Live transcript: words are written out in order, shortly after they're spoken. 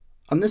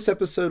On this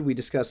episode, we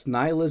discuss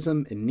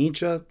nihilism and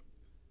Nietzsche,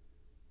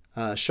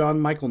 Sean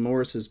Michael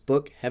Norris's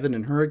book, Heaven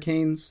and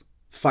Hurricanes,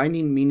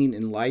 finding meaning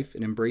in life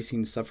and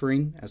embracing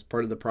suffering as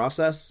part of the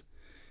process,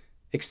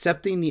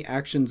 accepting the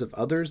actions of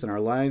others in our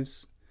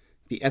lives,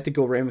 the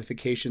ethical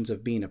ramifications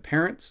of being a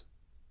parent,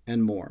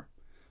 and more.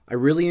 I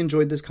really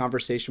enjoyed this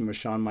conversation with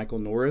Sean Michael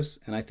Norris,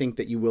 and I think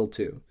that you will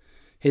too.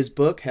 His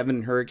book, Heaven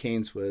and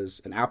Hurricanes,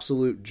 was an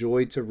absolute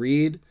joy to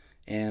read,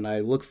 and I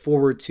look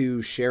forward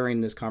to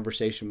sharing this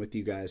conversation with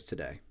you guys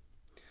today.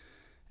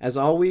 As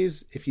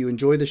always, if you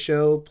enjoy the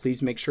show,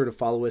 please make sure to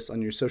follow us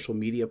on your social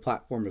media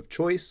platform of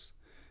choice.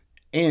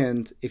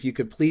 And if you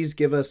could please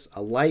give us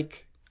a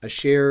like, a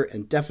share,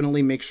 and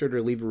definitely make sure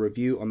to leave a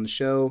review on the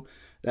show.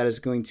 That is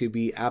going to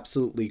be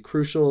absolutely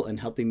crucial in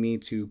helping me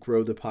to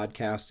grow the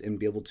podcast and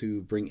be able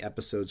to bring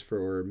episodes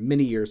for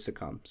many years to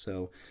come.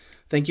 So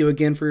thank you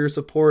again for your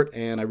support,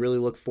 and I really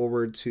look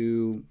forward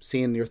to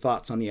seeing your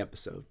thoughts on the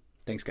episode.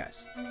 Thanks,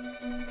 guys.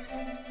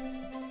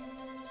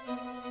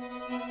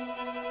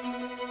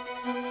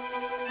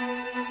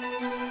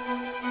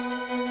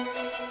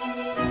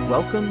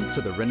 Welcome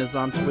to the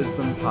Renaissance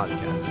Wisdom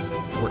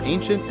Podcast, where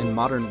ancient and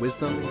modern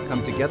wisdom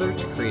come together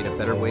to create a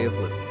better way of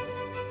living.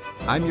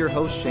 I'm your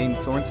host, Shane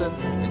Sorensen,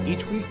 and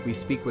each week we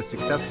speak with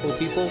successful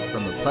people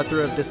from a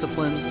plethora of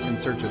disciplines in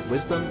search of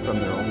wisdom from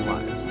their own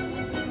lives.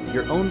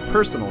 Your own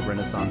personal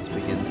Renaissance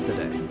begins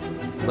today.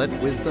 Let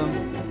wisdom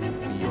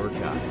be your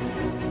guide.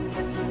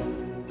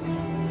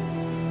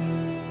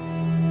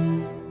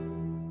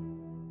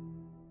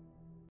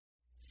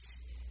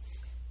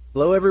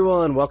 Hello,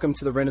 everyone. Welcome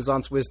to the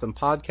Renaissance Wisdom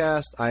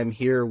Podcast. I'm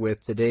here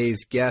with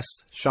today's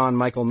guest, Sean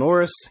Michael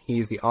Norris.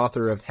 He's the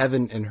author of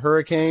Heaven and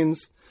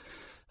Hurricanes.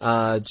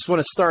 Just want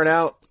to start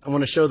out. I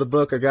want to show the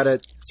book. I got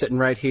it sitting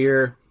right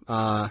here.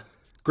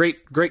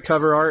 Great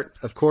cover art,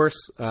 of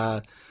course.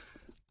 I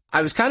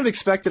was kind of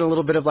expecting a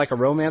little bit of like a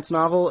romance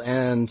novel,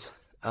 and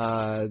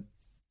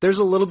there's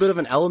a little bit of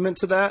an element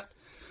to that.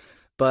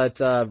 But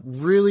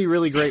really,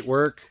 really great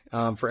work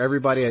for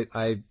everybody.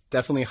 I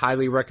definitely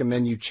highly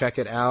recommend you check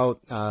it out.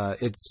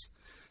 It's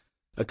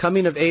a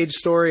coming-of-age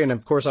story, and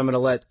of course I'm going to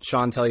let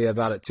Sean tell you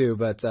about it too.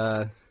 But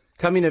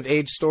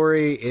coming-of-age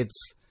story,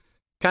 it's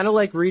kind of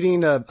like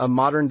reading a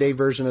modern-day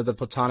version of the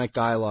Platonic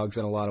dialogues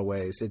in a lot of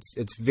ways.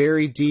 It's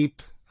very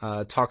deep,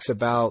 talks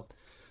about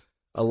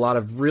a lot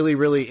of really,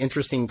 really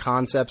interesting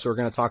concepts we're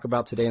going to talk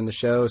about today in the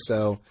show.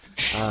 So,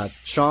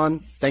 Sean,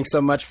 thanks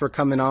so much for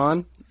coming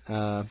on.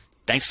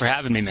 Thanks for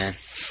having me, man.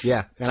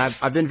 Yeah, and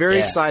I've been very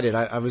excited.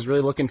 I was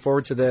really looking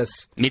forward to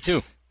this. Me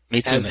too,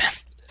 man.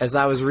 As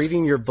I was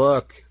reading your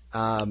book,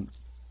 I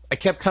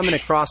kept coming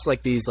across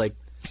like these like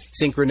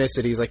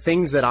synchronicities, like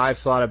things that I've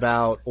thought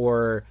about,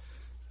 or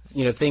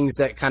things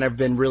that kind of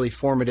been really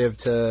formative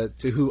to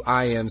who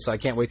I am. So I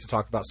can't wait to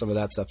talk about some of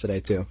that stuff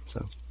today too.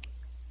 So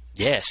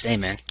yeah,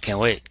 same, man. Can't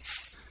wait.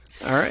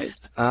 All right.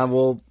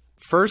 Well,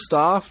 first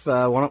off,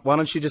 why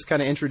don't you just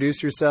kind of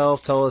introduce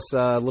yourself? Tell us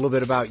a little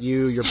bit about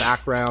you, your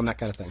background, that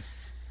kind of thing.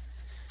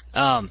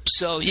 I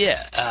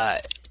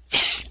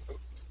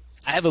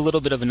have a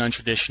little bit of an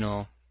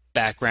untraditional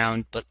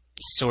background, but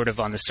sort of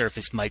on the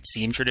surface might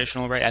seem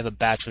traditional, right? I have a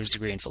bachelor's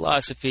degree in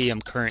philosophy.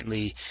 I'm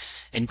currently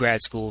in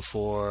grad school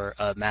for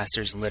a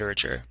master's in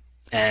literature.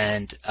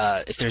 And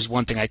if there's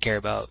one thing I care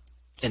about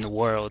in the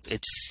world,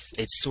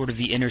 it's sort of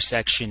the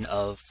intersection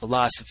of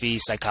philosophy,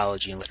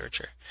 psychology, and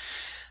literature.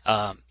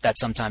 That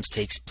sometimes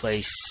takes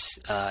place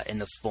in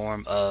the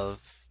form of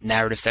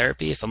narrative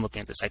therapy, if I'm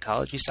looking at the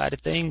psychology side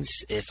of things.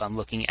 If I'm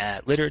looking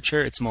at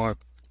literature, it's more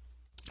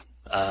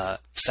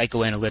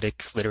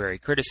psychoanalytic literary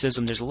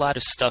criticism. There's a lot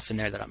of stuff in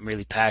there that I'm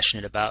really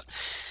passionate about.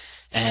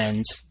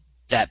 And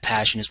that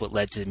passion is what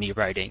led to me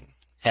writing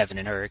Heaven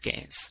and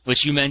Hurricanes,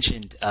 which you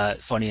mentioned,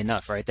 funny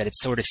enough, right? That it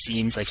sort of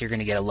seems like you're going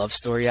to get a love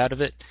story out of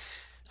it.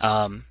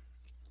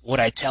 What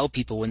I tell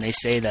people when they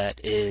say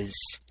that is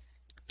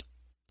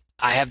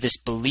I have this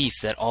belief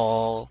that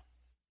all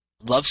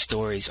love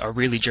stories are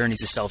really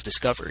journeys of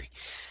self-discovery.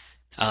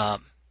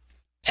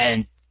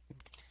 And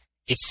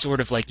it's sort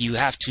of like you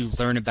have to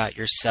learn about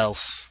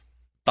yourself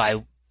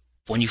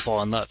when you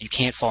fall in love. You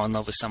can't fall in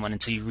love with someone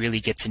until you really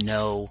get to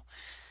know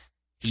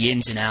the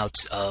ins and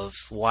outs of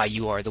why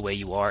you are the way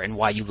you are and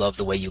why you love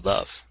the way you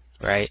love,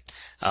 right?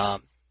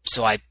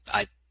 So I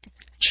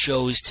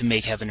chose to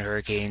make Heaven and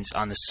Hurricanes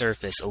on the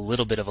surface a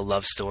little bit of a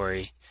love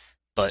story,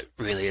 but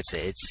really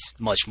it's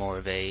much more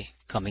of a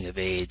coming of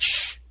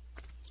age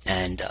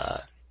and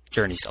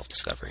journey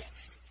self-discovery.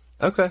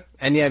 Okay.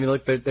 And yeah, I mean,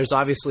 look, there's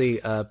obviously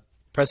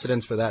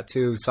precedents for that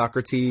too.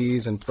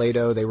 Socrates and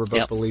Plato, they were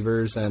both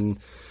believers, and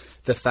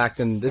the fact,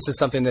 and this is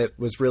something that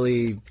was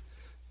really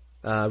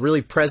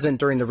present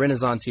during the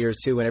Renaissance years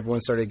too, when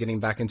everyone started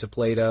getting back into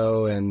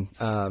Plato, and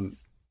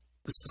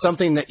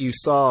something that you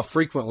saw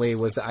frequently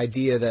was the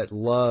idea that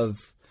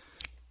love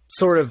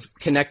sort of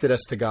connected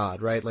us to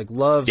God, right? Like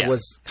love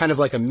was kind of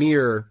like a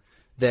mirror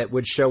that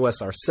would show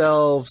us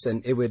ourselves,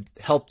 and it would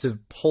help to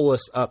pull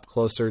us up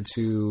closer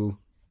to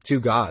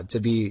God, to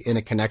be in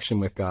a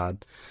connection with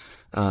God.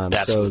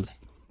 So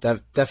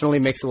that definitely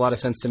makes a lot of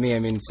sense to me. I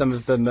mean, some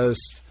of the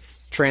most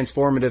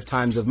transformative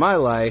times of my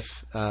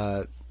life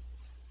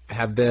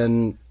have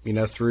been,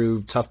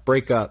 through tough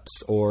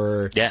breakups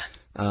or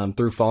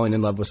through falling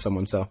in love with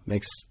someone. So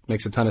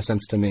makes a ton of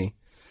sense to me.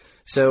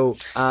 So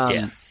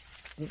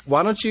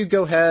why don't you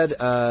go ahead,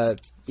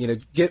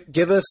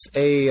 give us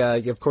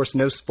of course,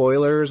 no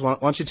spoilers. Why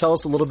don't you tell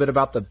us a little bit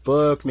about the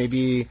book,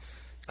 maybe,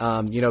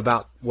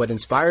 about what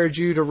inspired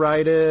you to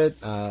write it,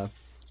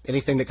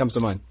 anything that comes to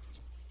mind.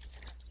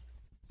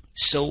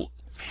 So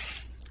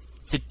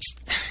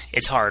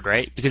it's hard,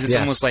 right? Because it's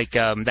almost like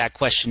that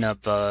question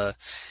of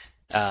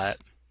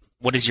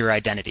what is your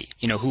identity?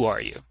 Who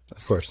are you?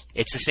 Of course.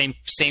 It's the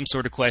same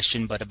sort of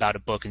question, but about a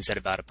book instead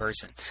of about a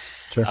person.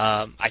 Sure.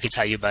 I could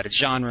tell you about its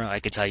genre. I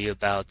could tell you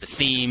about the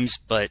themes,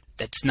 but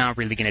that's not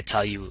really going to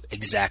tell you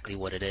exactly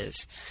what it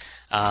is.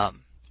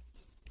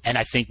 And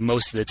I think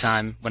most of the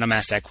time when I'm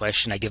asked that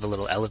question, I give a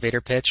little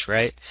elevator pitch,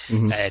 right?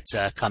 Mm-hmm. It's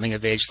a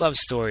coming-of-age love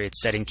story.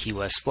 It's set in Key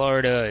West,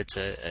 Florida. It's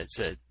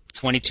a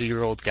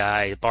 22-year-old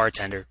guy, a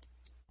bartender,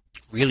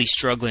 really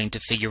struggling to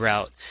figure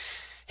out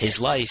his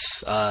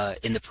life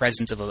in the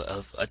presence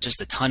of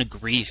just a ton of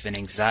grief and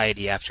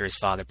anxiety after his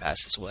father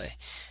passes away.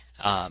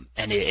 And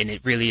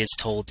it really is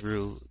told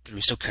through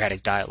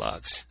Socratic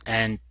dialogues.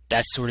 And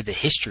that's sort of the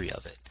history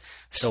of it.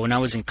 So when I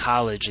was in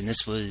college, and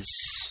this was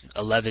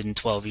 11,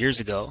 12 years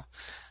ago,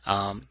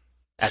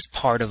 as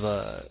part of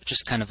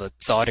just kind of a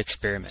thought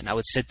experiment, I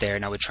would sit there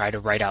and I would try to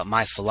write out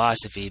my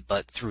philosophy,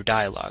 but through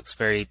dialogues,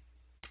 very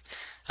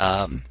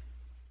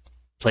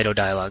Plato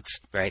dialogues,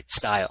 right,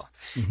 style,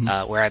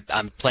 mm-hmm. Where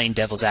I'm playing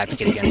devil's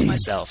advocate against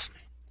myself.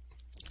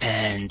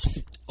 And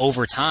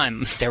over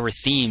time, there were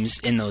themes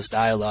in those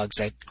dialogues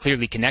that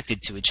clearly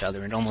connected to each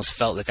other, and it almost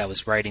felt like I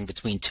was writing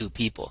between two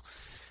people.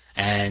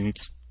 And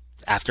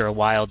after a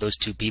while, those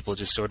two people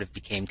just sort of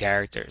became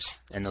characters,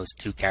 and those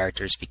two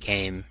characters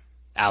became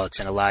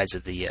Alex and Eliza,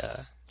 the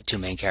two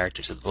main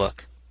characters of the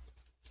book.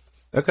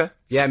 Okay.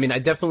 Yeah, I mean, I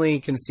definitely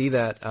can see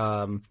that.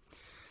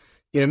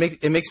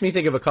 It makes me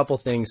think of a couple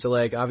things. So,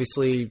 like,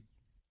 obviously,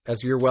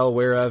 as you're well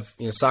aware of,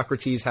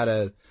 Socrates had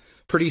a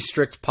pretty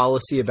strict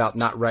policy about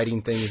not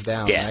writing things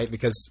down, right?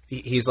 Because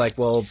he's like,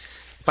 well,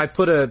 if I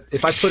put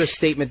a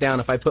statement down,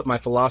 if I put my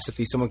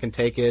philosophy, someone can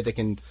take it, they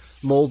can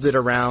mold it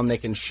around, they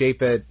can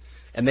shape it,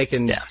 and they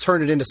can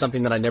turn it into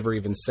something that I never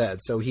even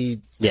said. So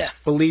he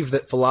believed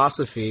that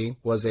philosophy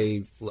was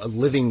a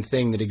living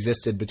thing that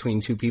existed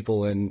between two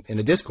people in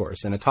a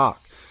discourse, in a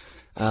talk.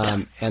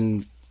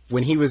 And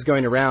when he was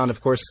going around,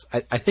 of course,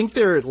 I think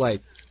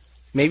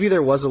maybe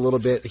there was a little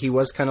bit, he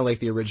was kind of like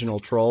the original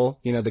troll,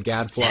 the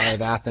gadfly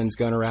of Athens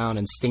going around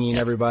and stinging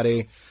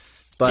everybody.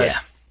 But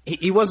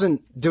he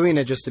wasn't doing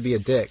it just to be a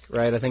dick,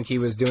 right? I think he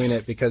was doing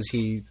it because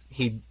he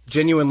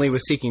genuinely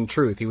was seeking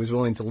truth. He was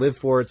willing to live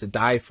for it, to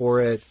die for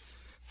it.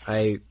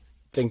 I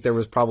think there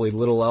was probably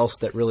little else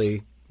that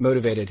really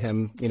motivated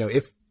him.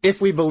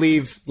 If we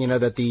believe,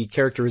 that the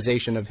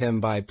characterization of him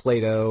by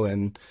Plato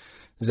and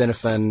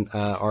Xenophon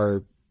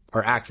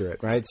are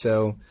accurate, right?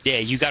 So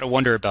you got to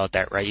wonder about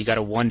that, right? You got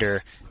to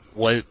wonder,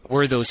 what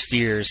were those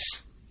fears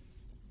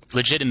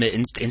legitimate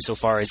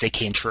insofar as they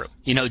came true?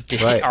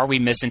 Are we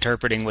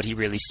misinterpreting what he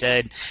really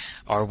said?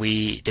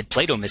 Did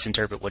Plato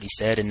misinterpret what he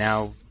said, and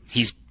now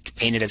he's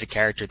painted as a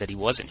character that he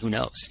wasn't? Who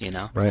knows?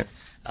 Right.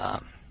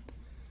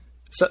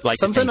 Like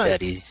to think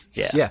that he,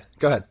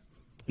 go ahead.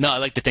 No, I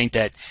like to think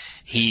that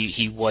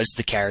he was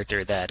the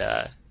character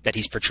that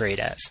he's portrayed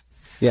as.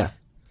 Yeah.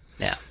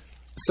 Yeah.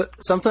 So,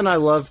 something I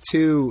love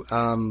too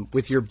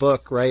with your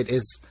book, right,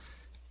 is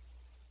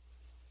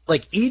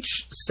like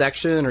each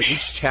section or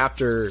each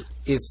chapter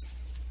is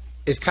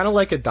kind of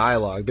like a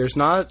dialogue. There's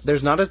not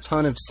a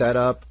ton of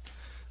setup.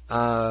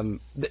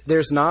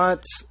 There's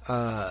not.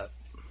 I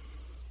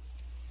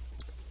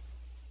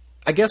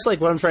guess like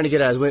what I'm trying to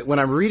get at is when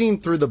I'm reading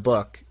through the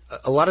book,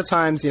 a lot of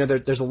times,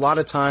 there's a lot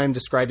of time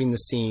describing the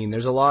scene.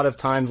 There's a lot of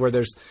times where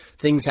there's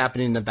things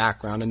happening in the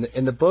background,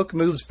 and the book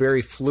moves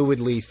very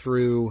fluidly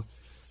through.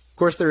 Of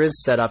course, there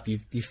is setup. You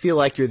feel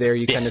like you're there.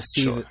 You kind of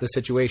see the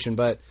situation,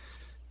 but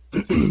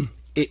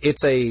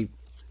it's a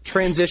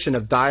transition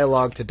of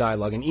dialogue to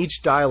dialogue, and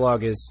each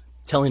dialogue is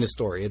telling a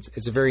story.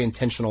 It's a very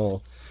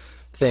intentional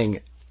thing.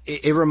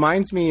 It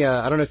reminds me.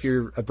 I don't know if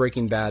you're a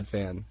Breaking Bad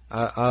fan.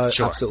 I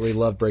absolutely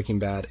love Breaking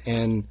Bad,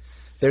 and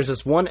there's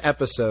this one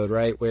episode,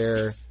 right,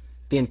 where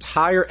the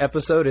entire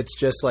episode it's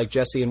just like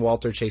Jesse and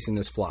Walter chasing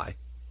this fly,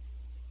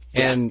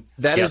 and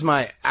that is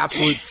my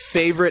absolute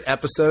favorite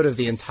episode of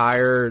the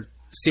entire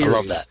series. I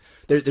love that.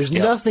 There's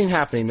nothing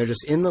happening. They're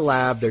just in the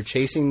lab. They're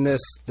chasing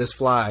this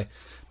fly,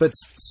 but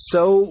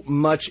so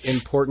much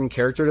important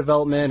character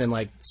development and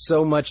like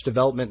so much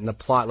development in the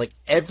plot. Like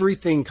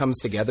everything comes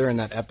together in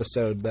that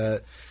episode.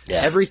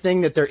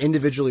 Everything that they're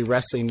individually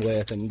wrestling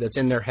with and that's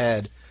in their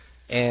head.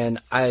 And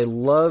I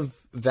love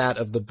that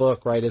of the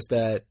book, right? Is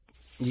that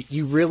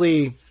you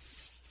really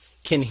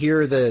can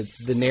hear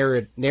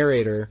the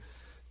narrator.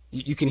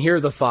 You can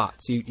hear the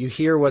thoughts. You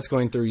hear what's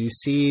going through. You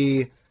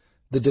see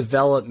the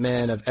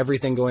development of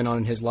everything going on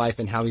in his life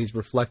and how he's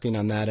reflecting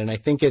on that. And I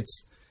think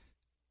it's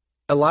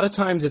a lot of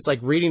times it's like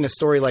reading a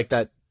story like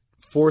that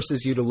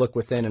forces you to look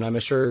within, and I'm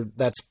sure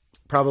that's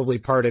probably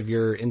part of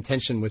your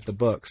intention with the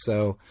book.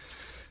 So,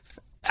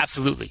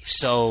 absolutely.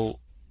 So,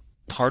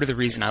 part of the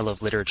reason I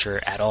love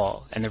literature at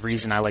all, and the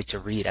reason I like to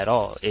read at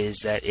all, is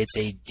that it's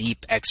a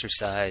deep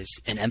exercise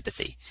in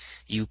empathy.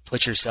 You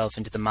put yourself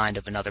into the mind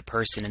of another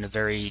person in a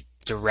very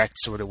direct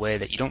sort of way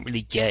that you don't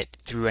really get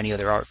through any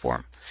other art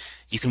form.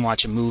 You can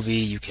watch a movie,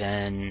 you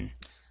can,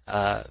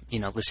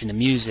 listen to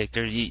music.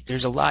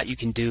 There's a lot you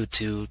can do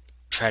to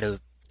try to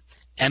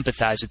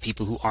empathize with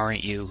people who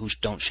aren't you, who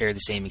don't share the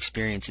same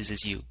experiences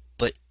as you.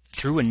 But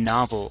through a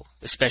novel,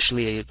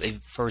 especially a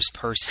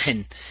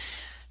first-person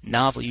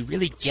novel, you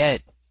really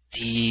get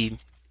the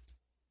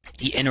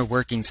inner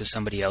workings of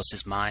somebody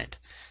else's mind.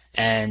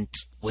 And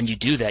when you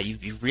do that,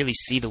 you really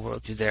see the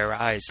world through their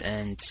eyes.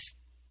 And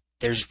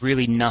there's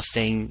really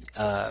nothing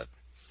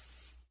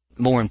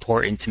more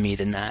important to me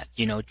than that,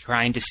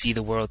 trying to see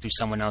the world through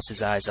someone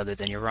else's eyes other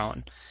than your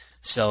own.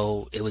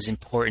 So it was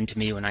important to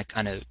me when I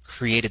kind of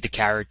created the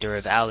character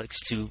of Alex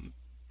to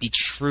be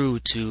true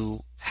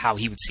to how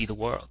he would see the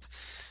world.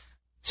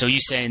 So you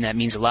saying that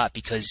means a lot,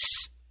 because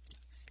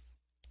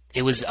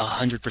it was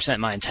 100%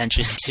 my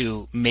intention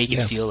to make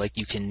it feel like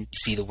you can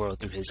see the world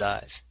through his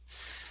eyes.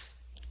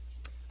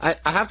 I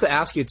have to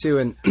ask you too,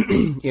 and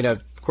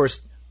of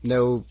course,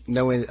 no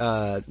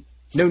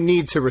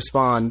need to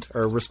respond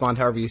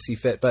however you see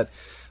fit, but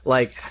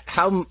like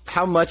how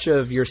much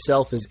of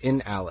yourself is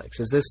in Alex?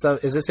 Is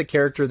this a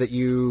character that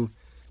you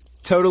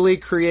totally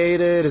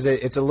created?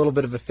 It's a little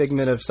bit of a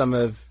figment of some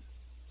of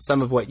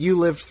what you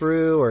lived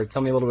through, or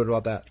tell me a little bit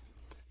about that.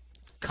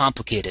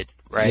 Complicated,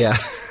 right? Yeah.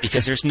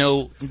 Because there's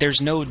no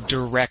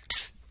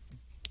direct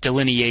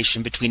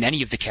delineation between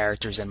any of the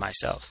characters and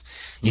myself.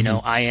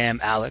 I am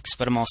Alex,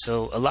 but I'm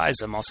also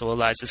Eliza. I'm also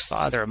Eliza's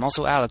father. I'm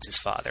also Alex's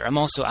father.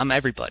 I'm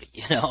everybody,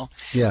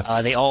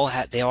 Yeah.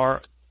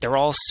 They're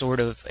all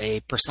sort of a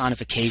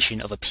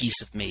personification of a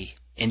piece of me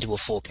into a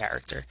full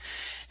character.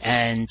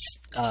 And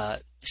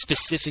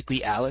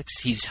specifically Alex,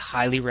 he's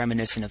highly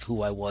reminiscent of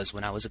who I was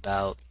when I was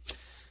about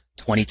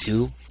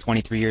 22,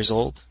 23 years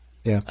old.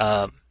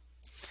 Yeah.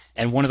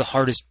 And one of the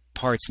hardest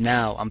parts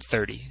now, I'm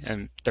 30,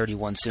 I'm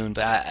 31 soon,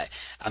 but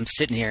I'm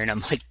sitting here and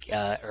I'm like,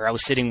 I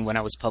was sitting when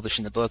I was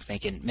publishing the book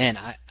thinking, man,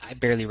 I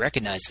barely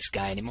recognize this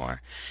guy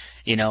anymore.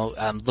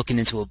 I'm looking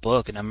into a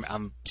book and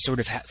I'm sort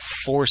of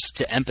forced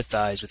to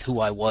empathize with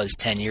who I was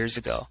 10 years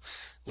ago,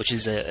 which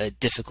is a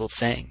difficult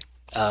thing.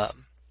 And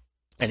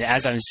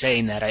as I'm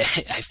saying that, I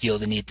feel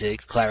the need to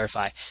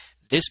clarify.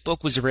 This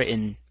book was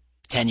written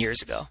 10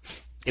 years ago.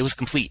 It was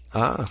complete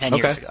 10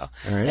 years ago.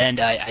 All right. And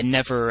I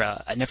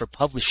never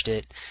published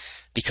it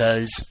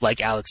because, like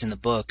Alex in the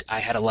book, I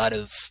had a lot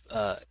of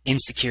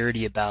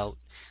insecurity about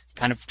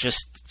kind of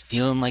just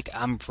feeling like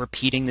I'm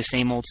repeating the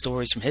same old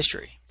stories from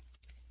history.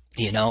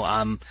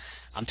 I'm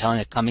telling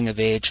a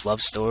coming-of-age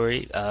love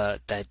story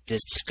that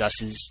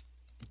discusses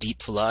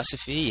deep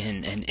philosophy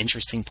and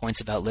interesting points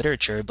about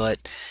literature,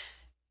 but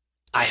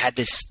I had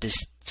this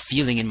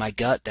feeling in my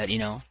gut that,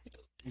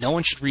 no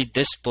one should read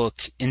this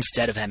book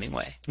instead of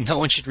Hemingway. No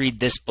one should read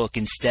this book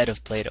instead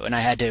of Plato. And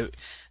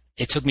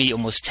it took me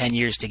almost 10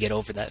 years to get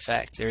over that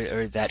fact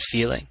or that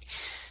feeling.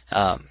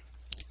 But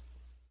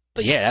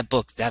yeah,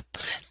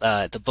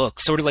 the book,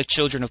 sort of like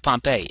Children of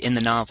Pompeii in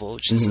the novel,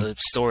 which is a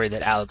story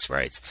that Alex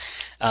writes.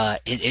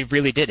 It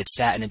really did. It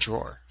sat in a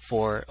drawer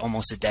for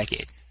almost a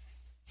decade.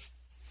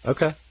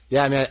 Okay.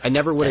 Yeah. I mean, I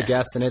never would have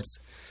guessed. And it's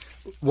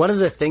one of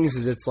the things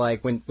is it's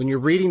like when you're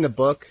reading the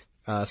book,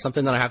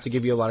 something that I have to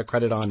give you a lot of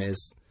credit on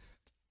is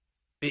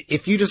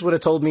if you just would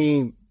have told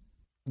me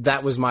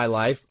that was my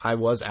life, I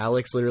was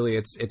Alex, literally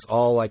it's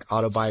all like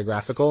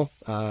autobiographical.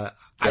 I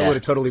would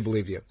have totally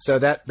believed you. So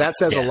that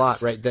says a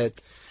lot, right? That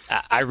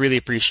I really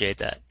appreciate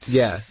that.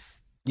 Yeah.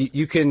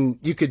 You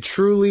could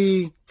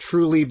truly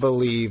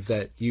believe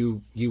that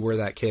you were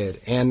that kid.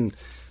 And,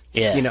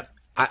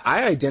 I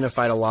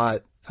identified a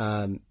lot,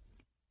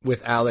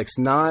 with Alex,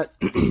 not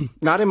in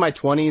my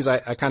 20s.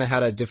 I kind of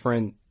had a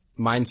different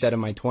mindset in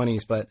my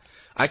 20s, but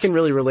I can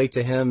really relate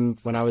to him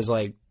when I was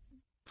like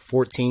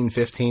 14,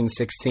 15,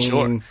 16.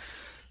 Sure.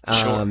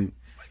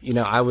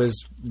 I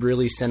was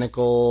really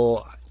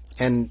cynical,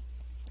 and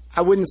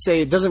I wouldn't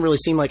say, it doesn't really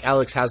seem like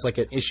Alex has like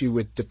an issue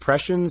with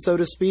depression, so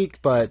to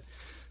speak, but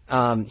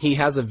he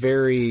has a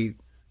very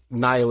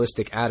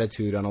nihilistic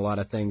attitude on a lot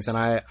of things. And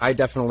I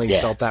definitely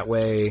felt that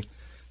way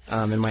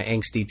in my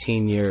angsty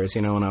teen years,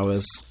 when I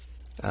was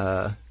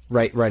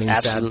writing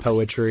sad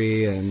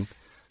poetry and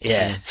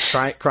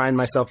crying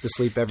myself to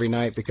sleep every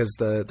night because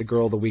the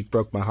girl of the week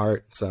broke my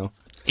heart. So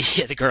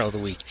yeah, the girl of the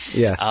week.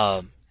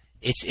 Yeah.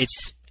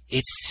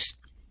 It's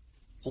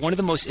one of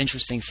the most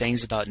interesting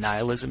things about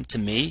nihilism to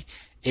me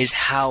is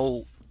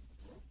how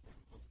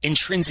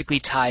intrinsically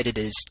tied it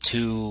is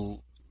to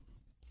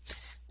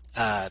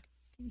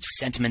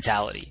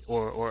sentimentality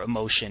or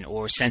emotion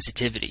or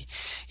sensitivity.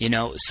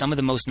 Some of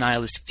the most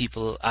nihilistic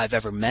people I've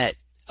ever met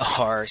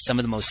are some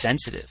of the most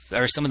sensitive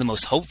or some of the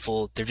most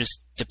hopeful. They're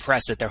just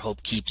depressed that their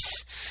hope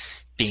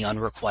keeps being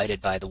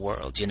unrequited by the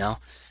world,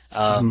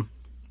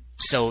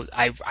 So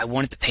I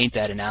wanted to paint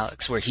that in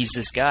Alex, where he's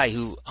this guy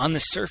who on the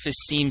surface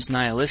seems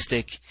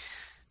nihilistic,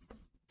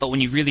 but when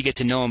you really get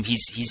to know him,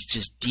 he's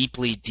just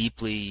deeply,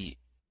 deeply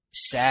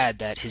sad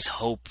that his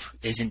hope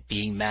isn't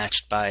being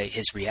matched by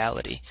his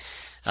reality,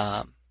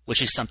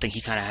 which is something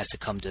he kind of has to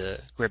come to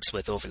grips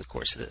with over the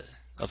course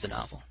of the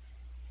novel.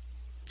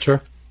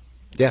 Sure.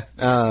 Yeah.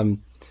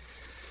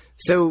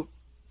 So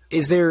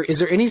is there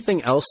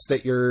anything else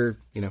that you're,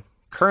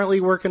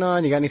 currently working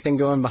on? You got anything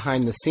going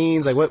behind the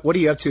scenes? Like what are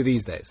you up to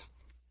these days?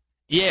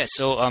 Yeah.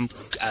 So, I'm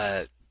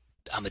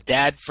a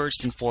dad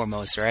first and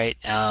foremost, right?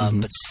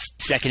 But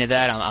second to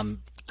that,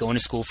 I'm going to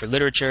school for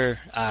literature.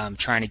 I'm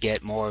trying to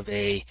get more of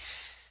a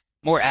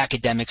more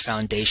academic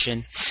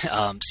foundation.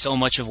 So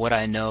much of what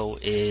I know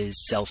is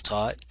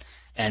self-taught,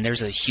 and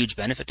there's a huge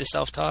benefit to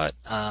self-taught.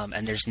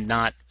 And there's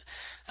not,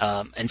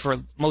 and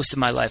for most of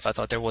my life, I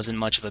thought there wasn't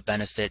much of a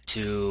benefit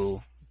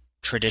to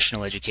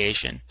traditional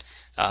education.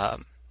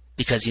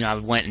 Because, I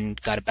went and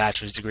got a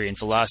bachelor's degree in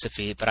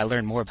philosophy, but I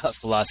learned more about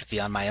philosophy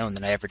on my own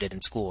than I ever did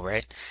in school,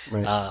 right?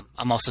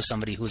 I'm also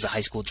somebody who was a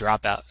high school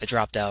dropout. I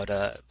dropped out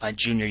my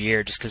junior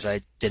year just because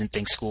I didn't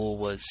think school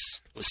was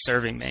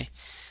serving me.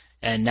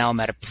 And now I'm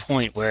at a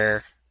point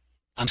where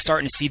I'm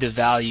starting to see the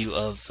value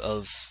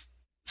of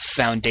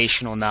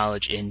foundational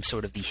knowledge in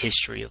sort of the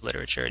history of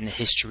literature and the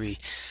history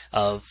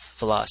of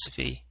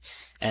philosophy.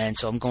 And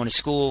so I'm going to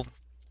school,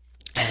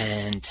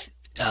 and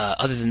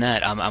other than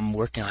that, I'm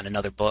working on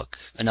another book,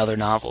 another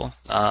novel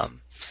that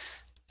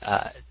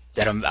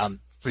I'm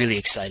really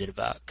excited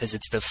about, because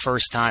it's the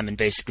first time in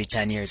basically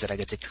 10 years that I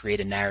get to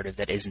create a narrative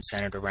that isn't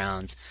centered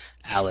around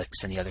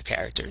Alex and the other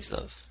characters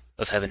of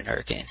Heaven and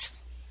Hurricanes.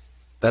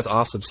 That's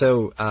awesome.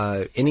 So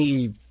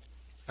any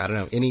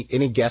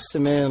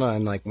guesstimate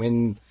on like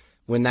when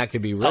that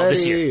could be ready?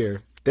 This year.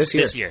 Or this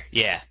year? This year,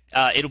 yeah.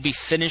 It'll be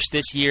finished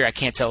this year. I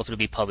can't tell if it'll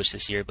be published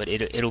this year, but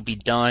it'll be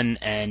done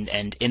and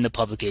in the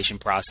publication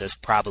process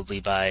probably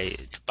by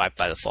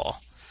the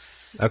fall.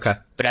 Okay.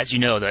 But as you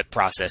know, that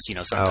process,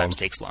 sometimes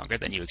takes longer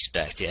than you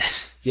expect. Yeah.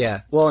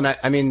 Yeah. Well, and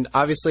I mean,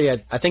 obviously, I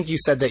think you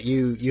said that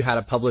you had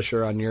a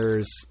publisher on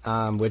yours,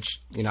 which,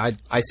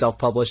 I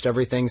self-published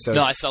everything. So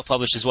no, I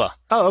self-published as well.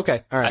 Oh,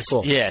 okay. All right,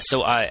 cool. Yeah.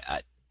 So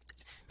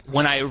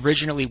when I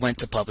originally went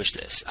to publish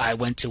this, I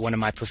went to one of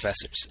my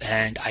professors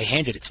and I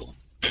handed it to him.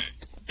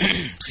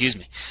 Excuse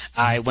me.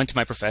 I went to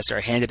my professor.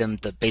 I handed him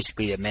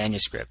basically a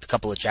manuscript, a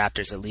couple of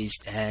chapters at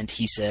least, and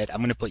he said, "I'm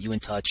going to put you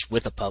in touch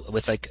with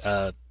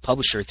a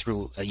publisher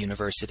through a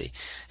university."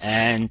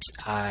 And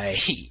I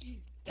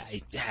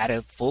had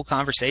a full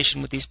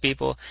conversation with these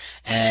people,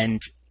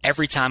 and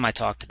every time I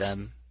talked to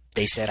them,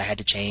 they said I had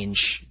to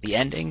change the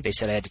ending. They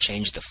said I had to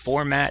change the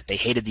format. They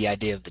hated the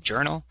idea of the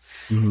journal.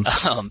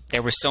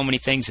 There were so many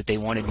things that they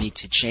wanted me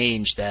to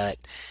change that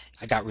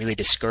I got really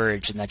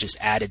discouraged, and that just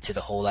added to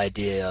the whole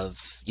idea of,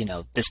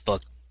 this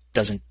book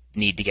doesn't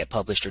need to get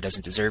published or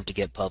doesn't deserve to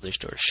get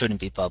published or shouldn't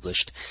be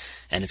published.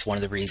 And it's one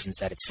of the reasons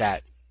that it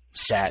sat,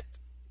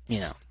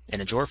 in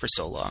a drawer for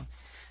so long.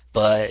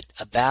 But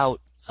about,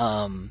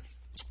 2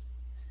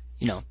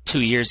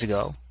 years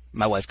ago,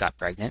 my wife got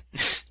pregnant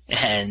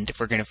and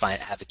we're going to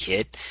have a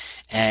kid.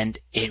 And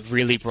it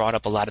really brought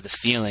up a lot of the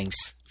feelings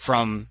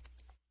from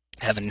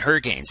Heaven and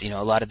Hurricanes.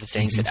 A lot of the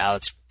things that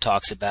Alex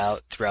talks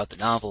about throughout the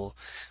novel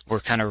were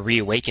kind of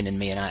reawakened in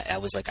me, and I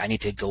was like, I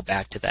need to go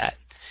back to that.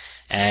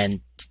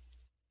 And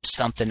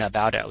something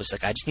about it, I was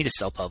like, I just need to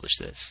self-publish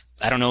this.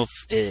 I don't know if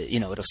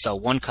it'll sell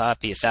 1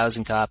 copy,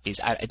 1,000 copies.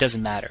 It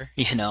doesn't matter.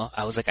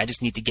 I was like, I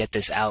just need to get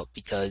this out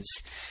because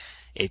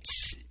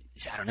it's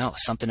I don't know,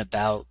 something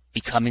about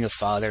becoming a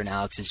father and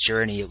Alex's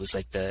journey. It was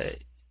like the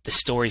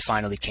story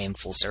finally came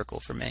full circle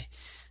for me.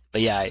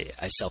 But yeah,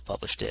 I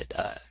self-published it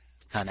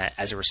kind of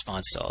as a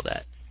response to all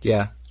that.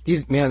 Yeah.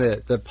 Man,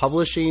 the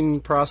publishing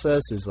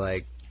process is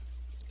like,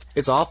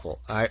 it's awful.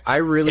 I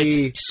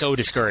really... It's so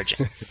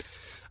discouraging.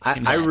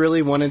 I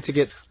really wanted to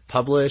get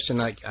published,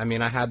 and I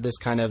had this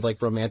kind of like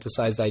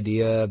romanticized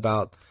idea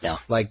about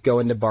like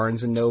going to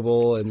Barnes and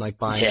Noble and like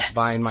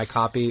buying my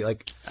copy,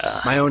 like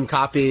my own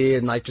copy,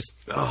 and like just,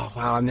 oh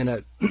wow, I'm in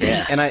a...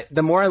 And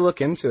the more I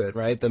look into it,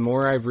 right, the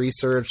more I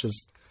research,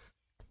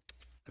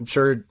 I'm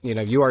sure,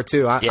 you are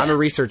too. I'm a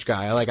research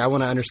guy. I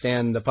want to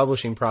understand the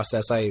publishing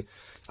process.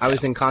 I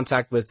was in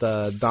contact with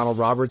Donald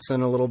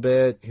Robertson a little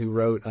bit, who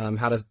wrote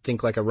How to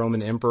Think Like a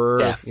Roman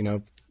Emperor,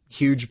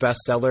 huge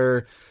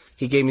bestseller.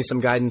 He gave me some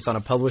guidance on a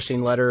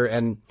publishing letter,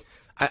 and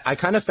I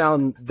kind of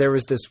found there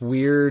was this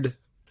weird,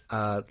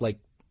 like,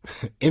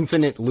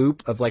 infinite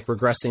loop of like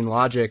regressing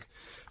logic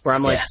where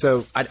I'm like,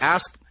 so I'd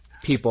ask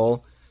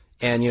people,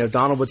 and,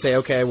 Donald would say,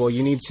 okay, well,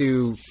 you need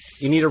to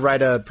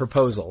write a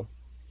proposal.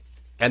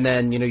 And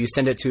then, you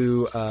send it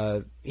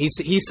to,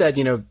 he said,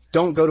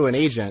 don't go to an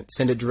agent,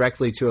 send it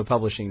directly to a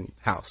publishing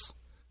house.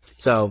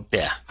 So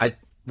I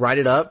write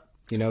it up,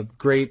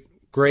 great.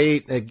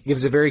 It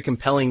gives a very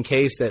compelling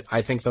case that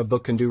I think the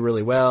book can do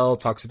really well,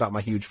 talks about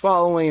my huge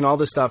following, all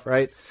this stuff.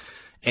 Right.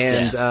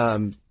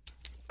 And,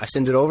 I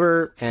send it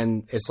over,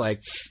 and it's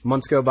like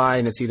months go by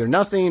and it's either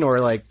nothing or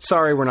like,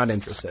 sorry, we're not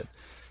interested.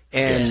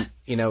 And,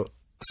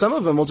 some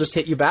of them will just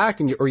hit you back,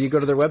 or you go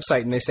to their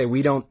website and they say,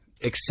 we don't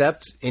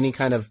accept any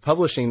kind of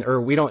publishing,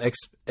 or we don't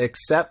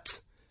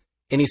accept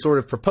any sort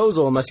of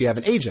proposal unless you have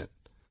an agent,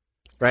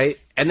 right?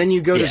 And then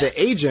you go to the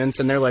agents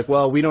and they're like,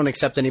 well, we don't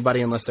accept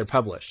anybody unless they're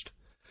published.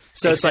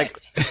 So it's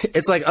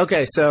like,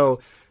 okay, so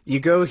you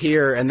go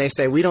here and they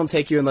say, we don't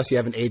take you unless you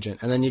have an agent.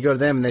 And then you go to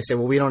them and they say,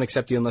 well, we don't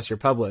accept you unless you're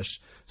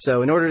published.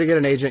 So in order to get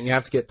an agent, you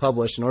have to get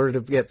published. In order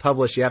to get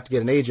published, you have to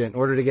get an agent. In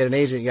order to get an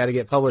agent, you got to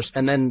get published.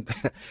 And then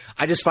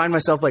I just find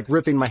myself like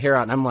ripping my hair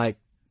out, and I'm like,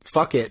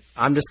 fuck it.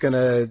 I'm just going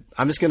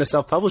to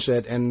self-publish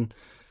it. And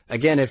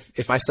again,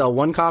 if I sell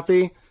one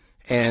copy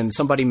and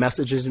somebody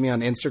messages me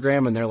on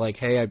Instagram and they're like,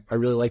 hey, I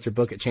really liked your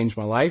book, it changed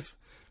my life,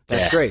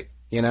 that's great.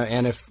 You know,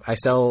 and if I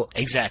sell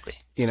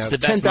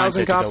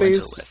 10,000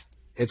 copies,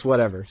 it's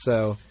whatever.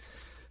 So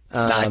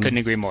I couldn't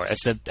agree more.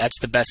 That's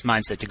the best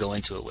mindset to go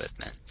into it with,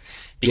 man.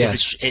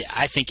 Because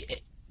I think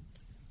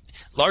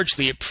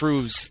largely it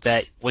proves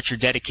that what you're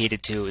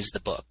dedicated to is the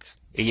book.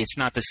 It's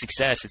not the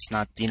success. It's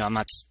not, I'm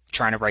not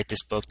trying to write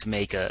this book to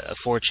make a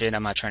fortune.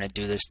 I'm not trying to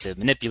do this to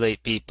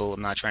manipulate people.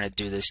 I'm not trying to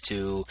do this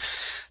to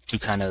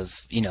kind of,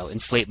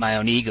 inflate my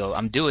own ego.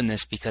 I'm doing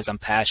this because I'm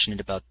passionate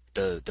about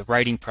the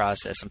writing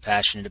process. I'm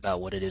passionate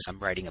about what it is I'm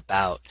writing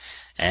about.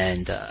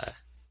 And I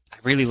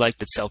really like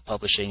that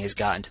self-publishing has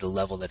gotten to the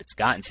level that it's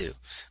gotten to,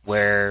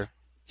 where,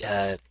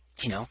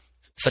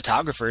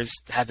 photographers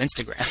have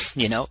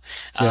Instagram,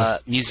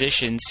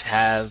 musicians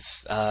have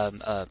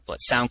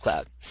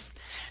SoundCloud.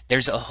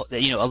 There's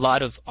a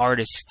lot of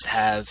artists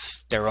have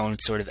their own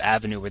sort of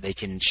avenue where they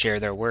can share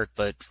their work,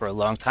 but for a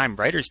long time,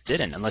 writers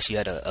didn't, unless you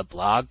had a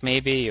blog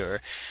maybe or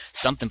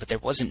something. But there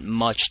wasn't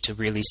much to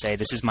really say,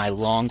 this is my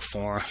long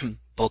form,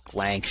 book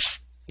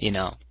length,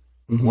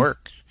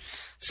 work.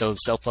 So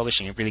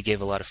self-publishing, it really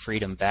gave a lot of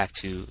freedom back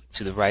to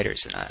the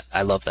writers, and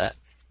I love that.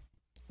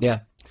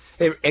 Yeah.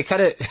 It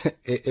kind of,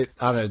 I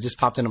don't know, it just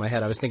popped into my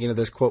head. I was thinking of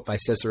this quote by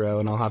Cicero,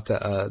 and I'll have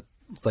to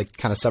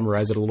kind of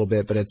summarize it a little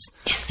bit, but it's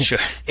sure.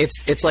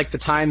 It's like the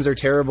times are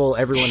terrible,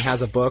 everyone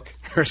has a book,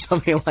 or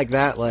something like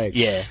that. Like,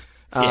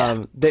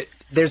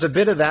 there's a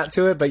bit of that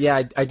to it, but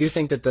yeah, I do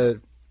think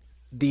that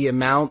the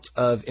amount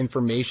of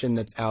information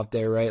that's out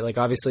there, right? Like,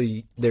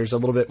 obviously there's a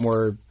little bit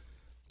more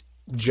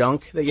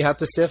junk that you have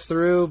to sift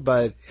through,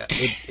 but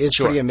it is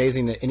pretty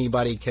amazing that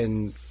anybody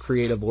can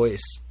create a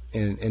voice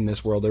in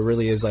this world. There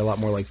really is a lot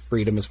more like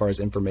freedom as far as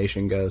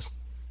information goes.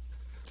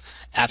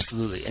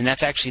 Absolutely. And that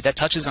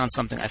touches on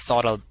something I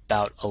thought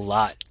about a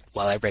lot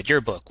while I read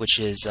your book, which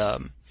is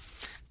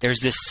there's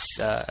this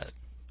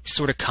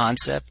sort of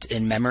concept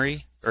in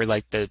memory, or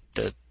like the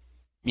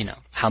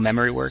how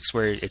memory works,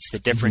 where it's the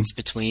difference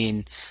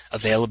between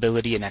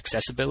availability and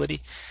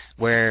accessibility,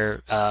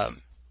 where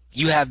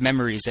you have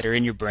memories that are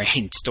in your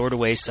brain stored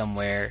away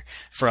somewhere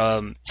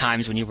from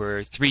times when you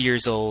were 3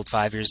 years old,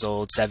 5 years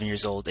old, 7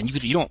 years old, and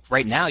you don't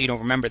right now, you don't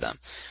remember them.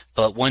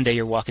 But one day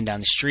you're walking down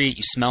the street,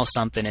 you smell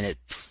something, and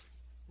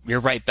you're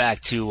right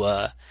back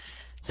to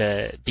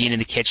being in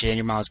the kitchen,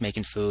 your mom's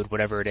making food,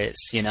 whatever it is,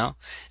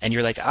 and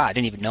you're like, I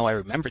didn't even know I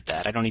remembered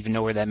that. I don't even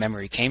know where that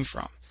memory came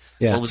from.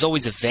 Yeah. Well, it was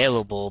always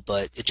available,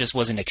 but it just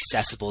wasn't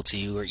accessible to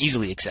you, or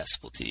easily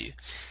accessible to you.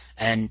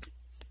 And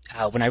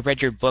when I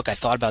read your book, I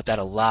thought about that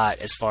a lot,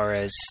 as far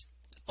as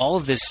all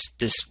of this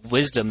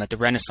wisdom that the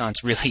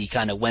Renaissance really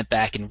kind of went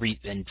back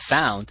and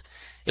found.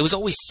 It was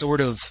always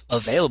sort of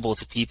available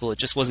to people. It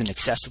just wasn't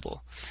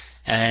accessible.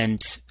 And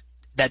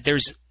that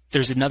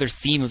there's another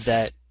theme of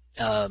that,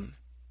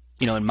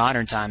 in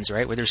modern times,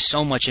 right, where there's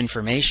so much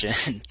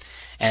information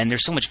and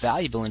there's so much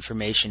valuable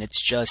information.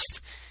 It's just,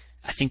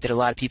 I think that a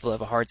lot of people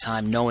have a hard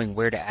time knowing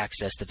where to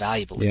access the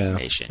valuable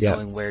information,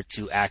 knowing where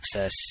to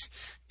access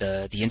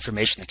the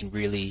information that can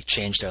really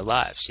change their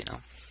lives,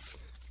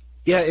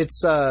 Yeah,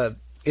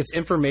 it's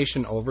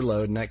information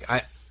overload. And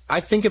I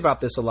think about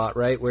this a lot,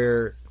 right,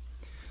 where,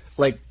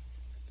 like,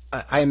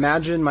 I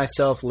imagine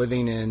myself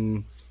living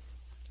in,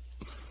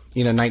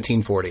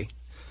 1940,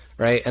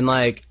 right? And,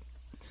 like,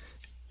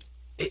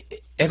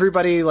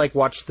 everybody, like,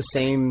 watched the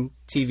same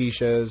TV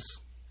shows.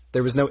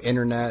 There was no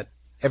internet.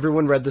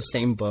 Everyone read the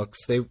same books.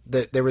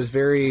 There was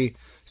very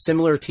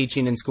similar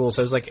teaching in school.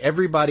 So it was like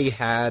everybody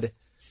had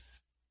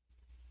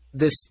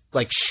this,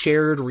 like,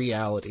 shared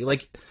reality.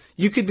 Like,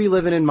 you could be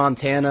living in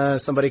Montana,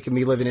 somebody can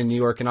be living in New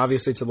York, and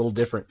obviously it's a little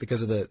different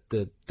because of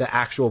the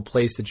actual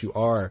place that you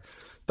are.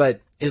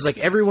 But it's like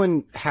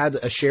everyone had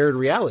a shared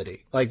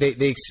reality. Like,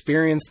 they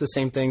experienced the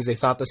same things, they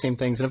thought the same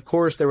things, and of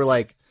course there were,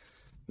 like,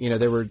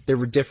 there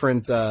were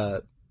different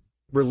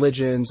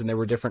religions, and there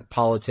were different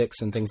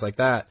politics and things like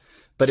that.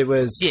 But it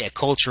was... Yeah,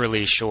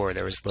 culturally, sure,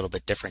 there was a little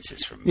bit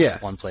differences from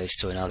one place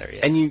to another.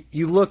 Yeah. And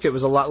you looked, it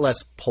was a lot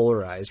less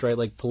polarized, right?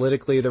 Like,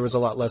 politically, there was a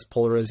lot less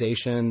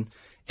polarization.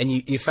 And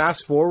you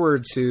fast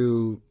forward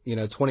to,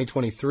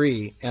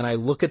 2023, and I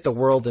look at the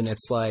world, and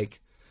it's like,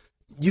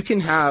 you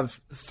can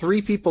have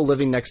 3 people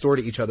living next door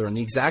to each other on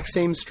the exact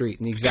same street,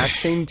 in the exact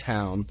same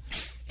town,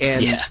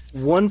 and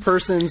one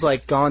person's,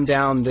 like, gone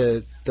down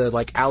the the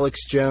like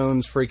Alex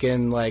Jones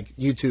freaking like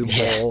YouTube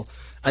hole.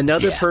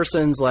 Another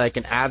person's like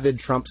an avid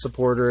Trump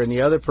supporter, and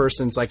the other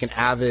person's like an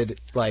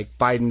avid like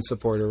Biden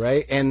supporter,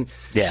 right? And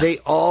they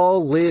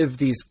all live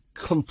these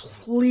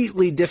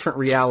completely different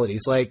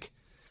realities, like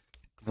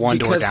one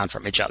door down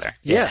from each other.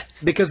 Yeah,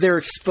 because they're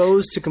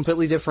exposed to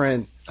completely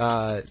different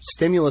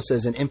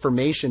stimuluses and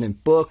information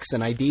and books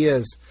and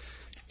ideas.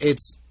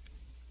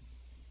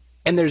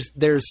 And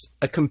there's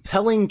a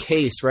compelling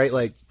case, right?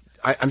 Like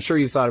I'm sure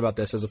you've thought about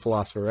this as a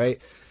philosopher,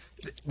 right?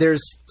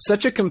 There's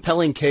such a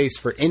compelling case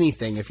for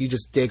anything if you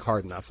just dig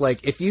hard enough.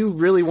 Like if you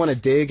really want to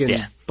dig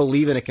and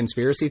believe in a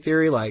conspiracy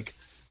theory, like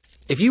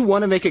if you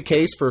want to make a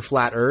case for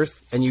flat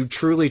Earth and you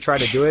truly try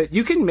to do it,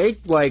 you can make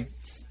like,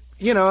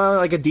 you know,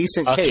 like a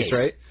decent case,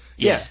 right?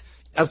 Yeah.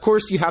 Of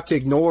course you have to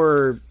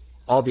ignore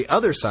all the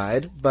other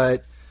side,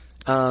 but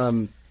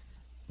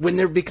when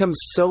there becomes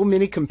so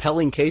many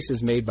compelling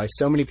cases made by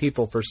so many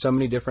people for so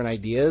many different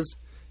ideas,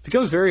 it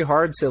becomes very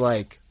hard to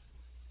like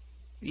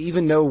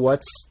even know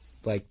what's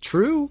like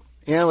true,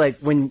 you know, like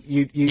when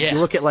you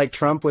look at like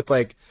Trump with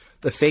like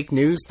the fake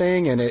news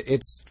thing, and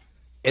it's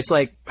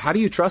like, how do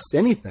you trust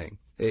anything?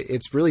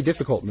 It's really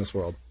difficult in this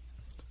world.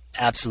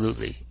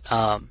 Absolutely.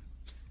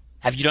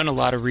 Have you done a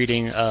lot of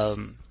reading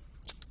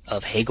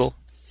of Hegel?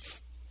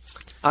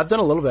 I've done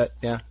a little bit,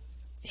 yeah.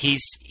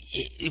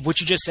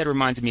 What you just said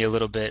reminded me a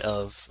little bit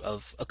of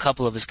a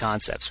couple of his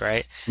concepts,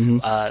 right?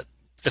 The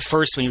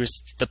first, when he was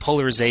the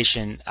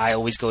polarization, I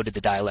always go to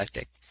the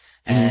dialectic,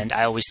 and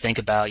I always think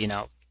about, you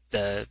know,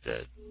 the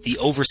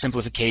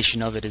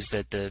oversimplification of it is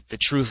that the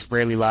truth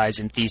rarely lies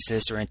in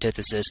thesis or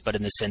antithesis, but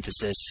in the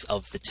synthesis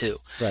of the two.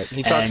 Right.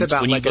 He talks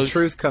about like the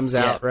truth comes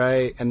out,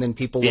 right, and then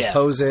people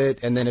oppose it,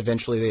 and then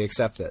eventually they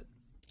accept it.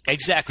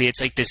 Exactly.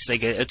 It's like this,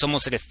 like it's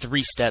almost like a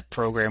 3-step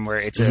program where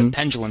it's a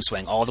pendulum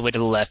swing all the way to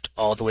the left,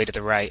 all the way to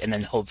the right, and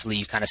then hopefully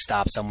you kind of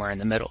stop somewhere in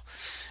the middle.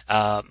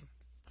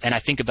 And I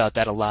think about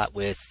that a lot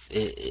with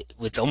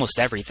almost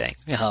everything.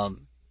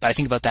 But I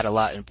think about that a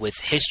lot with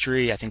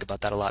history. I think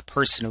about that a lot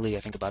personally. I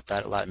think about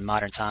that a lot in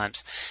modern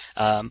times.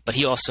 But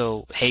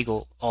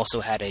Hegel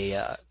also had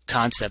a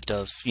concept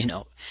of, you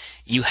know,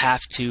 you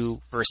have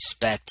to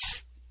respect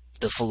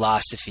the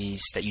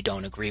philosophies that you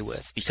don't agree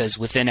with, because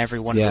within every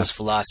one of those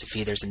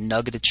philosophy, there's a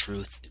nugget of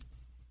truth,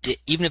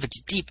 even if it's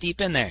deep, deep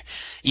in there,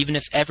 even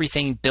if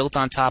everything built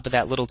on top of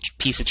that little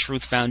piece of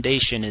truth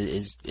foundation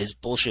is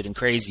bullshit and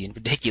crazy and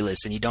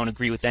ridiculous, and you don't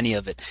agree with any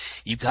of it,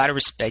 you got to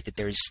respect that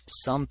there's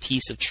some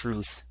piece of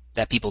truth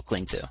that people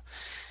cling to.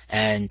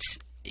 And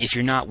if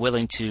you're not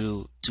willing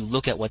to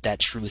look at what that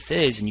truth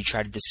is, and you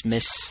try to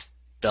dismiss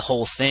the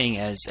whole thing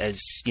as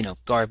you know,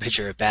 garbage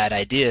or a bad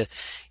idea,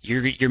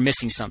 you're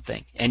missing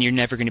something, and you're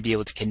never going to be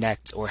able to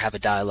connect or have a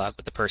dialogue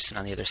with the person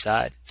on the other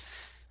side.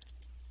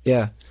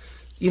 Yeah.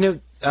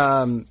 You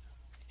know,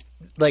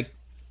 like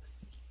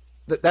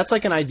that's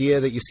like an idea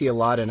that you see a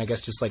lot in, I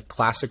guess, just like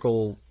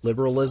classical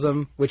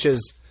liberalism, which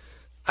is,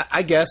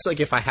 I guess, like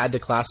if I had to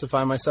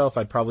classify myself,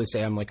 I'd probably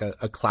say I'm like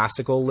a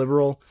classical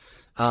liberal,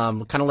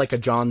 kind of like a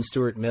John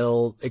Stuart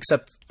Mill,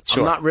 except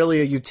I'm not really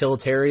a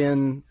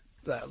utilitarian,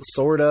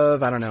 sort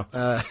of, I don't know.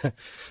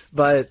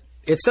 But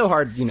it's so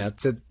hard, you know,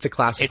 to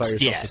classify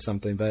yourself as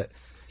something, but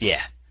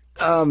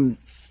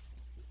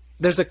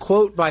there's a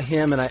quote by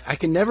him, and I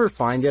can never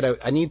find it.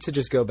 I need to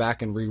just go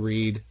back and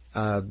reread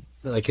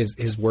like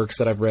his works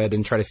that I've read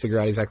and try to figure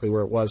out exactly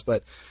where it was.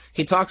 But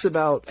he talks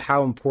about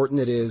how important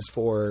it is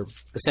for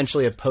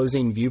essentially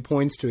opposing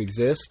viewpoints to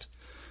exist,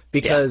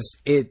 because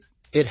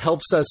it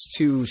helps us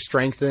to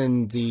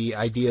strengthen the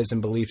ideas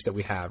and beliefs that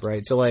we have,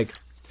 right? So like,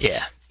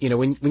 you know,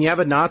 when you have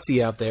a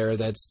Nazi out there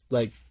that's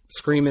like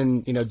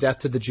screaming, you know, death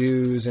to the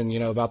Jews and, you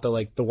know, about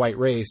the white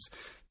race,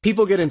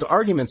 people get into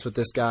arguments with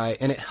this guy,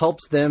 and it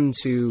helps them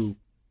to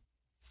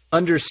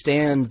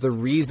understand the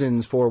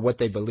reasons for what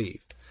they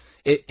believe.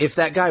 If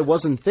that guy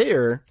wasn't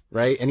there,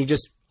 right, and he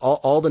just,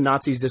 all the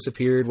Nazis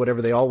disappeared,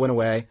 whatever, they all went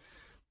away,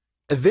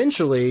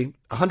 eventually,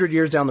 100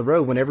 years down the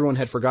road, when everyone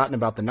had forgotten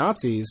about the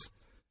Nazis,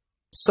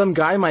 some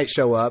guy might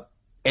show up,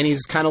 and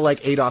he's kind of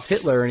like Adolf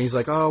Hitler, and he's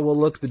like, oh, well,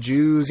 look, the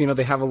Jews, you know,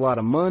 they have a lot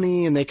of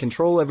money, and they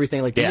control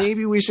everything, like,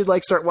 maybe we should,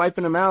 like, start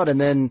wiping them out,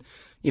 and then,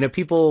 you know,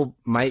 people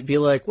might be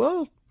like,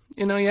 well,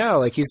 you know, yeah,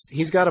 like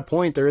he's got a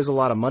point. There is a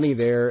lot of money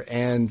there.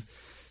 And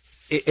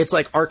it's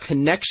like our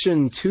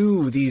connection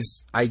to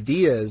these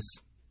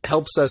ideas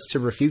helps us to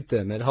refute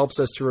them. It helps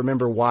us to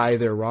remember why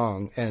they're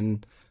wrong.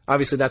 And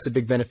obviously that's a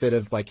big benefit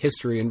of like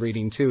history and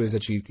reading too, is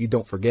that you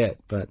don't forget.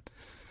 But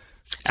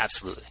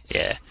absolutely.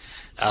 Yeah.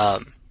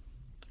 I'm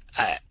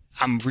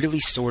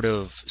really sort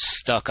of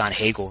stuck on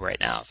Hegel right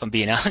now, if I'm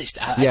being honest.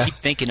 I keep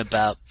thinking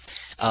about,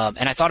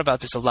 and I thought about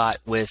this a lot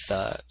with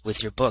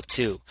your book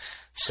too.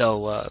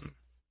 So,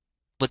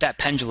 with that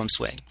pendulum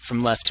swing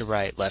from left to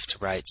right,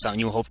 so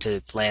you hope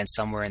to land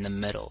somewhere in the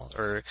middle.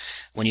 Or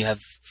when you have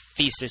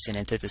thesis and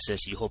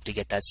antithesis, you hope to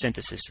get that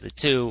synthesis of the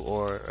two,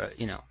 or,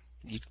 you know,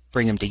 you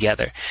bring them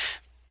together.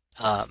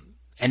 And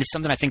it's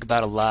something I think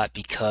about a lot,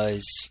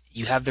 because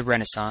you have the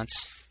Renaissance,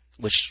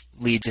 which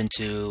leads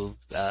into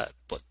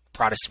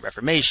Protestant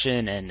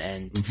Reformation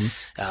and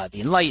the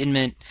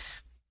Enlightenment.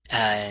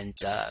 and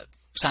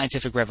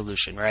scientific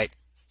revolution, right?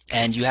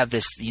 And you have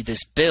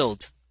this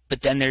build,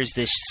 but then there's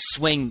this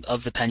swing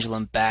of the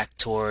pendulum back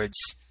towards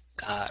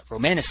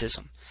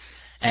Romanticism,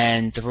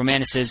 and the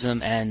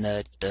Romanticism and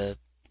the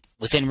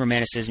within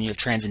Romanticism you have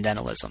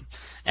Transcendentalism,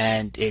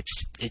 and it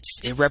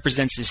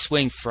represents this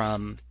swing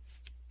from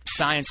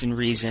science and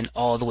reason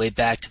all the way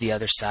back to the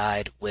other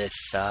side with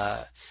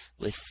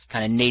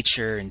kind of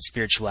nature and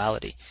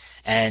spirituality.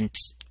 And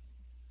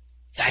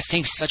I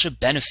think such a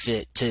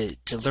benefit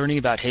to learning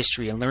about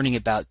history and learning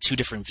about two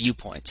different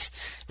viewpoints,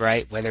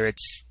 right? Whether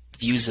it's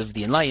views of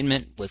the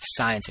Enlightenment with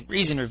science and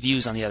reason, or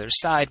views on the other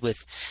side with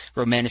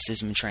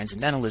Romanticism and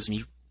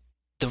Transcendentalism.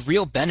 The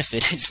real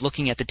benefit is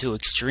looking at the two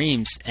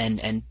extremes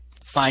and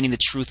finding the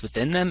truth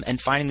within them and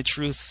finding the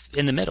truth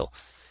in the middle.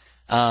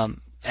 I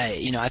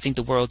think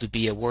the world would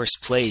be a worse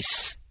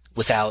place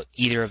without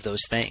either of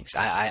those things.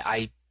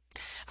 I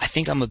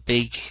think I'm a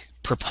big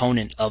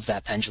proponent of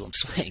that pendulum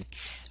swing.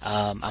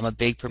 I'm a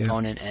big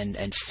proponent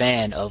and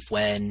fan of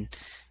when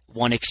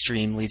one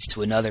extreme leads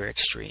to another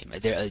extreme.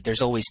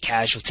 There's always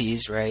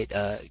casualties, right?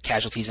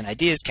 Casualties in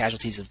ideas,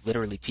 casualties of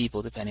literally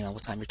people, depending on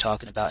what time you're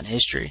talking about in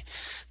history.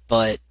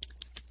 But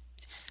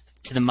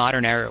to the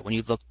modern era, when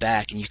you look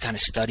back and you kind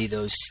of study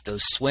those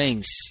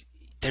swings,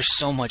 there's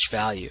so much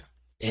value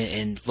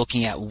in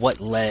looking at what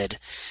led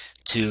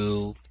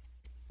to,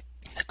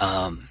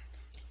 what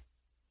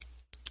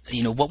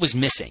was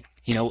missing.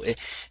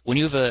 When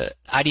you have a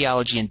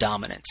ideology and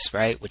dominance,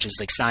 right, which is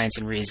like science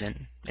and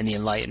reason and the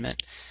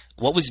Enlightenment,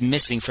 what was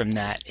missing from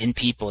that in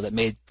people that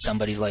made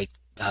somebody like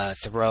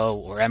Thoreau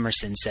or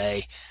Emerson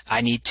say,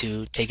 I need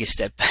to take a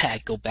step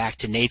back, go back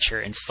to nature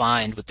and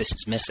find what this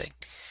is missing?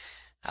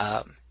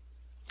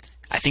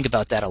 I think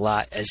about that a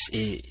lot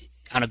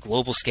on a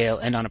global scale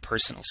and on a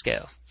personal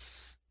scale.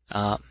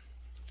 I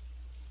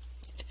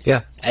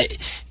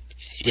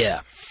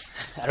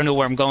don't know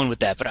where I'm going with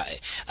that, but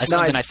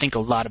something I think a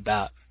lot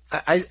about.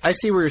 I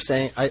see what you're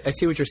saying. I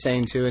see what you're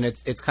saying too, and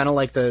it's kind of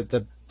like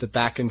the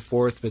back and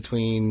forth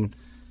between,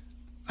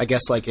 I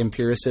guess, like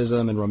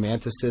empiricism and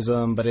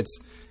romanticism, but it's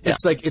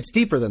like it's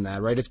deeper than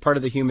that, right? It's part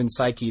of the human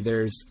psyche.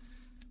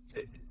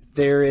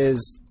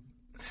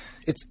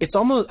 It's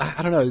almost,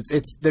 I don't know.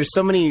 There's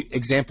so many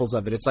examples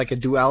of it. It's like a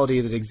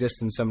duality that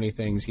exists in so many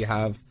things. You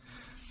have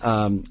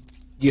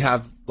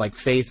like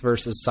faith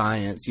versus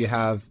science. You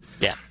have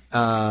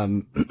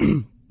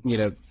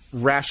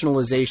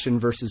rationalization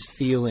versus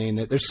feeling.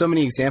 There's so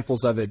many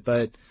examples of it,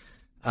 but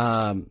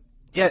I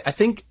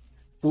think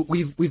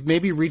we've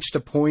maybe reached a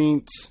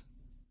point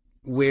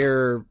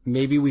where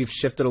maybe we've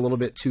shifted a little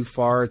bit too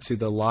far to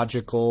the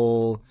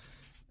logical,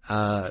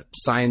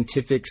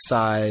 scientific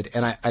side.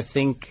 And I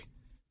think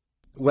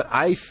what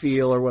I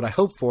feel, or what I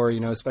hope for,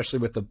 especially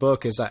with the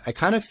book, is I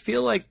kind of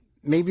feel like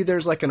maybe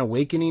there's like an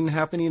awakening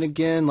happening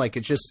again. Like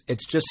it's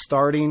just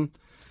starting.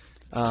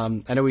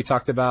 I know we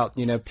talked about,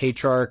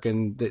 patriarch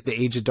and the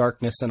age of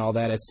darkness and all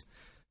that.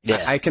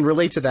 I can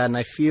relate to that. And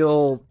I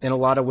feel in a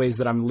lot of ways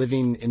that I'm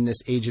living in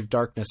this age of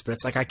darkness, but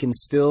it's like, I can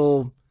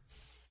still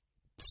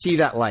see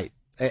that light.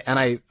 And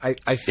I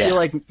feel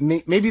like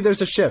maybe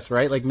there's a shift,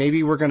 right? Like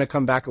maybe we're going to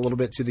come back a little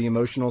bit to the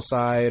emotional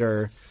side,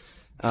 or,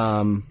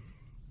 the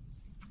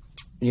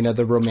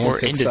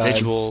romantic or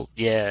individual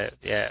side.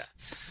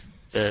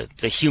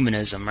 The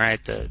humanism,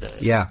 right?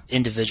 The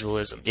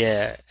individualism.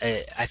 Yeah.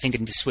 I think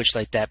a switch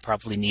like that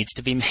probably needs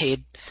to be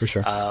made. For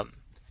sure.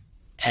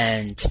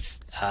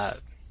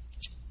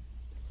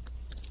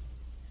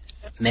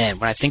 Man,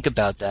 when I think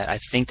about that, I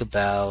think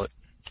about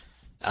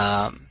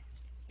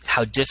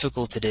how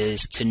difficult it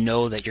is to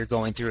know that you're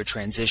going through a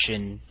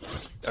transition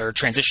or a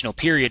transitional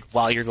period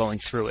while you're going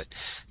through it.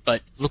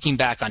 But looking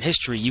back on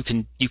history, you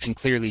can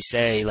clearly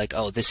say, like,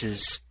 oh, this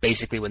is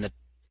basically when the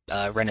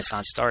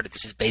Renaissance started.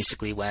 This is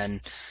basically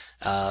when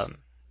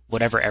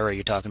whatever era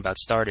you're talking about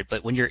started.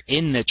 But when you're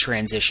in the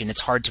transition,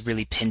 it's hard to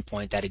really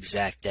pinpoint that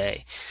exact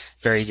day.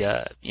 Very,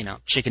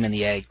 chicken and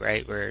the egg,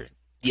 right? Where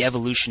the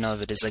evolution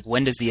of it is like,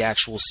 when does the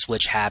actual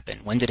switch happen?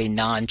 When did a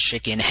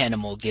non-chicken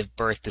animal give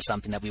birth to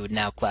something that we would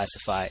now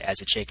classify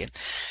as a chicken?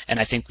 And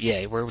I think,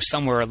 we're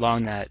somewhere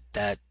along that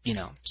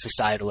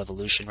societal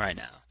evolution right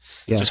now.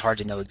 Yeah. It's just hard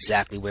to know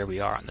exactly where we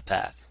are on the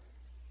path.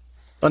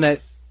 And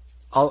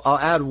I'll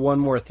add one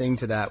more thing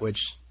to that,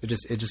 which it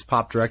just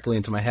popped directly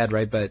into my head,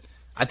 right? But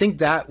I think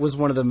that was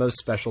one of the most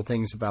special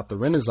things about the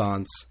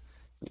Renaissance.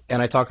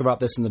 And I talk about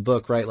this in the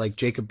book, right? Like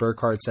Jacob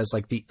Burckhardt says,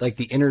 like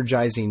the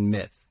energizing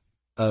myth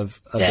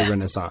of the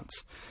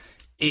Renaissance.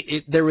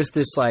 There was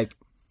this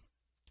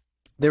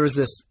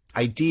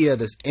idea,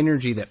 this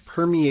energy that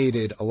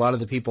permeated a lot of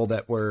the people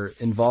that were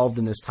involved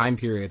in this time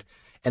period,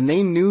 and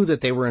they knew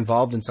that they were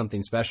involved in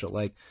something special.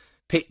 Like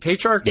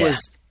Patriarch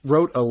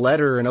wrote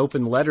an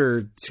open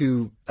letter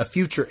to a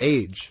future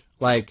age.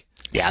 Like,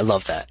 I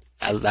love that.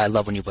 I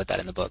love when you put that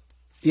in the book.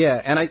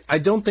 Yeah, and I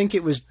don't think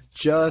it was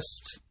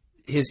just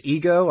his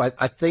ego.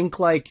 I think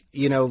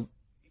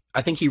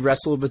I think he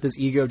wrestled with his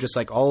ego just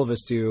like all of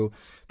us do,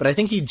 but I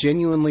think he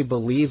genuinely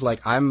believed, like,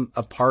 I'm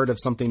a part of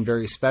something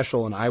very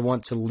special and I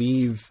want to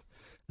leave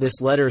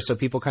this letter so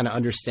people kind of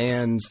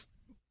understand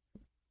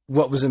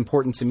what was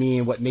important to me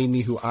and what made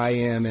me who I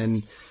am.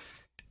 And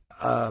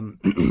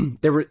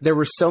there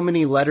were so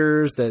many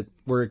letters that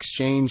were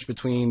exchanged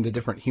between the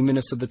different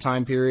humanists of the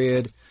time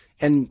period,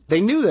 and they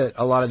knew that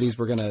a lot of these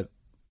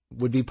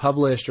would be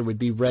published or would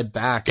be read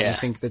back. And I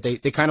think that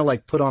they kind of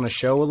like put on a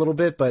show a little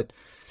bit, but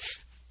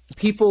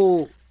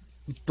people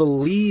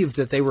believed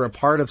that they were a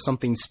part of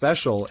something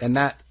special, and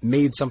that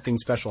made something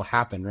special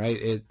happen,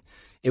 right?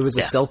 It was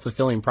a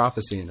self-fulfilling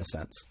prophecy in a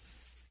sense.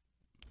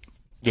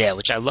 Yeah,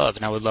 which I love,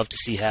 and I would love to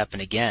see happen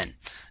again.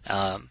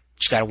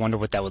 Just got to wonder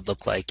what that would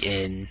look like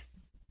in,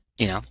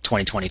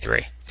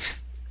 2023.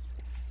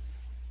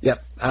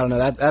 Yep, I don't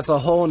know. That's a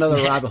whole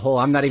another rabbit hole.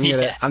 I'm not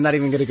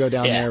even gonna go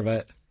down there,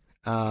 but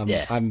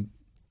I'm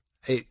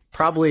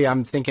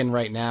thinking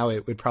right now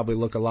it would probably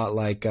look a lot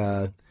like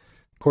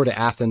Court of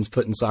Athens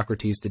putting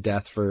Socrates to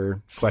death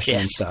for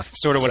questioning stuff.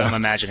 Sort of what I'm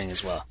imagining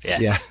as well.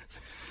 Yeah.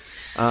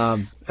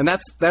 And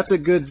that's a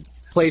good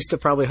place to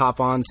probably hop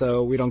on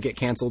so we don't get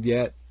canceled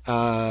yet.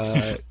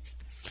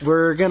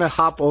 We're going to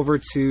hop over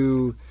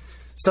to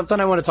something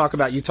I want to talk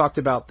about. You talked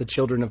about the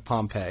children of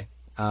Pompeii.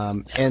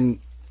 And,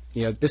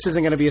 this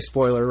isn't going to be a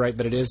spoiler, right?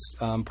 But it is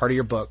part of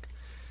your book.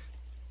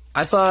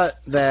 I thought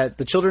that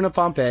the children of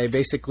Pompeii,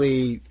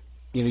 basically,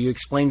 you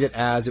explained it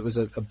as it was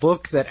a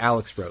book that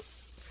Alex wrote.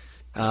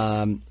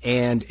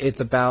 And it's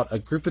about a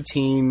group of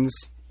teens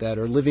that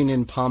are living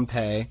in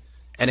Pompeii,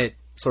 and it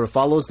sort of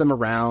follows them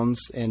around,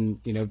 and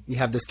you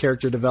have this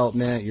character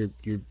development.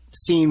 You're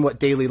seeing what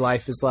daily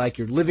life is like.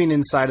 You're living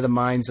inside of the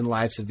minds and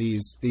lives of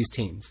these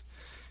teens,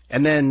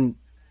 and then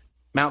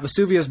Mount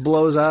Vesuvius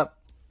blows up,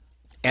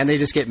 and they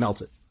just get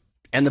melted,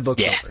 and the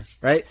book's over,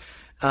 right?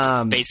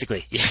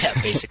 Basically.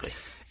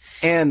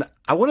 And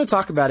I want to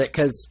talk about it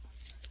because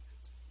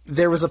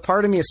there was a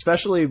part of me,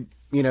 especially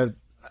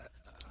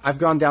I've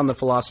gone down the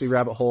philosophy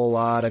rabbit hole a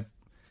lot.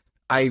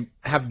 I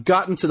have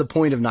gotten to the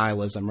point of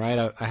nihilism,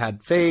 right? I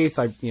had faith.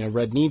 I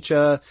read Nietzsche,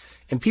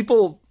 and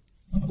people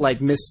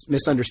like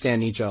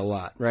misunderstand Nietzsche a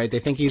lot, right? They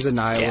think he's a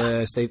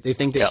nihilist. They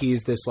think that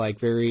he's this like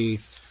very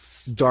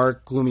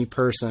dark, gloomy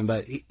person,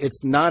 but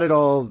it's not at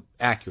all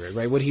accurate,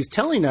 right? What he's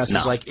telling us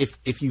is like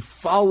if you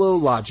follow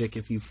logic,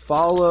 if you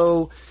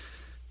follow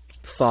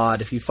thought,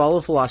 if you follow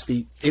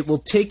philosophy, it will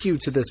take you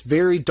to this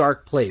very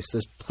dark place,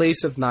 this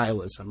place of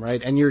nihilism,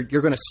 right? And you're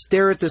going to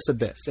stare at this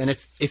abyss. And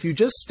if you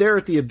just stare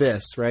at the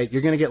abyss, right,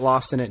 you're going to get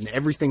lost in it and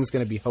everything's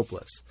going to be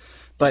hopeless.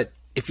 But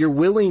if you're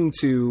willing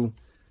to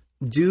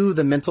do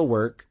the mental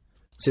work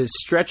to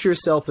stretch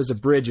yourself as a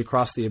bridge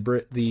across the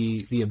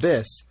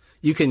abyss,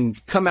 you can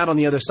come out on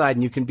the other side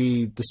and you can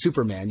be the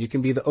Superman. You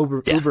can be the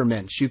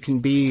Ubermensch. You can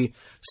be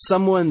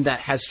someone that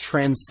has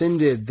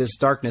transcended this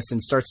darkness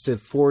and starts to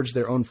forge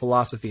their own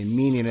philosophy and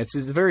meaning. It's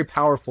a very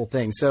powerful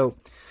thing. So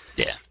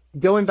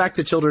going back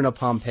to Children of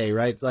Pompeii,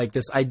 right? Like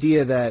this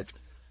idea that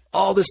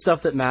all this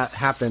stuff that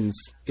happens,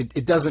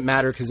 it doesn't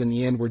matter because in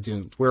the end we're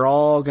doomed. We're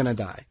all going to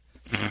die.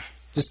 Mm-hmm.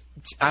 Just,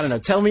 I don't know.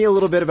 Tell me a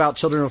little bit about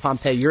Children of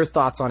Pompeii, your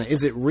thoughts on it.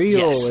 Is it real?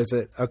 Yes. Is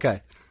it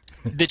okay?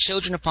 The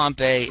Children of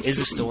Pompeii is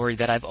a story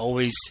that I've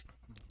always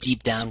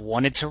deep down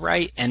wanted to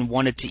write and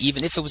wanted to,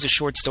 even if it was a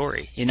short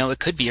story, it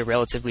could be a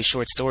relatively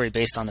short story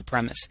based on the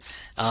premise.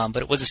 But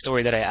it was a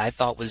story that I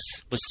thought was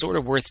sort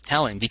of worth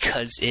telling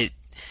because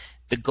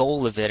the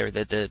goal of it, or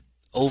the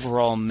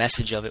overall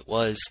message of it,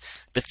 was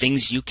the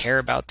things you care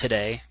about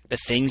today, the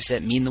things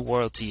that mean the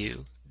world to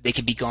you, they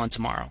could be gone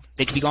tomorrow.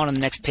 They could be gone on the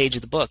next page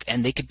of the book,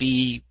 and they could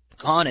be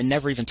gone and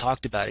never even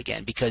talked about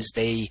again because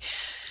they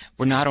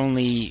were not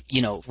only,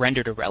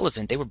 rendered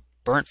irrelevant, they were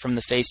burnt from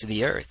the face of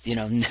the earth,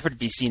 never to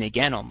be seen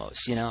again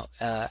almost,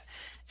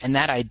 and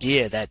that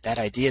idea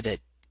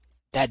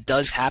that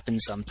does happen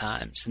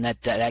sometimes, and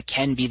that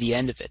can be the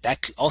end of it.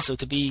 That also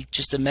could be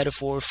just a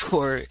metaphor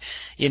for,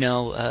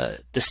 the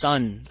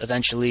sun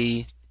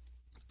eventually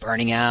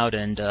burning out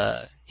and,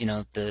 the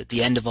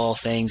end of all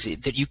things.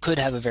 That you could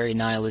have a very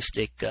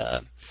nihilistic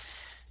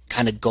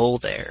kind of goal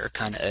there,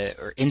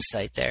 or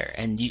insight there,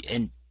 and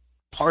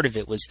part of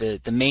it was the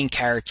main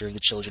character of the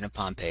Children of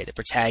Pompeii, the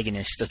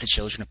protagonist of the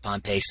Children of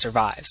Pompeii,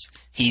 survives.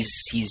 He's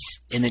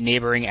in the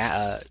neighboring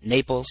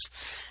Naples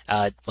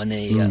when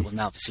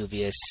Mount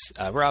Vesuvius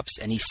erupts,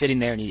 and he's sitting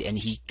there and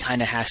he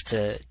kind of has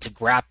to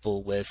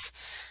grapple with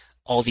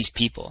all these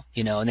people,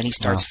 and then he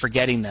starts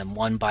forgetting them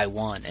one by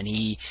one, and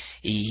he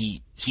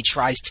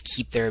tries to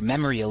keep their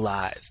memory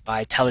alive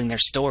by telling their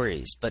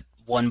stories, but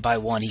one by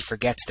one he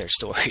forgets their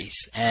stories,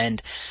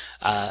 and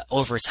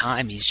over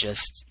time he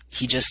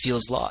just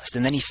feels lost,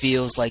 and then he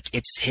feels like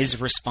it's his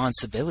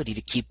responsibility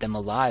to keep them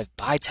alive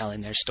by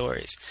telling their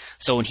stories.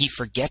 So when he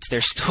forgets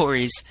their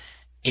stories,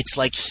 it's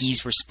like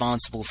he's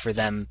responsible for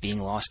them being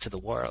lost to the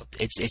world.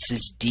 It's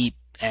this deep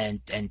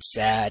and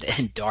sad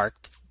and dark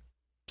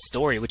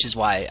story, which is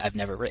why I've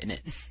never written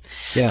it.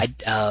 Yeah.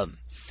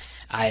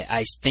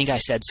 I think I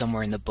said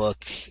somewhere in the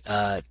book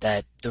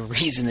that the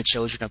reason the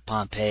Children of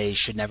Pompeii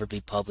should never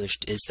be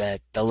published is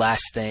that the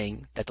last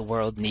thing that the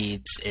world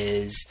needs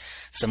is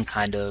some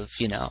kind of,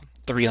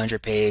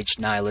 300-page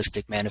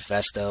nihilistic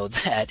manifesto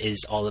that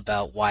is all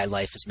about why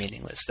life is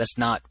meaningless. That's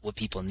not what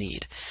people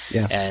need.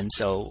 Yeah. And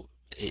so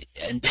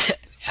and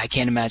I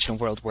can't imagine a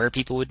world where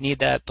people would need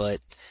that, but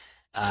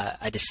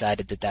I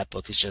decided that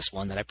book is just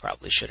one that I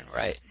probably shouldn't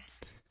write.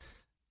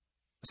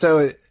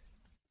 So,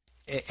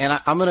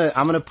 and I'm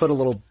gonna put a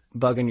little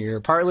bug in your ear,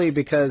 partly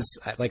because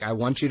I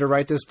want you to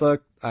write this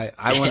book. I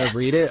want to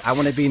read it. I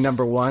want to be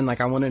number one.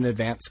 I want an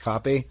advanced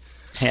copy.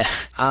 Yeah.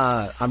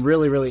 I'm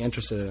really, really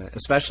interested in it,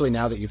 especially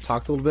now that you've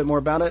talked a little bit more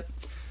about it.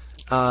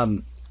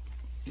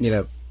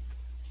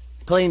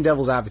 Playing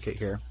devil's advocate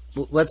here.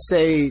 Let's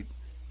say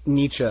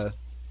Nietzsche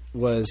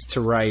was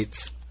to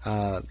write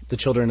The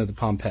Children of the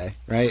Pompeii,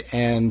 right?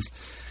 And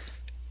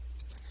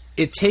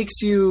it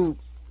takes you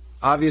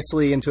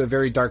obviously into a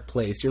very dark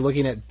place. You're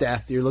looking at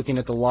death. You're looking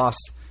at the loss,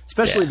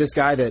 especially this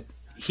guy that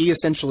he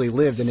essentially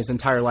lived and his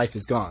entire life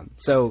is gone.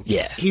 So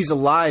he's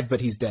alive, but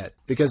he's dead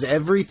because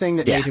everything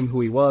that made him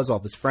who he was, all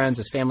of his friends,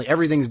 his family,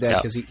 everything's dead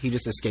because he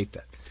just escaped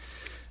it.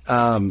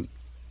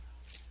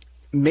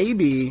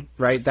 Maybe,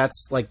 right,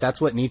 that's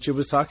what Nietzsche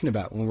was talking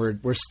about when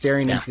we're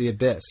staring into the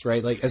abyss,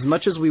 right? As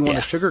much as we want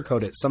to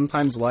sugarcoat it,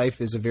 sometimes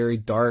life is a very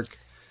dark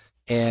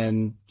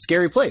and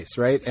scary place,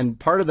 right? And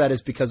part of that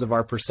is because of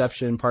our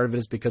perception. Part of it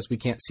is because we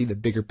can't see the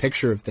bigger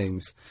picture of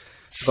things.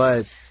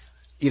 But,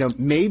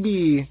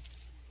 maybe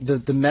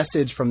the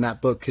message from that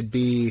book could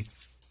be,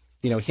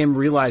 him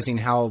realizing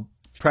how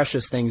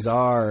precious things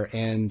are,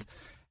 and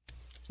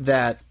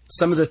that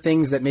some of the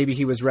things that maybe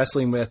he was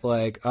wrestling with,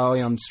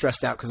 I'm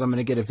stressed out because I'm going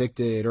to get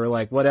evicted, or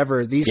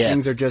whatever. These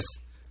things are just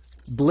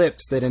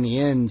blips that in the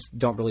end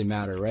don't really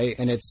matter, right?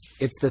 And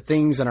it's the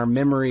things in our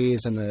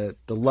memories and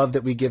the love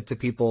that we give to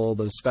people,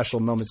 those special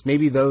moments.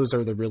 Maybe those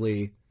are the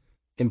really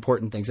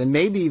important things. And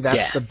maybe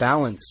that's the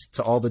balance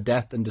to all the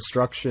death and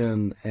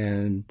destruction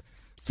and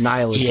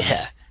nihilism.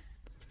 Yeah.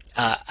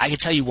 I can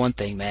tell you one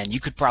thing, man. You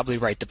could probably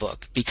write the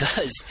book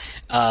because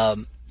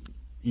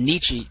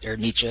Nietzsche,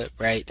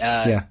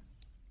 right?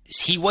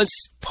 He was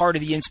part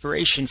of the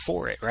inspiration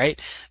for it, right?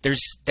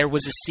 There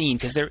was a scene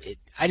because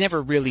I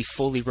never really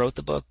fully wrote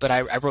the book, but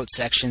I wrote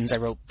sections, I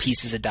wrote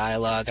pieces of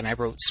dialogue, and I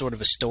wrote sort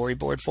of a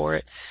storyboard for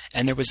it.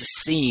 And there was a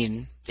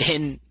scene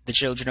in The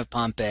Children of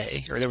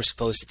Pompeii, or there was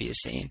supposed to be a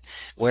scene,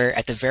 where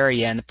at the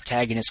very end, the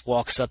protagonist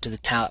walks up to the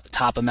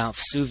top of Mount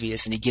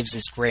Vesuvius, and he gives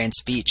this grand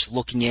speech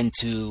looking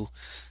into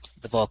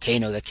the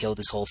volcano that killed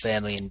his whole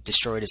family and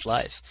destroyed his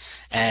life.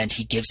 And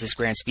he gives this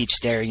grand speech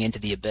staring into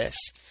the abyss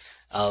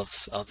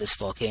of this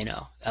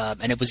volcano.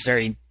 And it was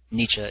very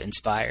Nietzsche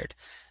inspired.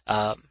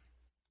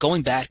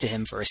 Going back to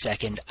him for a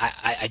second,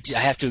 I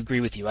have to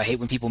agree with you. I hate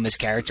when people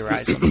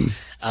mischaracterize him.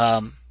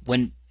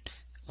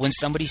 When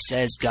somebody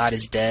says God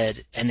is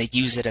dead and they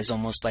use it as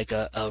almost like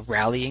a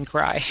rallying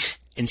cry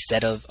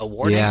instead of a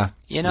warning,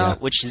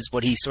 which is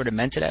what he sort of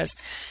meant it as.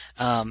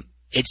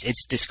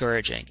 It's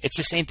discouraging. It's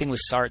the same thing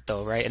with Sartre,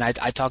 though, right? And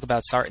I talk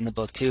about Sartre in the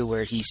book too,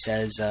 where he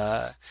says,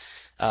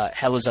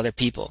 "Hell is other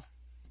people."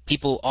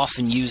 People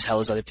often use hell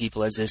as other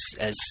people as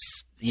a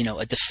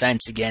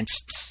defense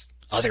against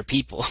other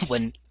people,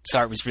 when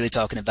Sartre was really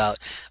talking about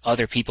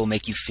other people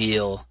make you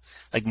feel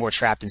like more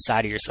trapped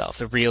inside of yourself.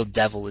 The real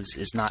devil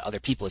is not other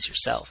people, it's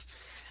yourself.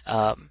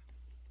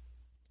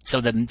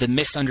 So the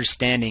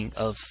misunderstanding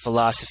of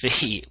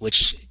philosophy,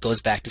 which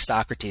goes back to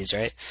Socrates,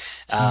 right,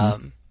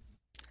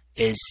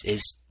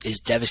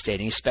 is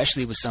devastating,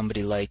 especially with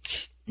somebody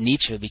like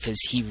Nietzsche, because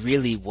he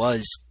really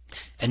was,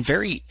 and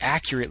very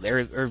accurately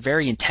or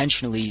very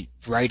intentionally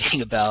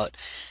writing about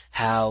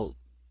how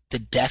the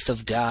death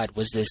of God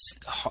was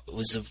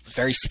a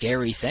very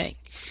scary thing,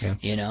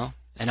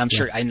 and I'm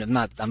sure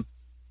I'm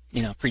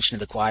preaching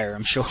to the choir,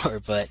 I'm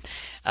sure, but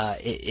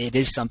it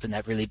is something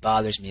that really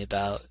bothers me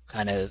about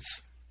kind of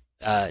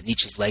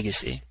Nietzsche's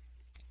legacy.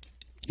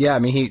 Yeah. I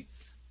mean,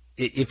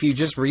 if you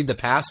just read the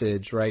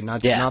passage, right,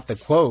 not the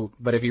quote,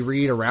 but if you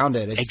read around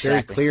it, it's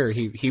very clear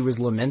he was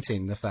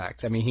lamenting the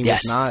fact. I mean,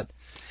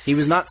 he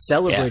was not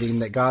celebrating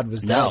that God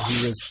was dead.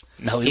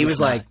 He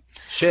was like,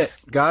 shit,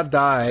 God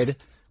died.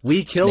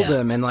 We killed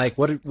him. And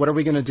what are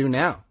we going to do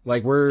now?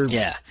 We're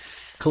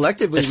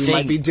collectively, we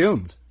might be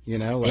doomed,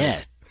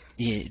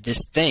 This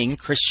thing,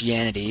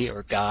 Christianity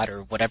or God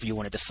or whatever you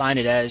want to define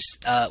it as,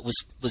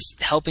 was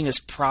helping us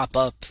prop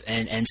up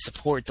and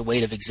support the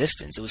weight of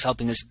existence. It was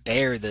helping us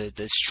bear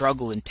the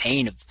struggle and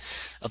pain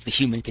of the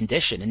human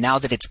condition. And now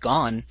that it's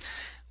gone,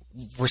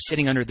 we're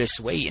sitting under this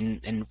weight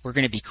and we're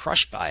going to be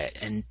crushed by it.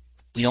 And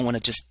we don't want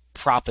to just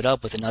prop it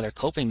up with another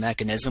coping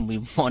mechanism. We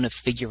want to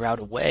figure out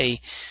a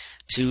way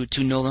to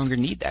no longer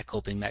need that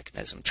coping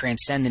mechanism,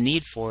 transcend the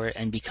need for it,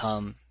 and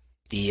become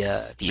the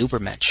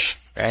Übermensch,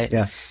 right?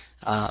 Yeah.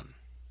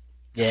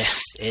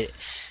 Yes,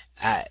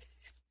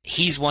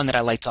 he's one that I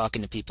like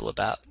talking to people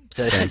about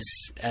because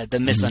the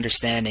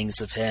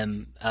misunderstandings of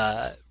him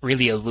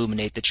really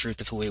illuminate the truth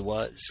of who he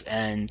was,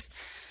 and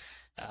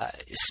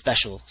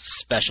special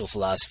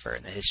philosopher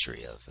in the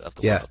history of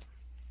the world.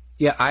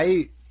 Yeah,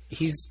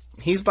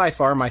 he's by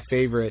far my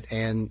favorite,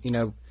 and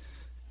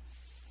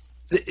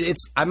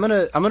I'm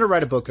gonna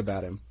write a book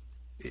about him.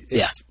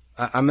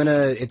 I'm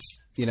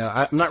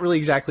not really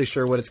exactly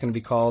sure what it's going to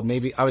be called.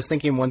 Maybe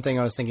one thing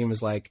I was thinking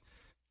was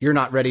You're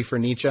Not Ready for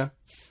Nietzsche.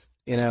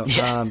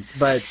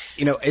 But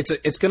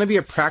it's going to be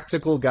a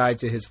practical guide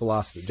to his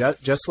philosophy,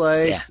 just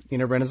like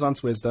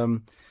Renaissance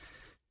wisdom,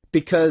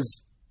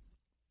 because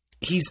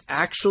he's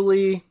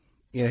actually,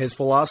 his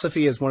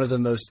philosophy is one of the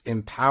most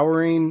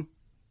empowering,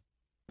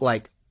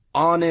 like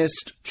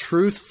honest,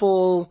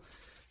 truthful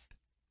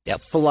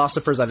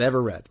philosophers I've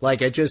ever read.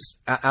 Like,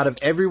 out of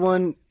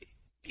everyone,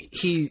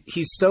 he's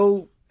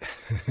so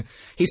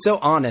he's so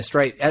honest,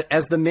 right?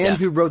 As the man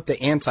who wrote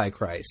the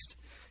Antichrist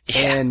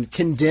and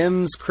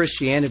condemns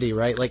Christianity,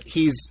 right? Like,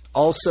 he's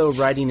also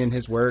writing in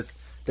his work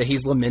that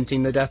he's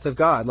lamenting the death of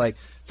God. Like,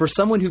 for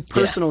someone who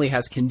personally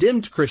has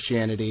condemned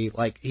Christianity,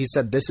 like, he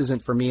said, this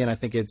isn't for me, and I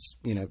think it's,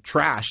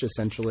 trash,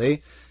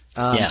 essentially.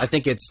 I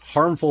think it's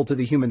harmful to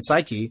the human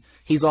psyche.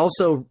 He's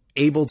also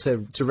able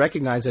to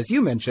recognize, as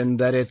you mentioned,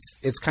 that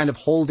it's kind of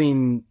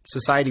holding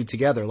society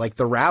together. Like,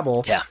 the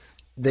rabble,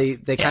 they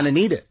kind of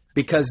need it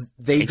because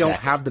they don't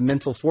have the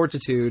mental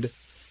fortitude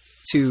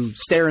to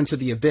stare into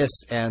the abyss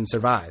and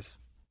survive.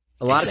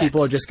 A lot of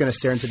people are just going to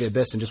stare into the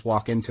abyss and just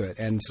walk into it,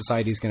 and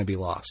society's going to be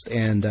lost.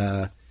 And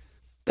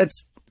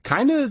that's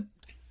kind of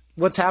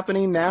what's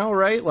happening now,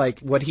 right? Like,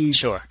 what he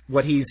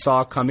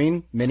saw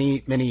coming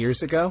many, many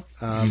years ago.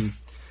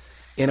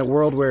 In a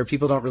world where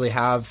people don't really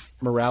have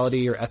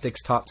morality or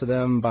ethics taught to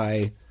them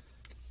by,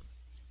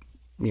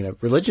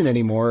 religion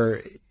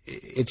anymore,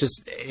 it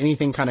just,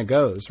 anything kind of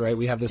goes, right?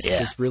 We have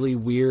this really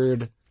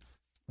weird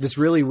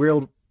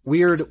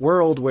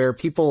world where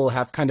people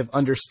have kind of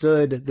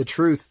understood the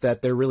truth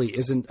that there really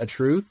isn't a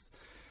truth,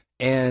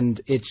 and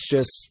it's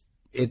just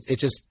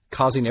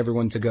causing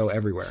everyone to go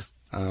everywhere.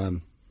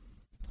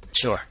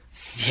 Sure.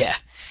 Yeah.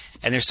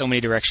 And there's so many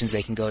directions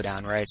they can go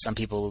down, right? Some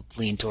people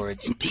lean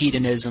towards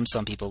hedonism.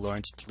 Some people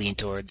lean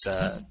towards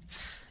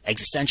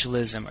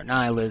existentialism or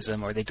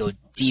nihilism, or they go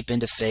deep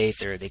into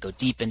faith, or they go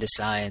deep into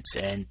science,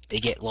 and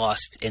they get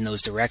lost in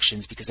those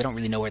directions because they don't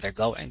really know where they're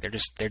going.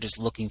 They're just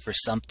looking for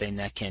something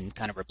that can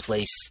kind of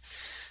replace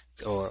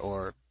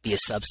or be a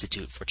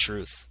substitute for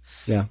truth.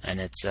 Yeah. And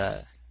it's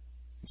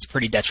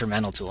pretty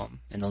detrimental to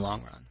them in the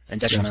long run, and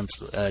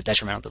detrimental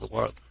to the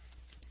world.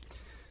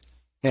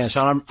 Yeah,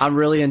 Sean, I'm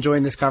really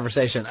enjoying this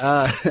conversation.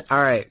 All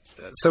right,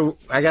 so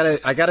I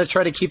gotta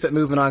try to keep it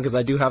moving on because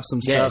I do have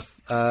some stuff.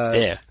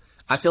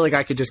 I feel like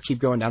I could just keep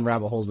going down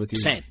rabbit holes with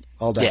you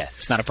all day. Yeah,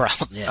 it's not a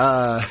problem.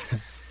 Yeah.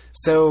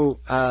 So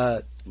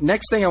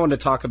next thing I wanted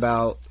to talk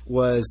about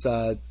was,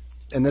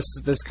 and this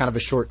is kind of a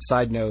short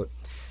side note.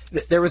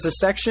 There was a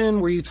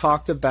section where you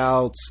talked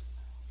about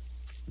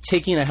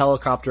taking a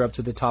helicopter up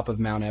to the top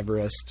of Mount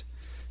Everest.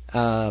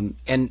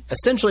 And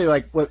essentially,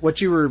 like, what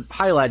you were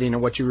highlighting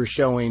and what you were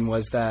showing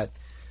was that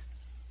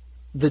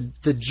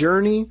the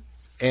journey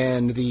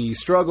and the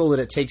struggle that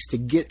it takes to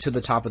get to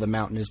the top of the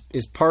mountain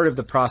is part of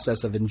the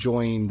process of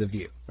enjoying the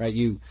view, right?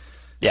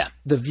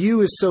 The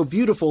view is so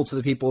beautiful to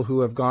the people who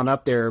have gone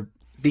up there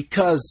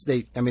because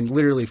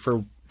literally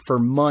for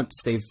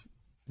months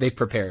they've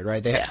prepared,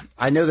 right?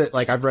 I know that,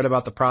 like, I've read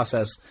about the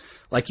process.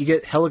 Like, you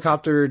get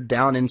helicoptered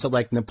down into,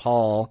 like,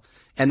 Nepal,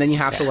 and then you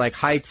have to, like,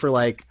 hike for,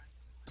 like,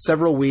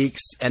 several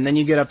weeks, and then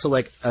you get up to,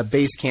 like, a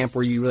base camp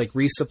where you, like,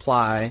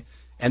 resupply,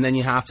 and then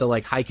you have to,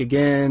 like, hike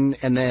again,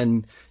 and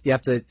then you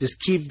have to just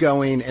keep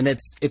going, and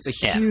it's a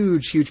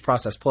huge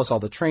process, plus all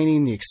the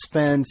training, the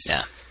expense.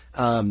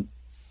 So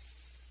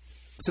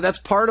that's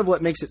part of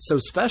what makes it so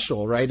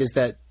special, right, is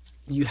that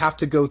you have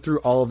to go through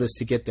all of this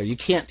to get there. You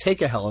can't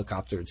take a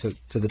helicopter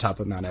to the top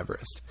of Mount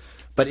Everest.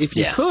 But if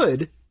you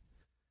could,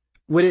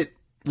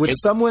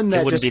 someone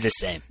that it wouldn't be the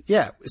same.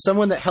 Yeah,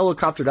 someone that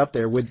helicoptered up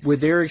there, would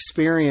their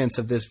experience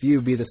of this view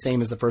be the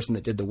same as the person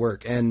that did the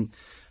work? And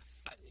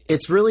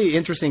it's really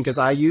interesting because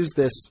I use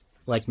this,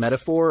 like,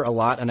 metaphor a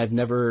lot, and I've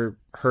never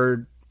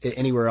heard it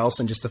anywhere else.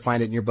 And just to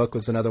find it in your book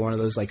was another one of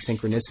those, like,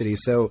 synchronicities.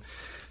 So,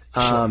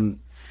 I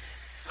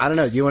don't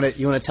know. Do you want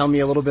to tell me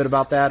a little bit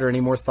about that, or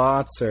any more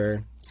thoughts,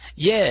 or?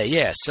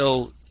 Yeah.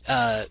 So,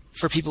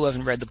 for people who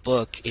haven't read the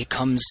book, it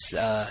comes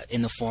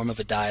in the form of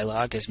a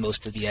dialogue, as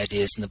most of the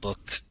ideas in the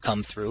book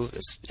come through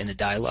as in a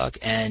dialogue.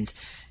 And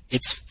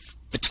it's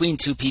between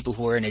two people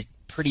who are in a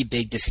pretty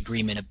big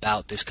disagreement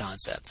about this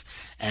concept.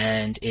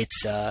 And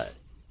it's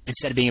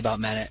instead of being about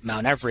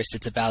Mount Everest,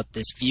 it's about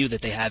this view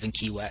that they have in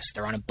Key West.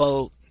 They're on a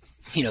boat.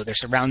 They're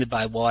surrounded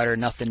by water,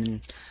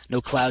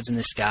 no clouds in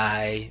the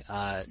sky,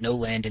 no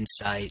land in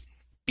sight,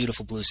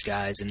 beautiful blue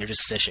skies, and they're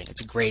just fishing.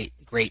 It's a great,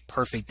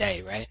 perfect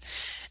day, right?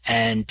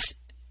 And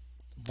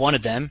one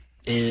of them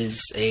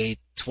is a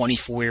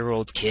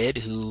 24-year-old kid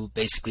who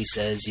basically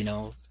says,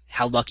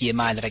 how lucky am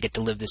I that I get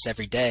to live this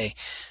every day?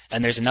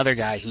 And there's another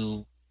guy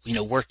who,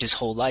 worked his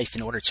whole life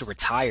in order to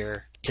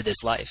retire to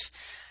this life.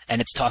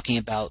 And it's talking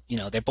about,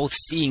 they're both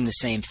seeing the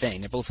same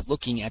thing. They're both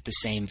looking at the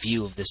same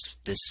view of this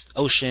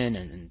ocean,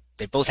 and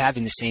they're both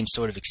having the same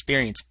sort of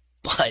experience,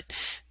 but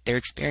their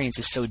experience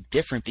is so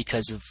different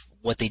because of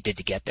what they did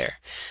to get there.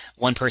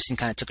 One person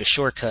kind of took a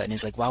shortcut and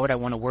is like, why would I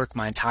want to work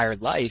my entire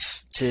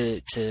life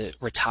to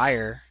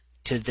retire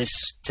to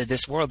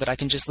this world that I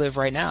can just live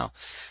right now?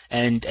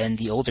 And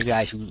the older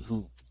guy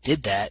who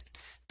did that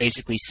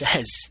basically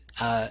says,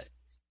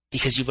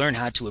 because you learn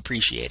how to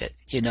appreciate it.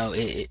 You know,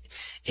 it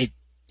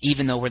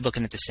even though we're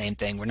looking at the same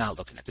thing, we're not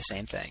looking at the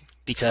same thing,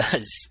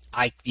 because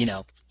I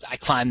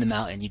climbed the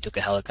mountain, you took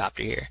a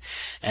helicopter here,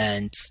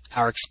 and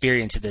our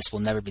experience of this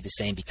will never be the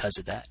same because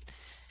of that.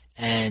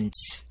 And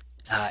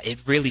it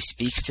really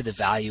speaks to the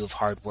value of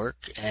hard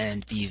work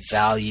and the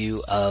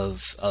value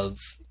of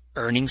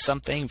earning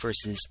something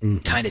versus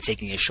kind of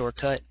taking a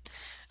shortcut.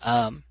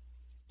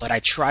 But I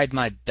tried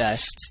my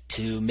best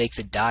to make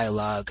the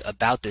dialogue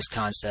about this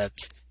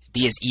concept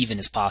be as even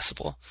as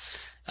possible.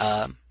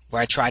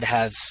 Where I try to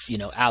have,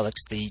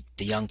 Alex, the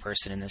young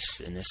person in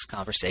this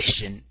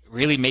conversation,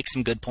 really make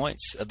some good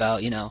points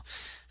about,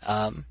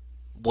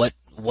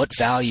 what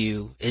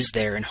value is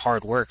there in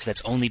hard work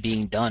that's only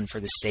being done for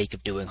the sake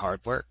of doing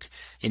hard work.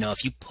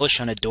 If you push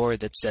on a door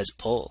that says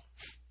pull,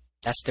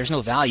 there's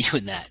no value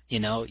in that.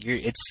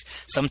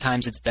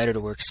 Sometimes it's better to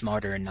work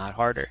smarter and not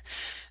harder.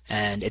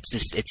 And it's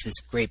this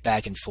great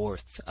back and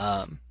forth,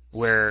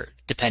 where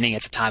depending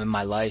at the time of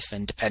my life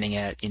and depending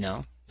at,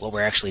 what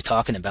we're actually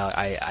talking about,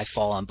 I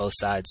fall on both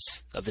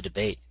sides of the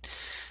debate.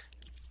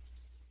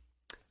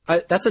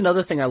 That's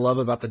another thing I love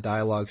about the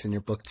dialogues in your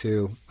book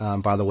too,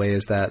 by the way,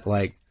 is that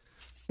like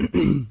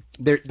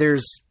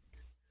there's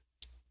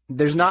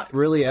not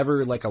really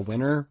ever like a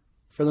winner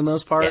for the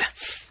most part.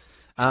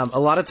 Yeah. A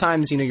lot of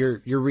times,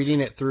 you're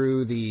reading it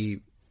through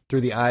the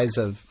eyes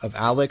of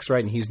Alex,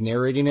 right? And he's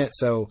narrating it.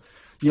 So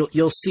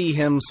you'll see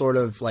him sort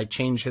of like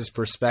change his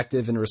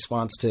perspective in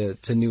response to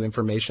new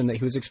information that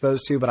he was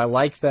exposed to. But I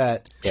like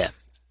that,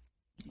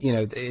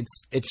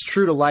 it's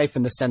true to life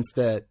in the sense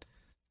that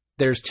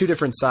there's two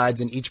different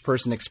sides and each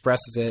person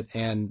expresses it,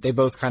 and they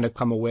both kind of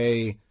come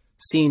away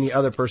seeing the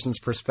other person's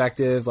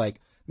perspective, like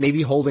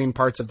maybe holding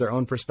parts of their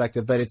own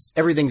perspective, but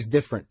everything's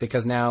different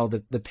because now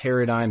the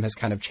paradigm has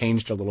kind of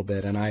changed a little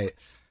bit. And I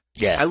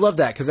love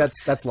that, because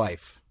that's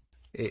life.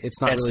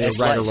 It's not really a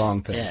right or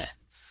wrong thing.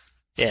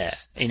 Yeah.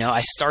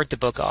 I start the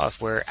book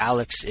off where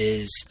Alex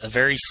is a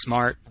very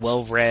smart,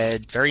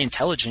 well-read, very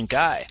intelligent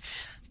guy,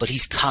 but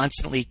he's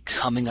constantly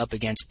coming up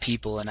against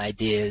people and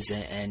ideas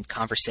and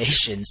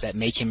conversations that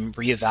make him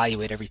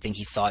reevaluate everything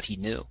he thought he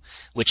knew,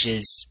 which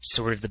is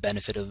sort of the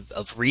benefit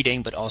of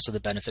reading, but also the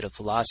benefit of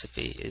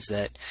philosophy, is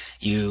that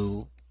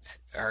you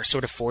are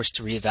sort of forced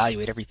to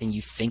reevaluate everything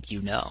you think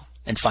you know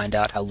and find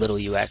out how little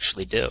you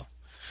actually do.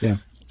 Yeah.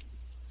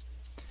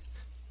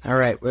 All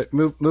right,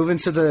 moving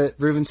to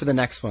the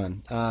next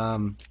one.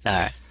 All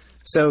right.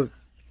 So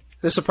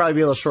this will probably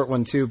be a little short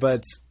one too,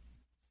 but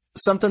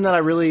something that I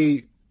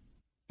really,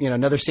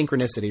 another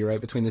synchronicity,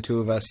 right, between the two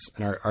of us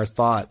and our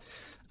thought.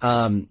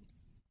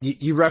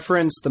 You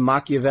referenced the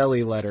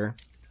Machiavelli letter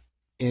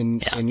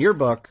in your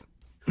book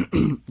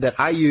that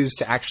I use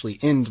to actually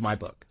end my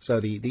book. So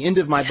the end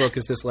of my book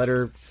is this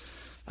letter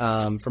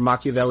from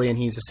Machiavelli, and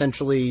he's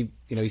essentially,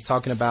 he's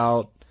talking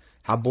about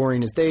how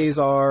boring his days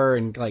are,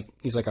 and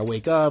he's like, I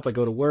wake up, I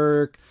go to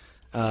work,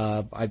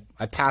 I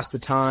pass the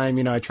time,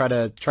 I try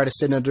to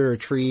sit under a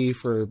tree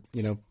for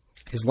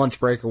his lunch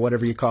break or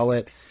whatever you call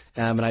it,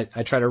 and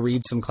I try to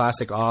read some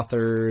classic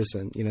authors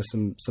and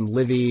some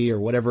Livy or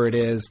whatever it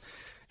is,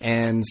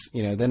 and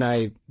then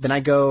I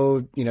go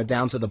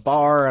down to the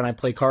bar and I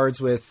play cards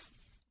with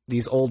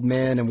these old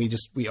men, and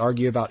we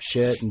argue about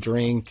shit and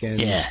drink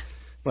and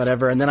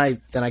whatever, and then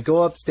I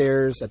go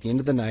upstairs at the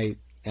end of the night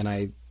and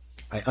I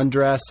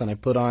undress and I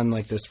put on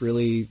like this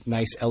really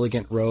nice,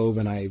 elegant robe,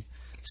 and I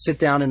sit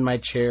down in my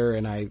chair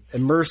and I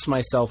immerse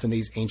myself in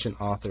these ancient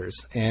authors.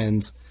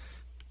 And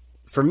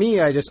for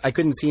me, I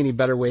couldn't see any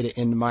better way to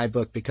end my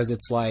book, because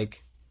it's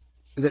like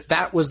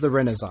that was the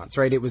Renaissance,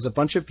 right? It was a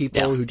bunch of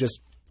people who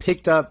just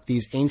picked up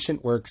these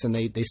ancient works and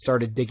they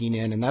started digging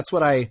in. And that's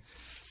what I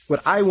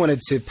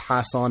wanted to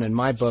pass on in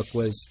my book,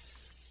 was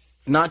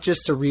not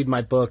just to read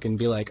my book and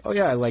be like, oh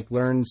yeah, I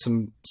learned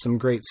some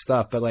great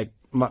stuff, but like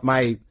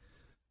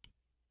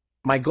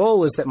my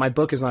goal is that my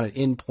book is not an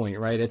end point,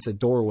 right? It's a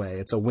doorway.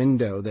 It's a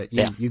window that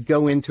you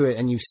go into it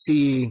and you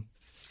see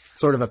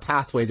sort of a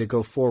pathway to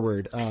go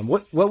forward.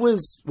 What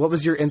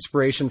was your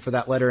inspiration for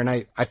that letter? And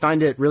I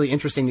find it really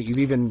interesting that you've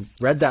even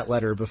read that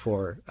letter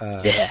before.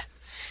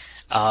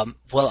 Well,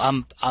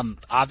 I'm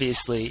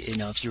obviously,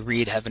 if you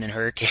read Heaven and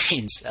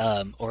Hurricanes,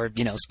 or,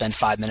 spend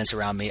 5 minutes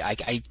around me,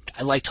 I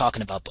like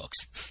talking about books.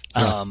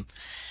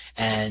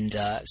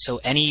 So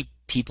any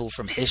people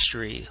from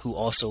history who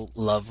also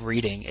love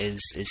reading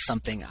is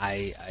something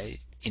I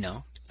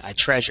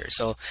treasure.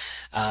 So,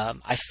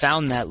 I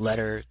found that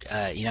letter,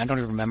 I don't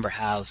even remember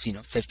how,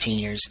 15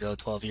 years ago,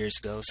 12 years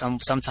ago,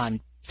 sometime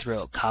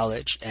throughout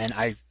college, and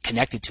I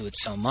connected to it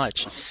so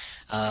much.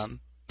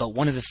 But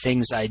one of the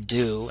things I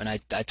do, and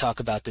I talk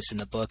about this in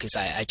the book, is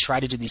I try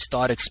to do these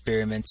thought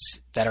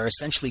experiments that are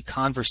essentially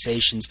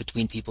conversations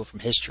between people from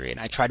history, and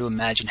I try to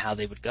imagine how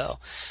they would go.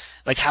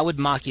 Like, how would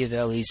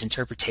Machiavelli's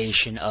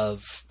interpretation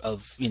of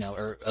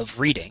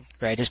reading,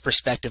 right, his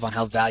perspective on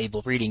how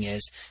valuable reading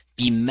is,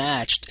 be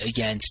matched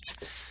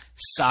against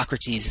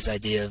Socrates'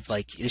 idea of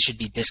like, this should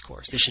be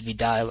discourse, this should be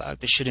dialogue,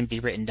 this shouldn't be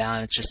written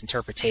down, it's just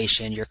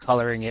interpretation, you're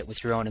coloring it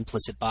with your own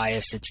implicit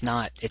bias, it's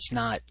not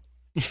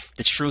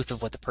the truth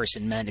of what the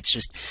person meant.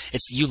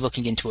 It's you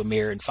looking into a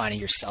mirror and finding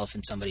yourself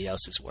in somebody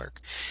else's work.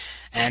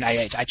 And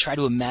I try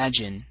to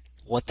imagine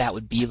what that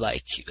would be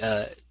like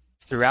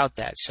throughout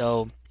that.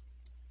 So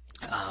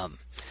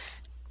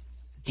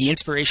the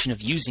inspiration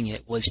of using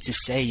it was to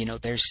say, you know,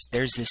 there's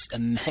this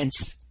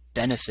immense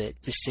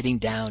benefit to sitting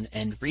down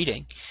and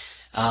reading.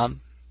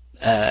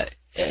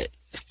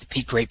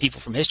 Great people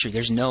from history,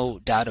 there's no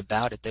doubt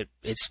about it that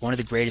it's one of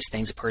the greatest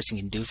things a person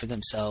can do for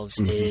themselves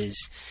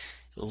is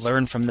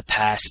learn from the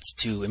past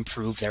to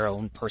improve their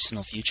own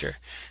personal future.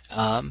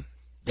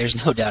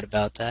 There's no doubt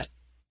about that.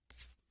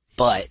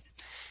 But,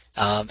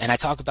 and I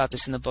talk about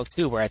this in the book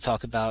too, where I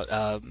talk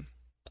about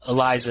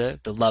Eliza,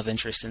 the love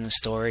interest in the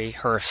story,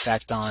 her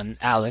effect on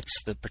Alex,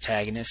 the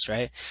protagonist,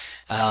 right?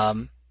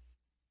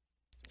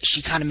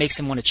 She kind of makes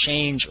him want to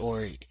change,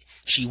 or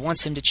she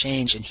wants him to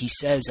change. And he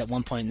says at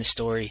one point in the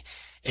story,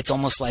 it's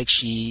almost like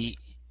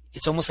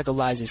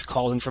Eliza is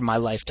calling for my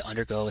life to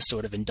undergo a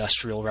sort of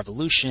industrial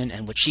revolution,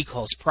 and what she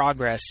calls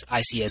progress,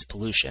 I see as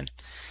pollution,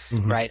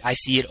 right? I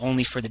see it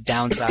only for the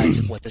downsides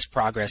of what this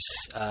progress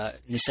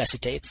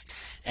necessitates.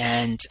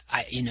 And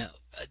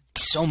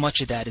so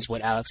much of that is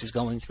what Alex is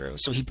going through.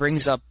 So he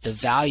brings up the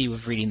value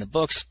of reading the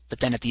books, but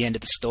then at the end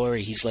of the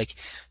story, he's like,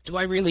 do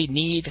I really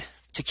need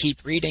to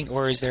keep reading,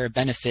 or is there a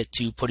benefit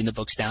to putting the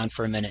books down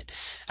for a minute?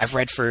 I've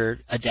read for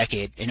a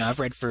decade, I've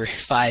read for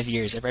 5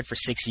 years, I've read for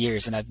 6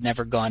 years, and I've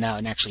never gone out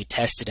and actually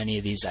tested any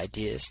of these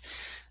ideas.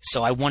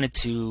 So I wanted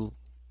to,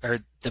 or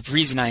the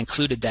reason I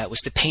included that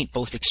was to paint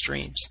both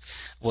extremes,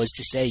 was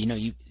to say,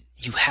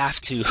 you have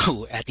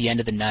to, at the end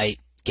of the night,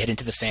 get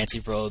into the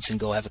fancy robes and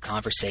go have a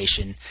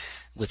conversation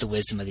with the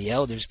wisdom of the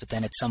elders, but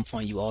then at some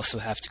point you also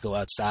have to go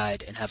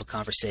outside and have a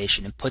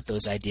conversation and put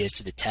those ideas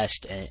to the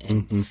test.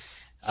 And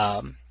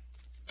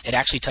it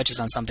actually touches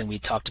on something we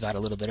talked about a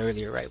little bit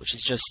earlier, right? Which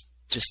is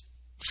just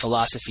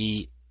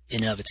philosophy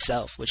in and of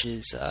itself, which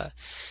is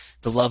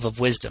the love of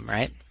wisdom,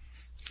 right?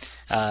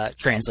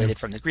 Translated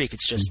from the Greek,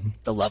 it's just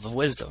the love of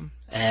wisdom.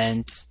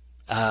 And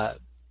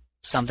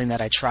something that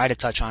I try to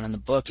touch on in the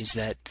book is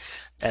that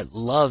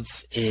love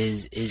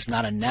is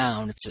not a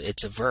noun;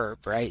 it's a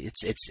verb, right?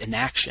 It's an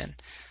action.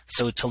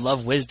 So to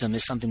love wisdom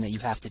is something that you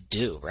have to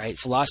do, right?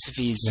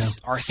 Philosophies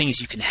are things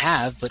you can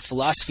have, but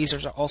philosophies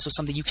are also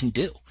something you can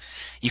do.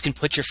 You can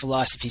put your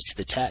philosophies to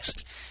the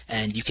test,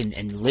 and you can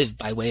live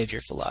by way of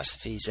your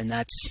philosophies, and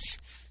that's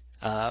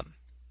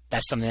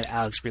something that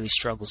Alex really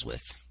struggles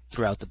with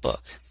throughout the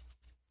book.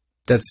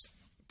 That's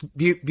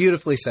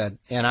beautifully said,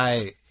 and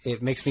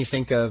it makes me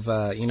think of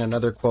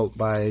another quote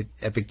by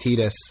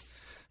Epictetus: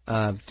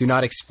 "Do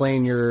not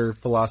explain your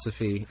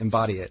philosophy,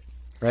 embody it."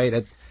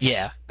 Right?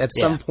 At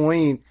some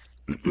point,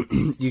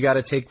 you got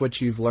to take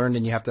what you've learned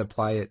and you have to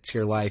apply it to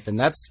your life, and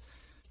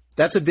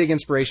that's a big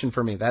inspiration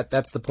for me.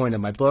 That's the point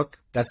of my book.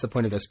 That's the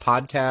point of this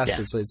podcast.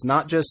 Yeah. It's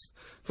not just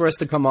for us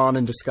to come on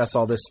and discuss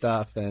all this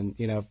stuff and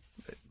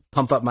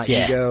pump up my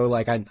ego,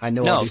 like I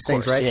know all these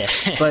things, right?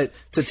 Yeah. But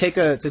to take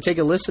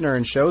a listener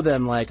and show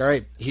them, like, all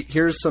right,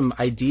 here's some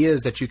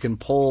ideas that you can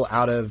pull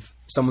out of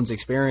someone's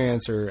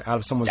experience or out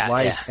of someone's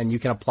life, and you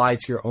can apply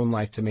to your own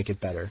life to make it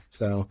better.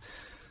 So,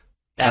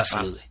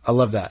 absolutely, I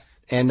love that.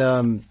 And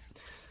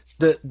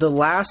the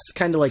last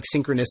kind of like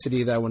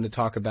synchronicity that I wanted to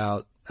talk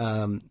about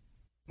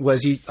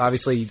was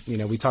obviously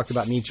we talked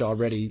about Nietzsche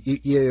already.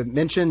 You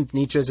mentioned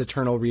Nietzsche's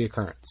eternal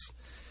reoccurrence.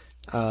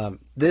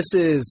 This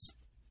is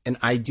an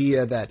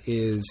idea that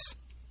is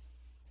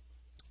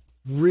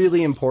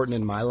really important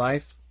in my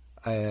life.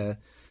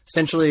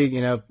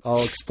 Essentially,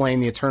 I'll explain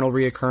the eternal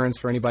reoccurrence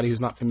for anybody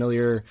who's not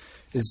familiar.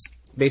 Is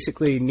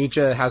basically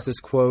Nietzsche has this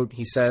quote.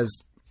 He says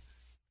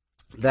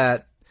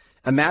that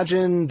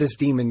imagine this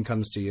demon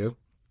comes to you,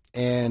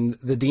 and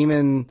the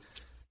demon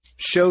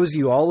shows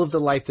you all of the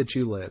life that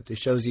you lived. It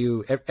shows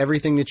you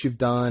everything that you've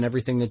done,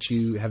 everything that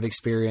you have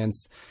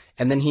experienced.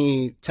 And then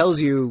he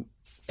tells you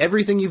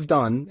everything you've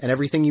done and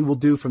everything you will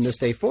do from this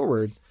day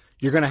forward,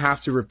 you're going to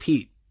have to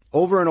repeat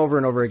over and over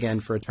and over again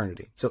for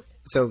eternity.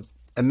 So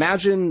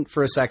imagine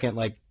for a second,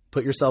 like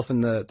put yourself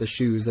in the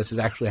shoes. This is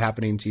actually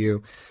happening to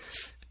you.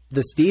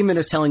 This demon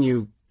is telling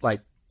you,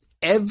 like,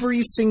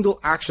 every single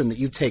action that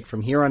you take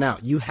from here on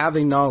out, you have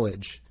a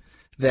knowledge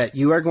that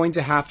you are going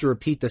to have to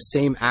repeat the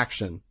same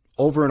action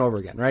over and over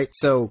again, right?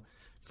 So,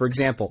 for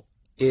example,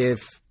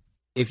 if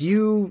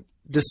you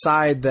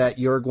decide that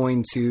you're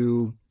going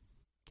to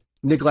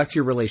neglect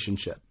your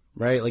relationship,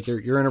 right? Like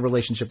you're in a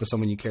relationship with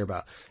someone you care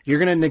about. You're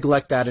going to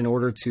neglect that in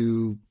order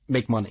to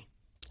make money.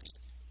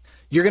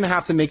 You're going to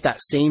have to make that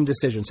same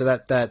decision. So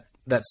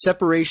that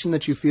separation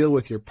that you feel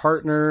with your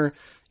partner,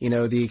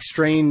 the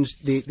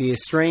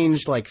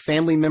estranged like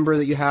family member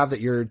that you have that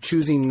you're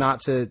choosing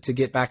not to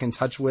get back in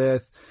touch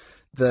with,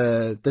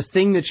 the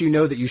thing that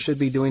that you should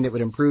be doing that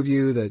would improve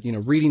you,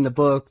 reading the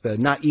book, the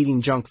not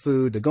eating junk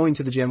food, the going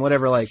to the gym,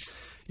 whatever, like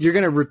you're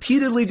going to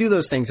repeatedly do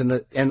those things,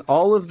 and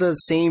all of the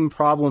same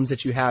problems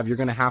that you have, you're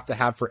going to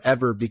have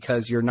forever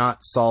because you're not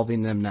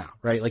solving them now,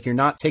 right? Like you're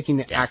not taking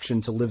the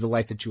action to live the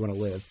life that you want to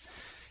live.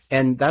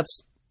 And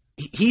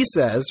he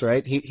says,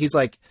 right? He's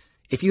like,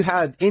 if you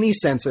had any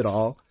sense at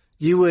all,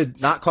 you would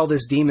not call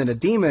this demon a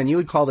demon. You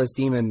would call this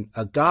demon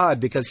a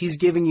god, because he's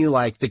giving you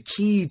like the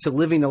key to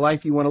living the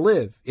life you want to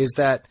live, is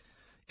that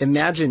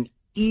imagine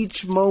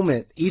each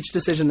moment, each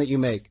decision that you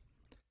make,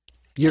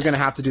 you're going to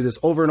have to do this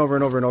over and over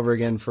and over and over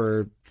again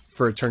for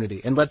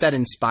eternity, and let that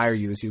inspire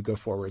you as you go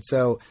forward.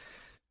 So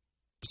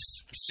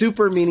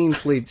super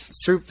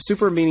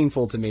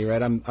meaningful to me,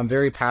 right? I'm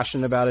very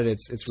passionate about it.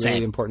 It's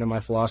really important in my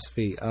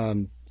philosophy.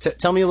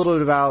 Tell me a little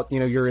bit about,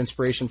 your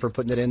inspiration for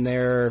putting it in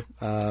there,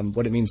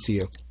 what it means to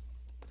you.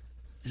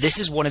 This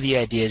is one of the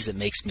ideas that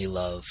makes me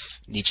love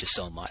Nietzsche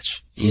so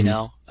much, you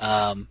know?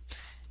 I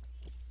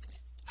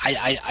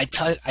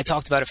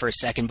talked about it for a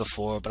second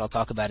before, but I'll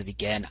talk about it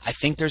again. I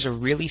think there's a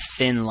really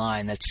thin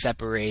line that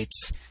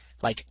separates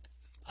like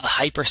a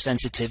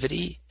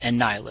hypersensitivity and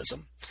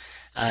nihilism.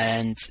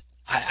 And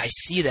I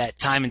see that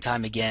time and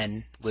time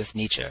again with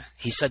Nietzsche.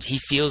 He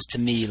feels to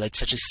me like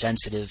such a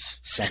sensitive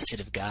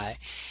guy.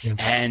 Yeah.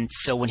 And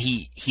so when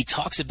he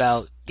talks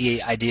about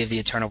the idea of the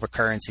eternal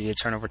recurrence, the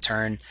eternal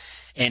return,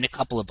 in a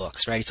couple of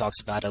books, right? He talks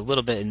about it a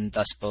little bit in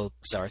Thus Spoke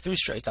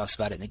Zarathustra. He talks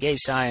about it in The Gay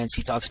Science.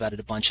 He talks about it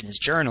a bunch in his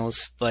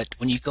journals. But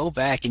when you go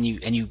back and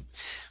you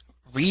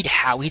read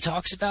how he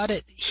talks about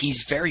it,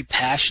 he's very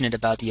passionate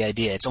about the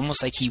idea. It's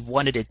almost like he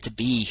wanted it to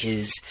be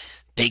his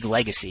big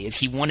legacy.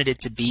 He wanted it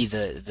to be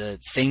the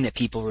thing that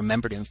people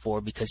remembered him for,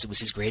 because it was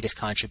his greatest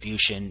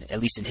contribution, at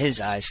least in his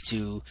eyes,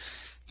 to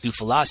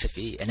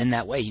philosophy. And in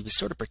that way, he was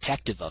sort of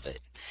protective of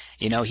it.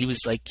 He was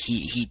like,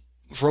 he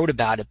wrote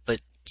about it, but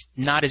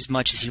not as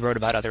much as he wrote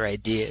about other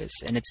ideas.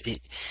 And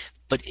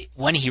but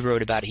when he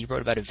wrote about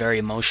it very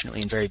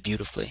emotionally and very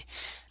beautifully.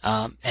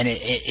 And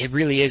it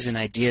really is an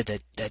idea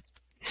that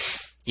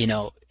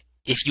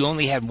if you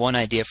only had one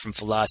idea from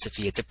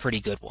philosophy, it's a pretty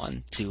good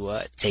one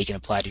to take and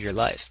apply to your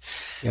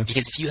life. Yeah.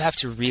 Because if you have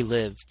to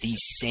relive the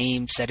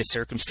same set of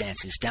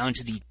circumstances down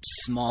to the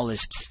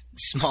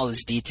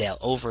smallest detail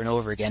over and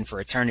over again for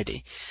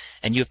eternity,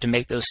 and you have to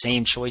make those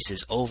same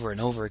choices over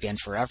and over again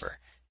forever,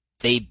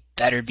 they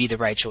better be the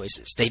right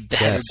choices. They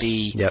better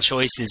be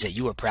choices that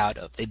you are proud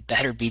of. They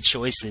better be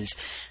choices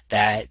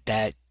that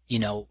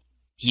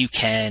you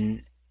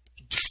can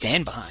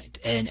stand behind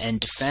and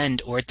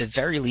defend, or at the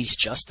very least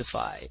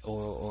justify,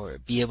 or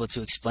be able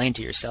to explain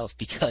to yourself.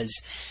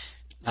 Because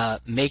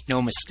make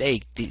no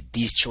mistake,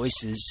 these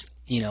choices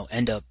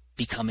end up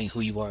becoming who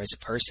you are as a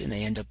person.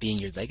 They end up being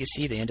your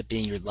legacy. They end up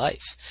being your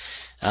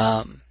life.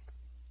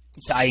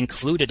 So I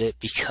included it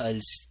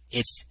because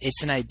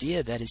it's an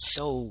idea that is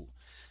so,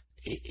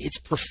 it's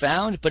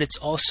profound, but it's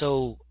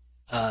also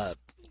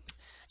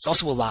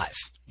alive.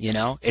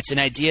 It's an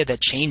idea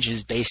that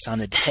changes based on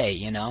the day,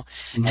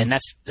 mm-hmm. And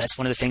that's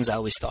one of the things I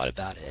always thought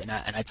about it.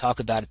 And I talk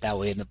about it that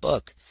way in the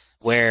book,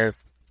 where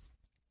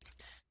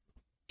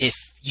if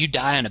you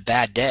die on a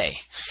bad day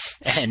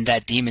and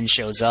that demon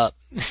shows up,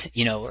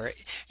 or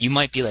you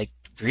might be like,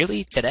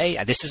 really, today,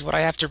 this is what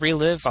I have to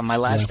relive on my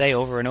last day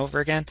over and over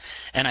again.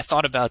 And I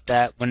thought about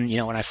that when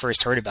I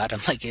first heard about it.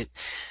 I'm like,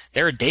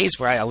 there are days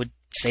where I would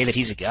say that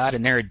he's a god,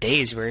 and there are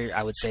days where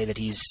I would say that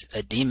he's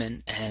a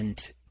demon.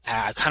 And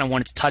I kind of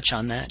wanted to touch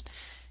on that.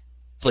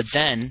 But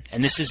then,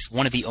 and this is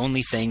one of the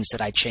only things that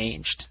I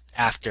changed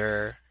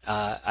after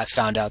I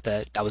found out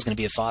that I was going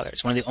to be a father.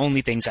 It's one of the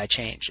only things I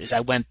changed, is I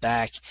went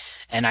back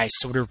and I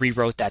sort of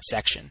rewrote that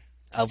section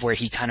of where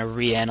he kind of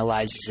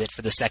reanalyzes it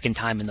for the second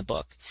time in the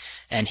book.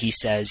 And he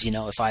says,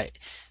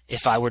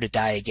 if I were to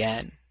die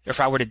again, or if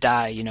I were to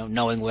die,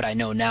 knowing what I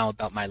know now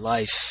about my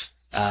life,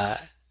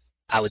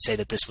 I would say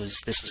that this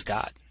was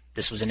God.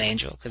 This was an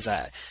angel, because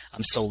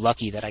I'm so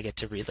lucky that I get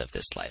to relive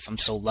this life. I'm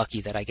so lucky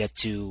that I get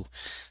to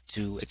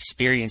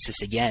experience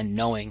this again,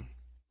 knowing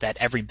that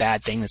every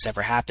bad thing that's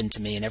ever happened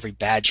to me, and every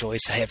bad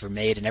choice I ever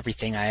made, and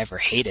everything I ever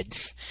hated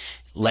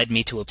led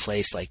me to a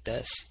place like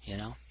this,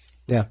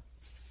 Yeah.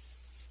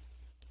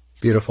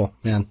 Beautiful,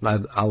 man. I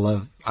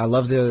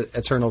love the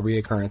eternal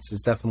reoccurrence.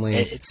 It's definitely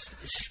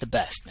it's the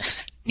best,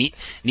 man.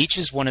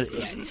 Nietzsche's one of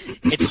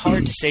it's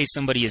hard to say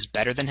somebody is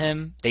better than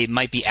him. They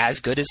might be as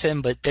good as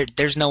him, but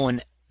there's no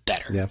one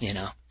better.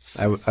 Yeah.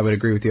 I would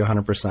agree with you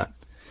 100%.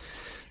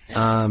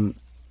 Yeah.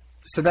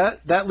 So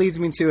that leads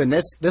me to, and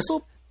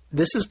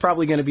this is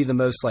probably going to be the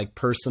most like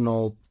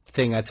personal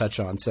thing I touch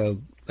on.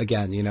 So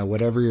again,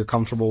 whatever you're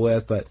comfortable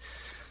with, but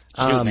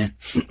shoot, man.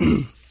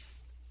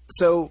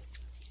 So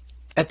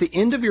at the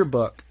end of your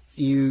book,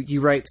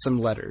 you write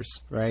some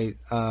letters, right?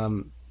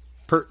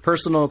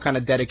 Personal kind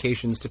of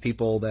dedications to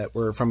people that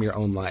were from your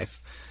own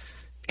life.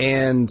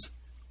 And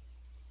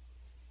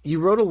you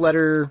wrote a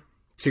letter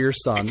to your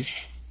son,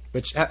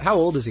 which, how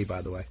old is he,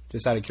 by the way?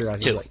 Just out of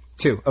curiosity.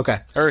 2. 2. Okay.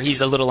 Or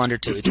he's a little under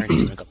 2. He turns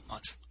 2 in a couple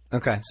months.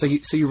 Okay. So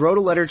you wrote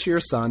a letter to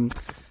your son,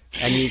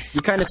 and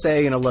you kind of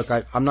say, look,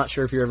 I'm not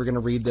sure if you're ever going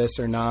to read this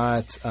or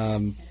not.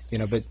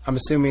 But I'm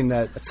assuming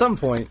that at some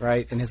point,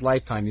 right, in his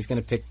lifetime, he's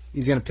going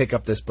to pick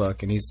up this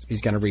book, and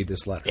he's going to read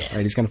this letter,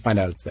 right? He's going to find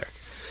out it's there.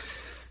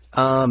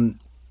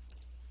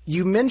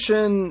 You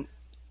mention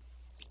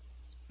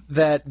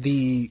that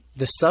the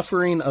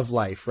suffering of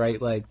life,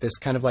 right? Like this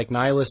kind of like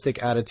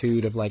nihilistic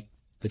attitude of like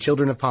the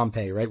children of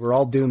Pompeii, right? We're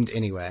all doomed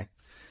anyway.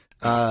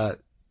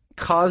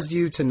 caused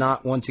you to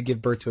not want to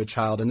give birth to a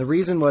child? And the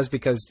reason was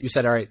because you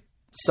said, all right,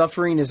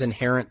 suffering is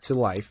inherent to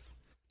life.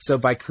 So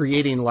by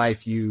creating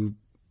life, you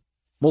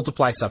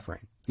multiply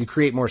suffering. You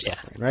create more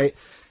suffering, right?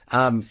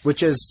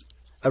 Which is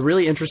a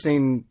really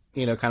interesting,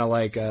 kind of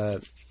like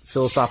a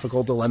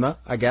philosophical dilemma,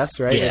 I guess,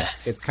 right? Yeah.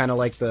 It's kind of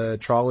like the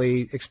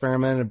trolley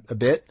experiment a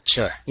bit.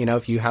 Sure.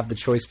 If you have the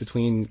choice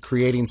between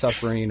creating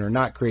suffering or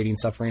not creating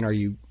suffering, are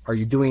you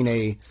doing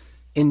a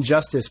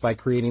injustice by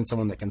creating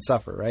someone that can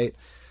suffer, right?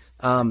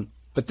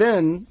 But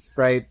then,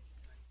 right,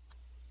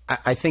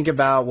 I think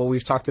about what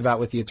we've talked about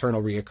with the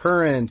eternal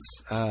reoccurrence,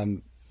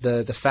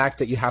 the fact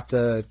that you have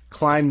to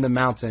climb the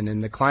mountain,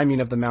 and the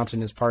climbing of the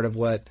mountain is part of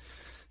what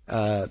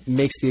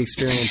makes the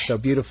experience so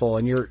beautiful,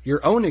 and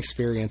your own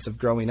experience of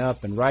growing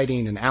up and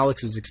writing, and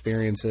Alex's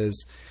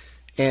experiences.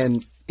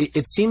 And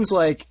it seems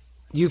like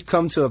you've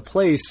come to a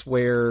place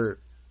where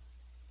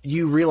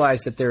you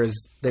realize that there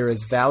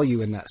is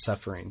value in that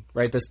suffering,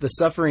 right? The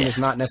suffering is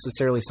not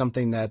necessarily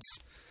something that's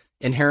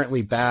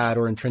inherently bad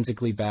or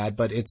intrinsically bad,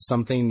 but it's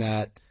something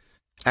that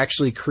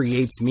actually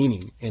creates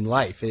meaning in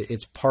life.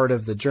 It's part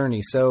of the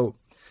journey. So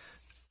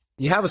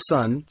you have a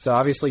son, so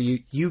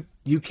obviously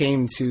you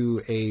came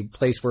to a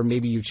place where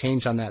maybe you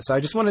changed on that. So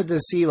I just wanted to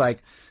see,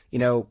 like,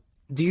 do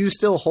you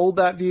still hold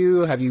that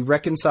view? Have you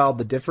reconciled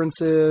the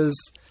differences?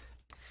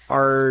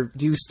 Do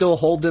you still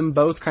hold them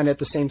both kind of at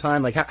the same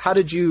time? Like, how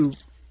did you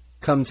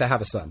come to have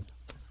a son?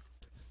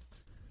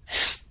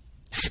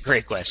 It's a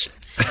great question.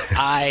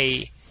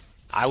 I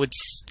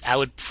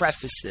would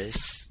preface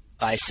this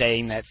by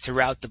saying that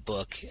throughout the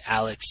book,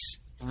 Alex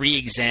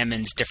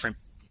re-examines different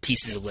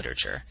pieces of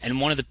literature,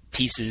 and one of the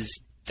pieces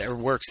or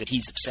works that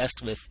he's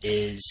obsessed with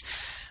is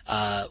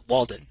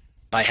Walden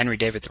by Henry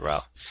David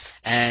Thoreau.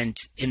 And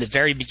in the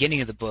very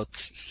beginning of the book,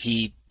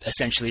 he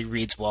essentially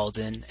reads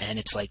Walden, and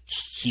it's like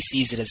he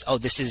sees it as, oh,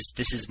 this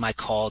is my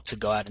call to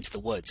go out into the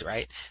woods,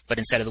 right? But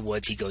instead of the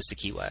woods, he goes to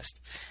Key West.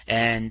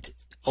 And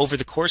over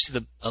the course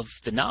of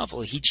the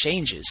novel, he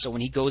changes. So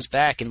when he goes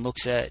back and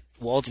looks at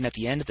Walden at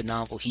the end of the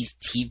novel, he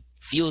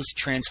feels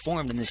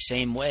transformed in the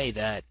same way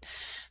that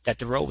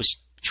Thoreau was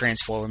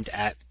transformed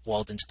at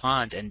Walden's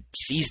Pond, and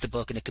sees the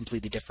book in a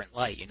completely different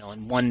light.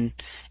 In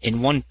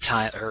one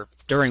time, or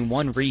during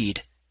one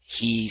read,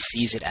 he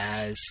sees it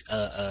as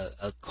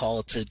a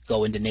call to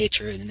go into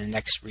nature, and in the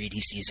next read,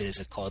 he sees it as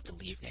a call to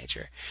leave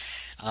nature.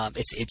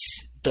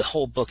 It's the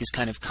whole book is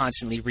kind of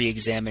constantly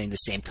re-examining the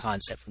same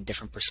concept from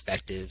different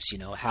perspectives.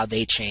 How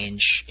they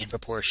change in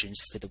proportions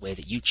to the way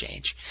that you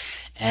change,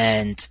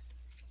 and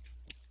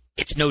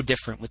it's no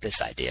different with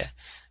this idea.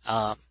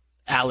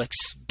 Alex,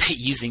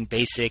 using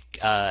basic,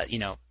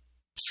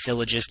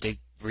 syllogistic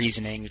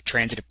reasoning,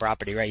 transitive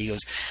property, right? He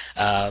goes,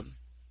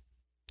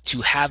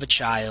 to have a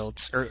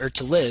child or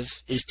to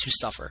live is to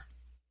suffer.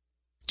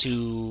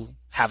 To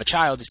have a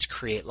child is to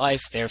create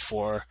life.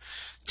 Therefore,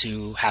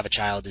 to have a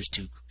child is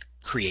to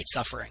create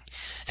suffering.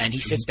 And he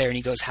sits there and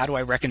he goes, how do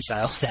I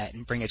reconcile that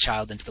and bring a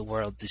child into the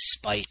world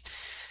despite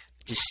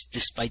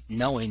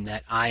knowing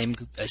that I'm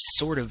a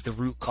sort of the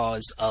root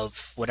cause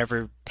of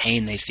whatever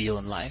pain they feel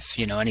in life.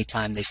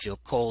 Anytime they feel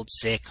cold,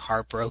 sick,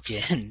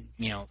 heartbroken,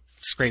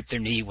 scrape their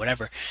knee,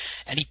 whatever,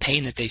 any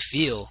pain that they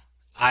feel,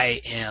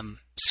 I am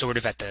sort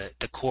of at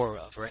the core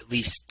of, or at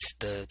least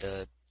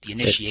the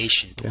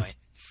initiation point.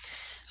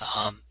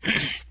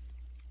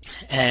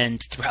 And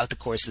throughout the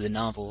course of the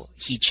novel,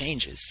 he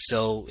changes.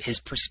 So his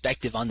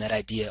perspective on that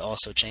idea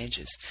also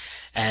changes.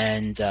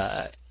 And,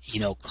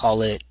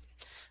 call it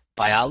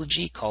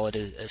biology, call it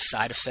a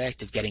side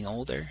effect of getting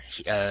older.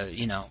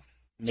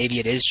 Maybe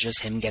it is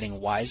just him getting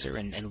wiser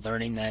and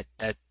learning that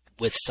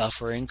with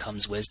suffering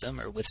comes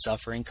wisdom, or with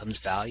suffering comes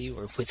value,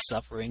 or with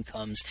suffering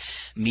comes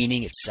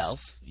meaning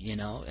itself,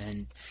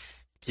 and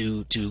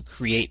to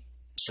create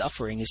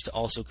suffering is to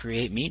also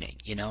create meaning,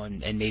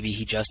 and maybe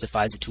he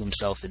justifies it to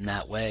himself in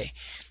that way.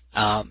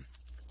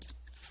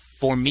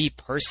 For me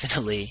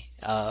personally,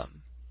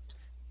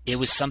 it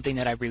was something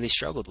that I really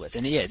struggled with.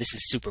 And yeah, this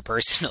is super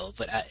personal,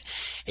 but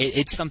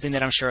it's something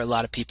that I'm sure a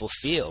lot of people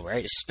feel,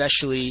 right?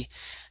 Especially,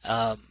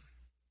 I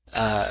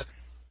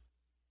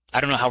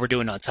don't know how we're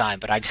doing on time,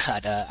 but I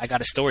got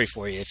a story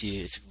for you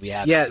if we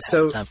have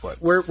time for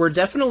it. We're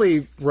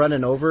definitely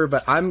running over,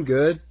 but I'm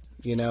good.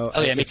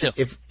 Oh yeah, me too.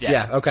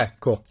 Okay,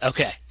 cool.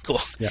 Okay,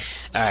 cool. Yeah.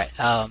 All right.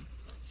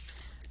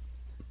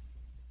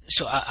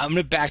 So I'm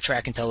going to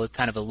backtrack and tell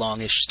kind of a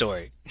longish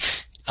story.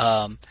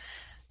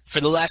 For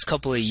the last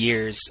couple of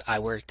years, I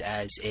worked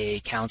as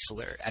a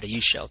counselor at a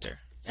youth shelter,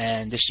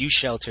 and this youth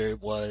shelter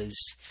was,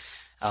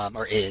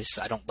 or is,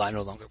 I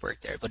no longer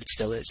work there, but it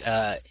still is.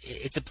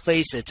 It's a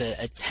place, it's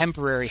a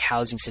temporary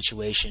housing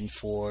situation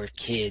for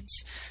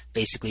kids,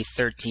 basically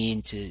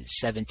 13 to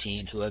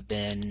 17, who have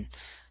been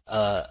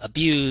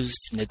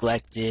abused,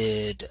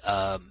 neglected,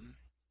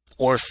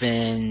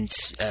 orphaned,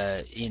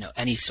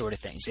 any sort of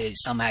things.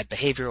 Some had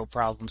behavioral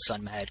problems,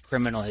 some had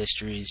criminal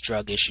histories,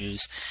 drug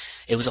issues.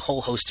 It was a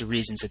whole host of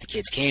reasons that the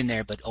kids came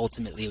there, but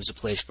ultimately it was a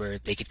place where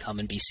they could come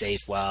and be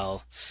safe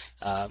while,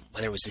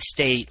 whether it was the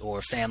state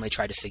or family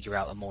tried to figure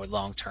out a more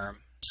long-term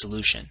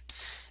solution.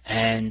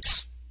 And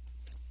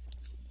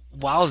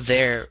while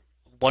there,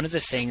 one of the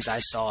things I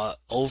saw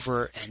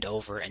over and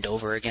over and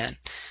over again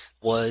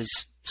was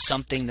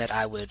something that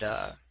I'd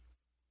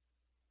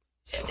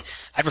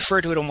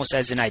refer to it almost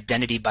as an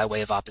identity by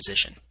way of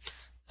opposition.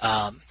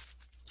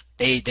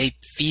 They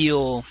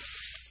feel,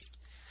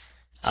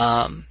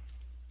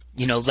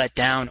 let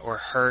down or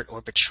hurt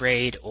or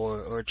betrayed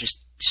or just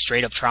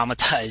straight up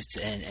traumatized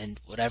and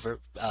whatever,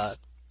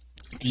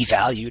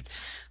 devalued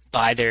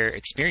by their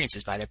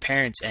experiences, by their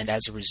parents. And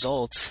as a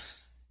result,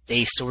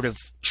 they sort of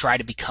try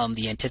to become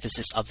the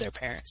antithesis of their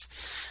parents.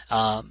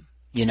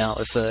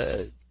 If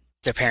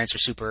their parents are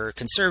super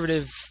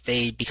conservative,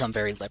 they become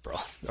very liberal,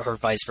 or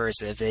vice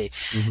versa. If they,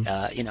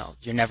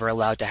 you're never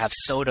allowed to have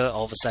soda,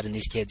 all of a sudden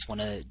these kids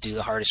want to do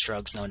the hardest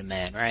drugs known to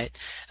man, right?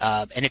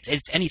 And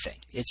it's anything.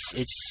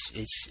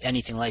 It's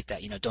anything like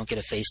that. Don't get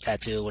a face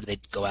tattoo. What do they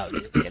go out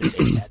and do? They get a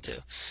face tattoo.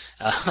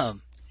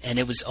 And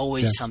it was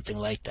always something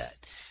like that.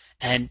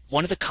 And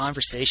one of the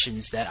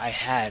conversations that I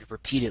had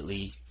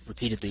repeatedly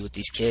with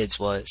these kids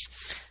was,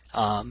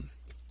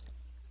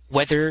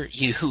 whether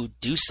you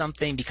do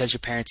something because your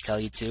parents tell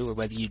you to, or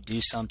whether you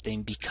do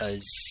something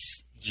because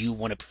you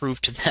want to prove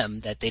to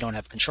them that they don't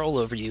have control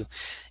over you,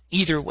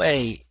 either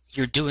way,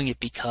 you're doing it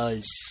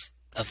because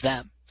of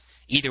them.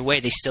 Either way,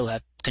 they still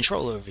have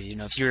control over you.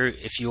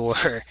 If you're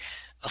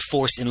a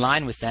force in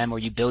line with them, or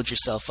you build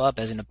yourself up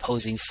as an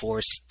opposing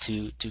force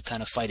to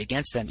kind of fight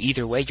against them,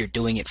 either way, you're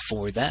doing it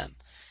for them.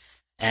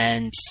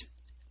 And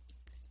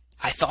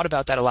I thought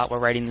about that a lot while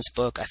writing this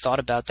book. I thought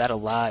about that a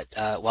lot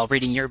while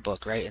reading your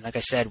book, right? And like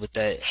I said, with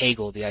the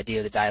Hegel, the idea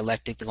of the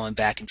dialectic, the going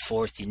back and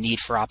forth, the need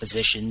for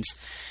oppositions.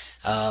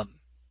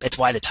 It's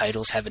why the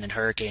title's Heaven and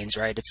Hurricanes,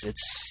 right?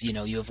 It's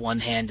you have one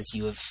hand,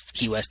 you have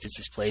Key West is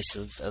this place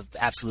of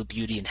absolute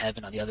beauty and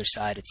heaven. On the other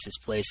side, it's this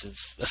place of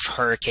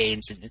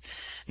hurricanes and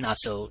not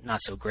so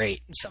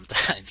great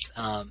sometimes,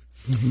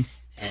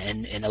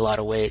 and in a lot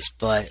of ways.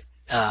 But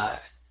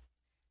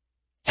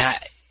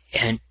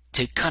and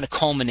to kind of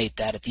culminate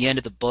that at the end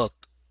of the book,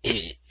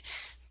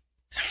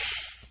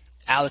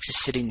 Alex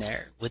is sitting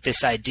there with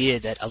this idea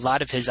that a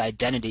lot of his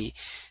identity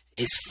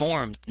is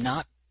formed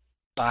not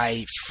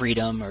by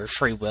freedom or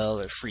free will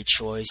or free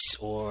choice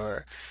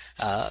or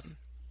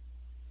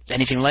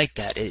anything like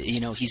that.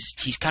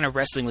 He's kind of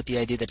wrestling with the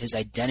idea that his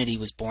identity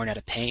was born out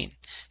of pain.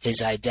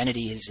 His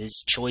identity,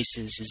 his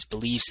choices, his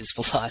beliefs, his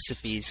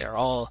philosophies are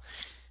all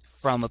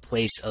from a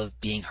place of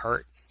being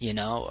hurt.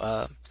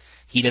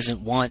 He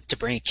doesn't want to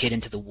bring a kid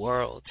into the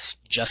world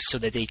just so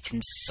that they can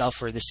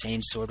suffer the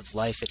same sort of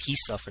life that he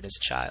suffered as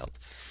a child.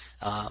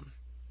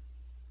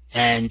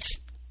 And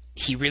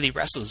he really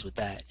wrestles with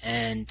that.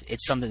 And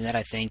it's something that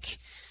I think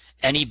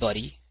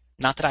anybody,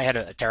 not that I had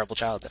a terrible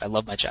childhood, I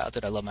love my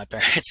childhood, I love my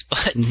parents,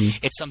 but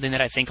it's something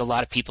that I think a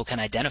lot of people can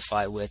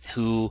identify with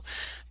who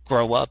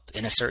grow up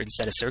in a certain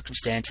set of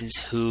circumstances,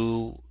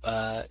 who,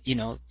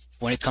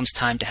 when it comes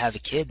time to have a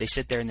kid, they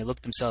sit there and they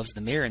look themselves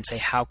in the mirror and say,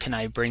 how can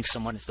I bring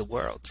someone into the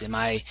world? Am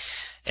I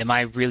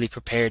really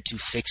prepared to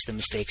fix the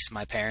mistakes of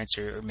my parents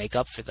or make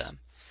up for them?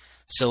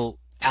 So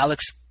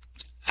Alex,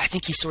 I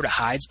think he sort of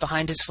hides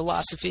behind his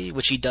philosophy,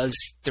 which he does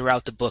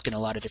throughout the book in a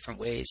lot of different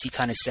ways. He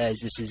kind of says,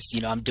 this is,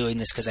 I'm doing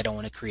this because I don't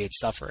want to create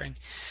suffering.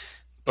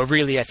 But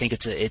really, I think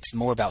it's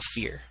more about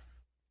fear.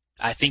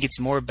 I think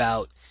it's more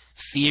about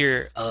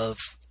fear of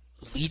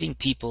leading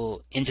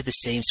people into the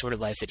same sort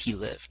of life that he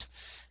lived.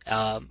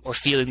 Or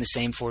feeling the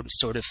same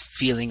sort of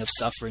feeling of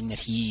suffering that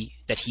he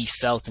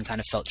felt and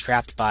kind of felt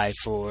trapped by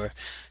for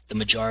the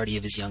majority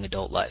of his young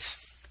adult life.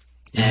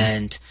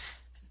 And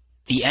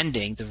the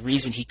ending, the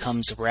reason he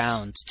comes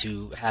around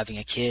to having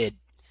a kid,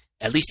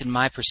 at least in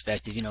my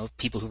perspective,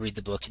 people who read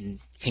the book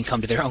can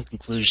come to their own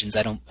conclusions.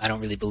 I don't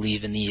really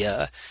believe in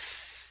the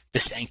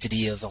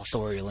sanctity of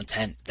authorial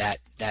intent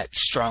that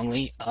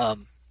strongly.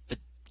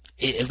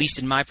 At least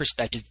in my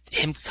perspective,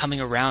 him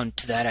coming around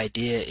to that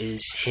idea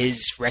is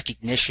his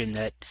recognition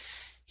that,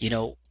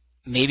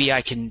 maybe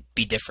I can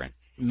be different.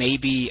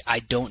 Maybe I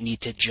don't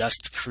need to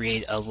just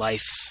create a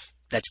life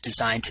that's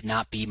designed to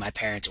not be my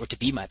parents or to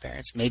be my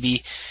parents.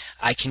 Maybe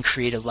I can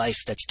create a life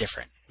that's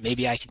different.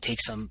 Maybe I can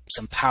take some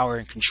power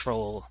and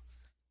control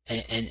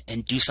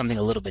and do something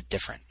a little bit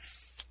different.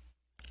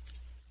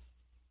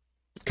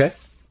 Okay.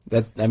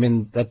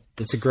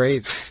 That's a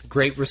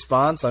great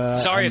response.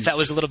 Sorry if that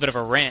was a little bit of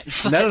a rant.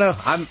 No.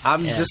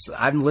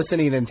 I'm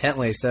listening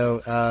intently. So,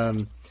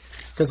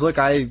 cause look,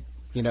 I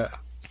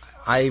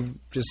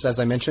just, as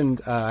I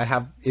mentioned, I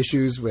have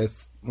issues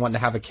with wanting to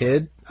have a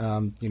kid.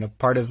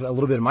 Part of a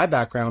little bit of my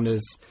background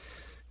is,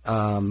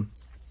 I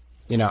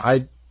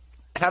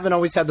haven't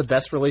always had the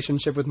best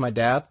relationship with my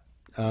dad.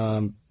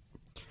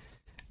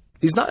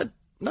 He's not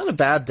a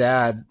bad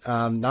dad.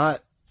 I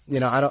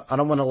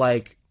don't want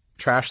to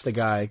trash the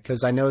guy,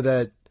 because I know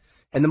that,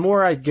 and the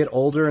more I get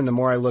older and the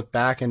more I look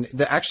back, and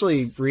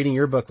actually reading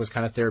your book was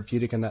kind of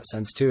therapeutic in that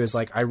sense too, is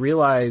I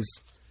realize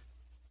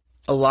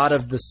a lot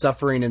of the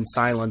suffering and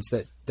silence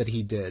that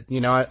he did.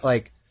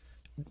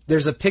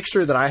 There's a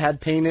picture that I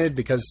had painted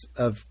because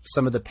of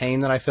some of the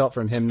pain that I felt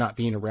from him not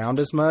being around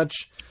as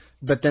much,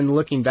 but then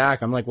looking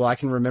back, I'm like, well, I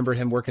can remember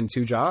him working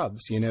 2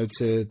 jobs,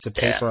 to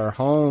pay for our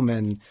home.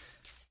 And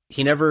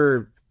he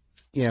never,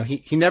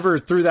 he never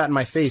threw that in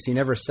my face. He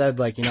never said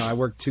like, I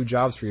worked 2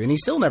 jobs for you. And he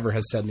still never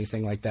has said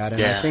anything like that.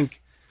 And I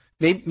think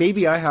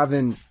maybe I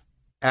haven't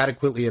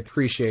adequately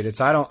appreciated.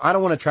 So I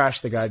don't want to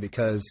trash the guy,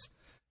 because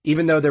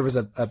even though there was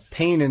a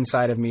pain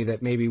inside of me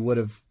that maybe would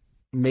have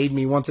made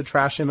me want to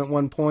trash him at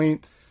one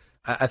point,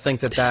 I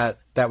think that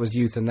was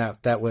youth, and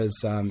that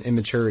was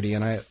immaturity.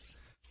 And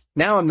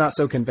now I'm not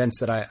so convinced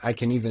that I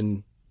can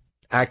even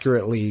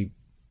accurately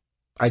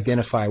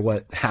identify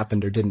what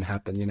happened or didn't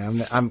happen.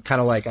 I'm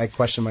kind of like, I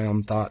question my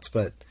own thoughts,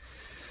 but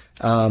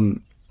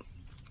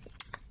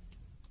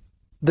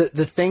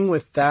the thing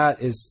with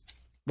that is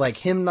like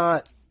him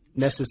not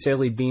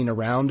necessarily being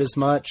around as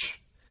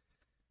much.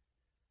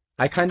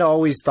 I kind of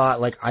always thought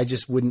like, I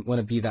just wouldn't want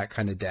to be that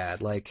kind of dad.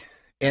 Like,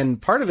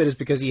 and part of it is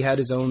because he had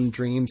his own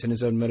dreams and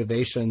his own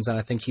motivations. And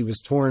I think he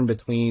was torn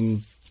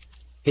between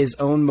his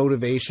own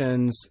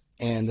motivations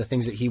and the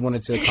things that he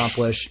wanted to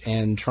accomplish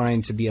and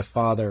trying to be a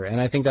father. And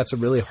I think that's a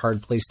really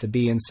hard place to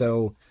be. And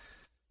so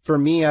for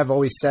me, I've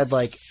always said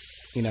like,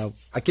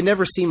 I can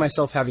never see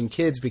myself having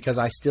kids because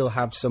I still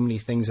have so many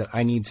things that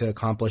I need to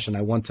accomplish and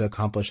I want to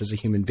accomplish as a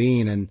human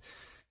being. And,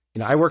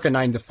 I work a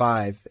 9 to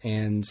 5,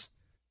 and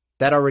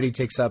that already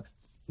takes up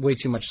way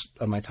too much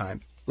of my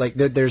time. Like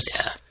there's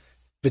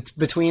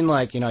between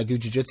like, I do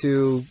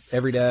jujitsu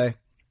every day.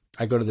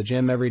 I go to the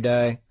gym every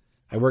day.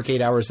 I work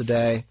 8 hours a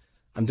day.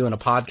 I'm doing a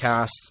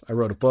podcast. I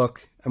wrote a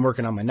book. I'm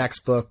working on my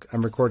next book.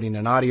 I'm recording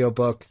an audio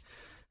book.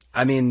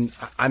 I mean,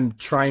 I'm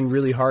trying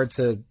really hard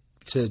to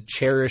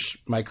cherish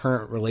my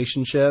current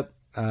relationship,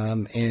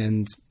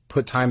 and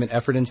put time and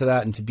effort into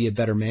that, and to be a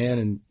better man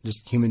and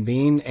just human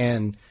being.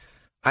 And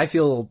I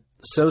feel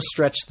so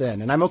stretched thin,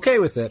 and I'm okay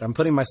with it. I'm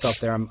putting myself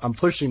there. I'm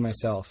pushing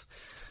myself,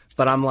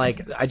 but I'm like,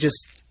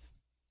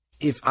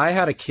 if I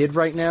had a kid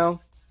right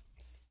now,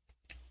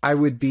 I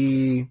would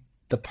be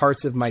the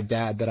parts of my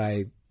dad that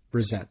I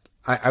resent.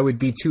 I would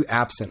be too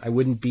absent. I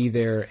wouldn't be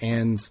there.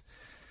 And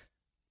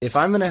if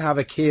I'm going to have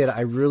a kid,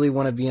 I really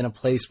want to be in a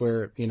place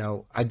where,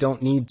 I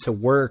don't need to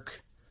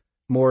work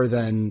more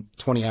than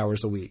 20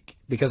 hours a week,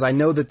 because I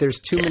know that there's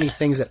too many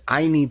things that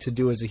I need to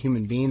do as a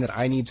human being, that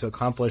I need to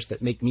accomplish,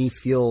 that make me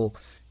feel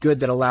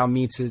good, that allow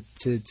me to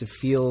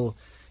feel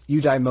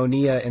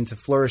eudaimonia and to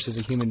flourish as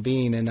a human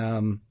being.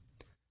 And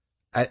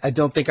I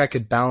don't think I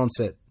could balance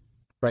it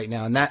right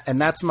now.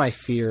 And that's my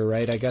fear,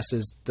 right? I guess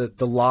is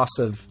the loss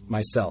of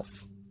myself.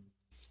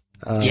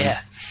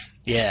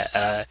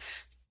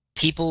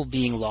 People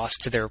being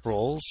lost to their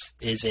roles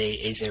is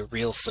a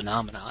real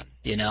phenomenon,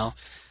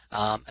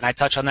 and I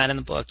touch on that in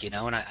the book, and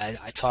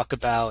I talk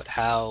about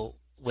how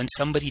when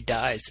somebody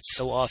dies, it's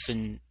so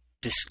often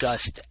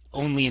discussed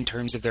only in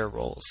terms of their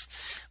roles,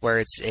 where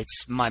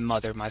it's my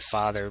mother, my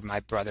father, my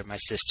brother, my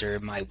sister,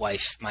 my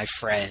wife, my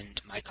friend,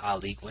 my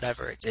colleague,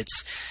 whatever.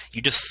 It's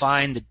you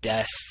define the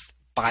death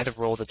by the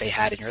role that they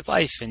had in your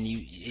life, and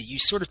you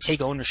sort of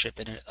take ownership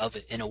of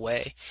it in a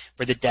way,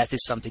 where the death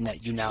is something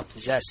that you now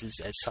possess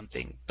as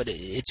something, but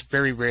it's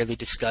very rarely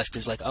discussed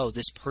as like, oh,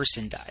 this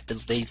person died.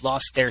 They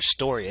lost their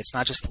story. It's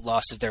not just the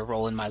loss of their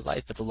role in my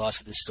life, but the loss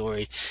of the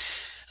story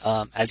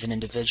as an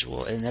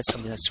individual, and that's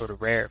something that's sort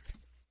of rare.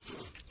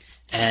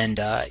 And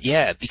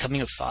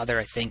becoming a father,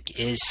 I think,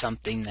 is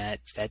something that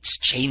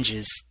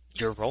changes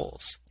your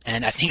roles,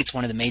 and I think it's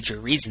one of the major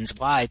reasons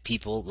why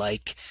people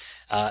like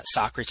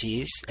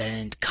Socrates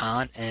and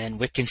Kant and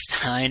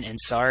Wittgenstein and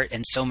Sartre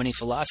and so many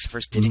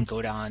philosophers didn't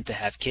go on to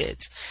have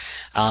kids.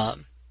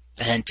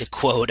 And to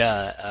quote,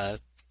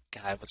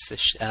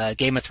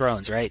 Game of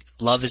Thrones, right?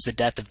 Love is the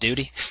death of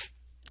duty.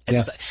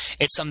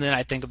 It's something that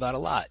I think about a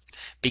lot,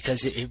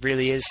 because it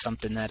really is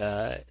something that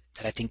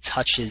I think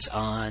touches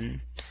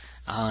on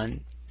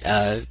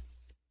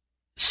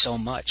so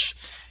much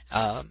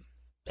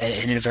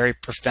in a very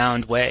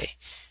profound way.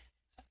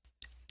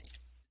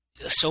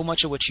 So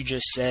much of what you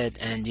just said,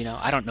 and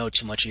I don't know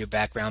too much of your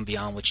background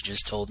beyond what you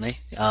just told me,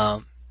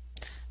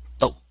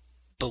 but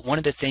one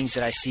of the things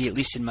that I see, at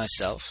least in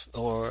myself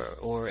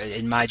or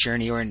in my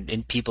journey, or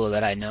in people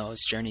that I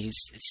know's journeys,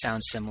 it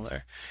sounds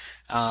similar,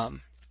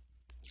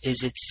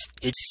 is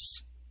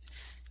it's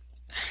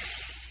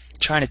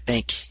trying to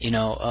think,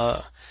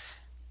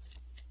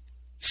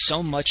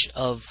 so much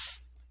of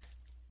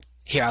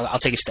here. I'll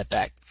take a step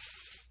back.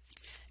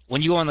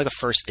 When you go on like a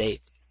first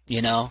date,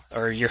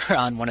 or you're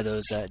on one of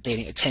those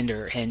dating, a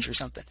Tinder or Hinge or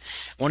something,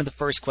 one of the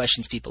first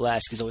questions people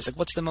ask is always like,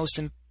 what's the most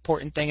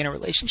important thing in a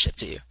relationship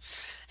to you?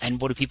 And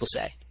what do people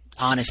say?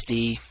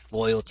 Honesty,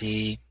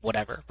 loyalty,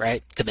 whatever,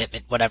 right?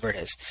 Commitment, whatever it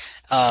is.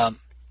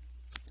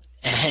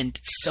 And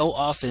so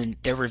often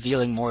they're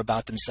revealing more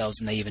about themselves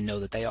than they even know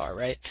that they are,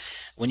 right?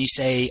 When you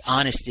say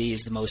honesty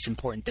is the most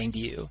important thing to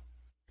you,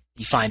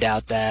 you find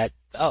out that,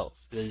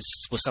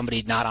 was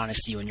somebody not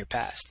honest to you in your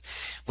past?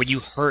 Were you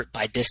hurt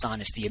by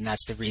dishonesty, and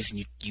that's the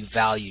reason you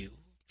value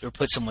or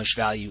put so much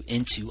value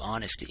into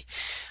honesty?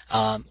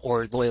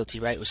 Or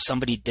loyalty, right? Was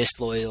somebody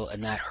disloyal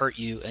and that hurt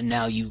you, and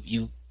now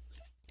you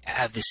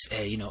have this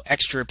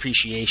extra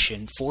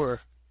appreciation for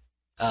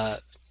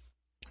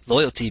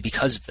loyalty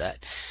because of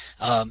that.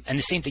 And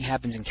the same thing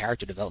happens in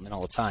character development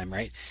all the time,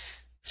 right?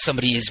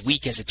 Somebody is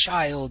weak as a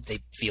child, they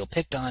feel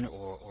picked on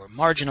or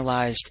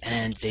marginalized,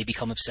 and they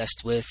become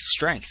obsessed with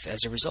strength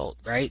as a result,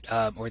 right?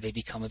 Or they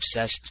become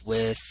obsessed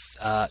with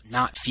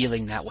not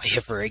feeling that way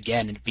ever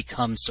again, and it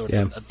becomes sort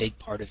of a big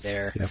part of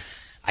their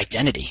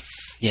identity,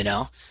 you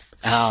know?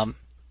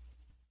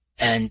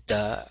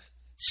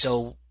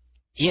 So,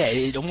 yeah,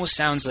 it almost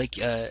sounds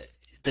like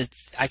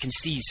I can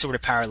see sort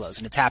of parallels,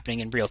 and it's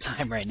happening in real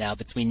time right now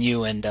between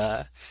you and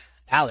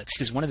Alex,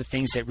 because one of the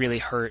things that really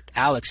hurt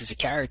Alex as a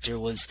character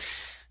was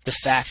the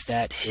fact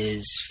that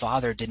his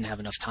father didn't have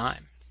enough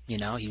time. You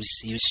know, he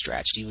was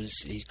stretched.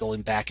 He's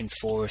going back and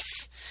forth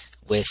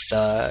with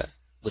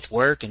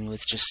work and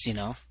with just, you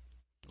know,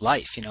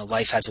 life. You know,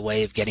 life has a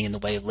way of getting in the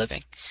way of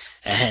living,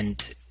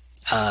 and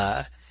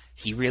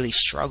he really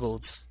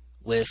struggled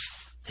with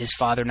his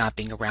father not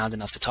being around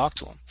enough to talk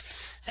to him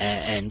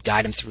and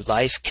guide him through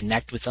life,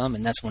 connect with him,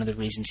 and that's one of the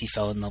reasons he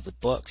fell in love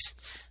with books.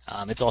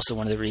 It's also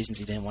one of the reasons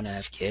he didn't want to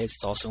have kids.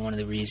 It's also one of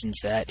the reasons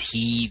that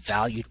he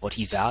valued what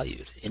he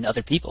valued in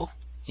other people,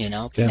 you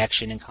know,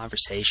 connection and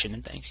conversation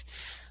and things.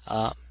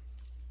 I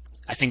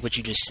think what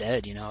you just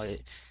said, you know,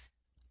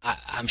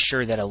 I'm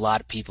sure that a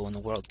lot of people in the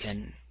world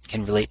can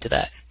relate to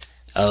that.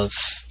 Of,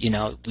 you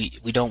know,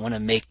 we don't want to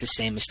make the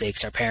same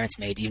mistakes our parents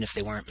made, even if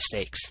they weren't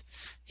mistakes.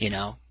 You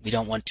know, we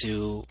don't want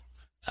to,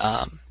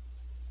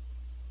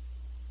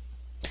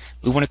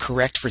 we want to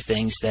correct for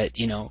things that,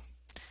 you know,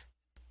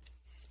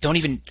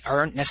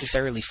 aren't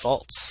necessarily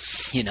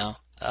faults, you know.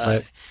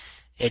 Right.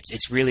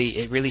 It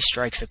really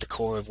strikes at the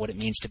core of what it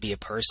means to be a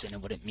person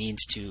and what it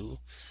means to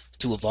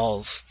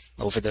evolve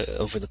over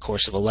the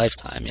course of a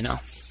lifetime, you know.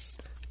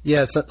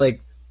 Yeah, so,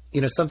 like, you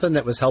know, something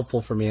that was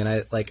helpful for me, and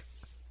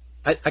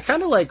I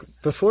kind of, like,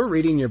 before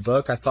reading your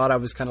book, I thought I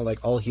was kind of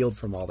like all healed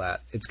from all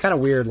that. It's kind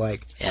of weird,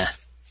 like,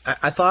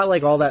 I thought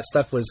like all that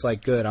stuff was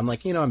like good. I'm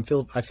like, you know,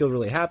 I feel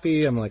really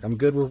happy. I'm like, I'm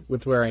good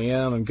with where I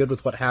am. I'm good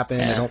with what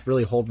happened. I don't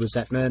really hold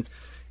resentment.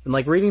 And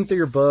like reading through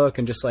your book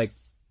and just like,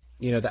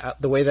 you know,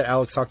 the way that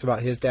Alex talked about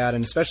his dad,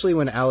 and especially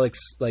when Alex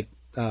like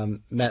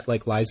met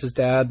like Liza's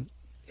dad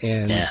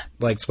and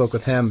like spoke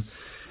with him,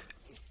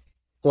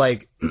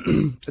 like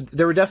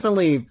there were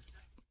definitely,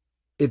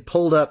 it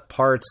pulled up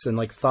parts and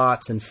like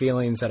thoughts and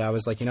feelings that I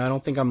was like, you know, I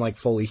don't think I'm like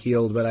fully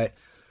healed, but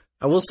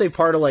I will say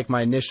part of like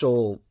my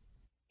initial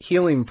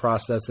healing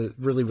process that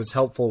really was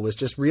helpful was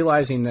just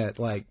realizing that,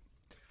 like,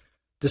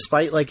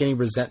 despite like any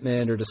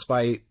resentment or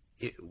despite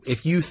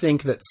if you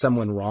think that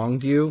someone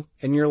wronged you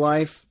in your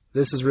life,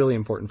 this is really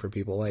important for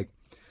people. Like,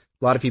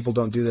 a lot of people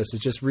don't do this.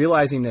 It's just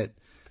realizing that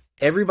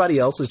everybody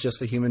else is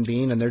just a human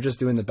being and they're just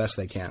doing the best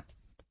they can.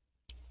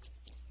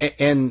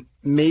 And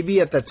maybe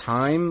at the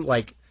time,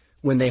 like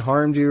when they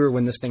harmed you or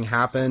when this thing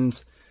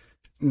happened,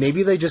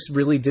 maybe they just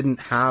really didn't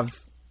have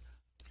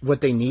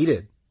what they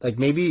needed. Like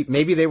maybe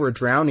they were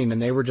drowning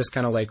and they were just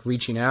kind of like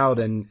reaching out,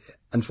 and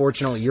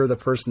unfortunately you're the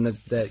person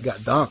that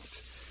got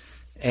dumped.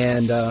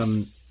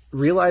 And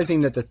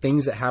realizing that the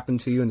things that happen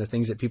to you and the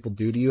things that people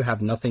do to you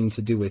have nothing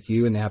to do with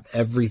you and they have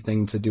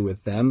everything to do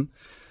with them,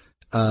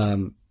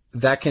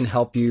 that can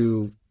help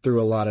you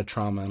through a lot of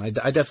trauma. And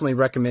I definitely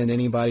recommend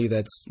anybody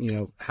that's, you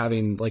know,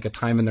 having like a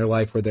time in their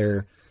life where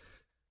they're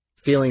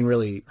feeling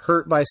really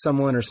hurt by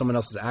someone or someone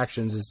else's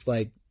actions, is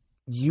like,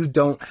 you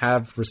don't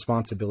have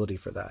responsibility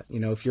for that. You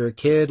know, if you're a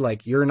kid,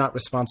 like, you're not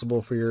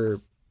responsible for your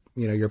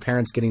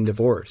parents getting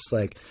divorced.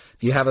 Like,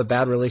 if you have a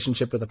bad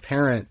relationship with a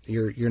parent,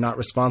 you're not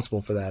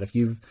responsible for that. If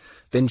you've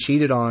been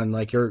cheated on,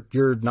 like,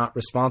 you're not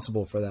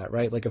responsible for that,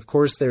 right? Like, of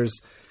course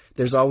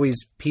there's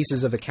always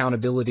pieces of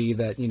accountability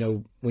that, you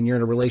know, when you're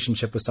in a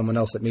relationship with someone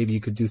else, that maybe you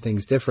could do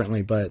things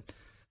differently. But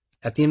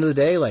at the end of the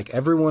day, like,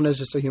 everyone is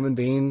just a human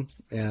being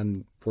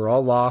and we're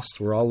all lost.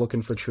 We're all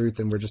looking for truth,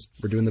 and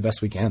we're doing the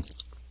best we can.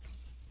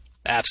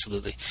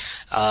 Absolutely.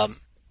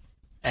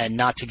 And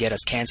not to get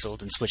us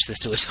canceled and switch this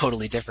to a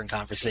totally different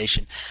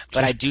conversation,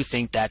 but I do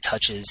think that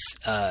touches,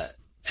 or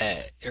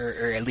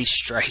at least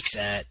strikes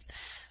at,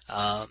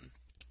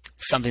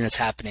 something that's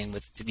happening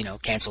with, you know,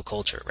 cancel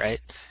culture, right?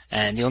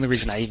 And the only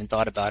reason I even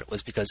thought about it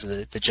was because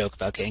of the joke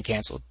about getting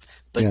canceled.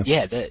 But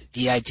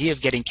the idea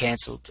of getting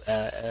canceled,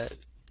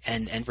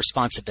 and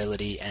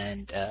responsibility,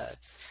 and,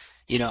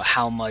 you know,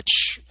 how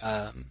much,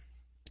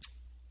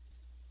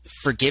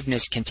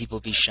 forgiveness can people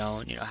be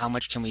shown? You know, how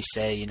much can we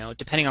say, you know,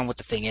 depending on what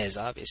the thing is,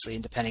 obviously,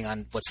 and depending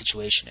on what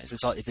situation is.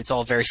 It's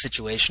all very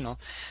situational.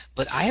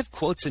 But I have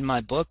quotes in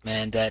my book,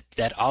 man, that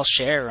I'll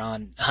share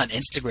on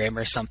Instagram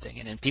or something,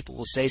 and then people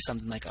will say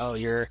something like, "Oh,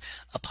 you're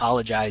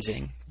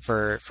apologizing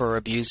for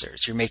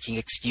abusers. You're making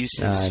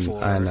excuses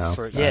for." I know.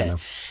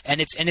 And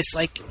it's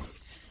like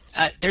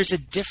there's a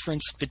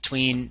difference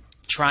between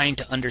trying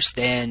to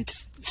understand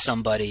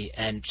somebody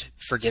and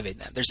forgiving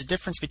them. There's a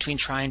difference between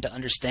trying to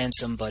understand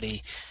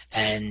somebody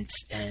and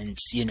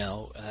you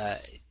know,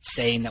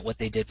 saying that what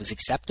they did was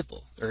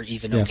acceptable or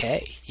even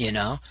okay, you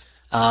know.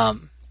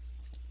 And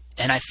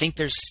I think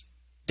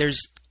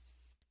there's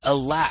a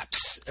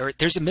lapse, or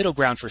there's a middle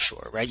ground for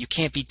sure, right? You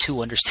can't be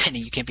too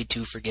understanding, you can't be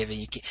too forgiving,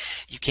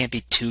 you can't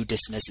be too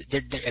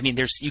dismissive. I mean,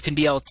 you can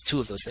be all two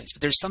of those things,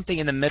 but there's something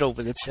in the middle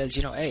where it says,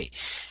 hey,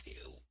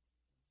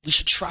 we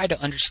should try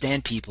to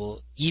understand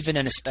people, even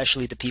and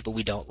especially the people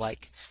we don't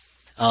like.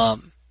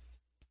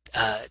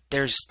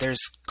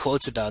 There's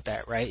quotes about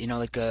that, right?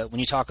 When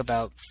you talk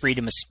about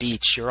freedom of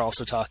speech, you're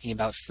also talking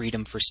about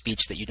freedom for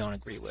speech that you don't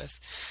agree with.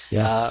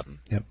 Yeah.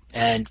 Yep.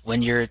 And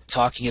when you're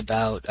talking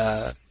about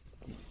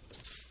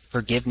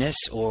forgiveness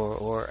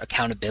or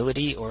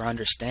accountability or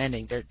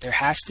understanding, there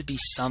has to be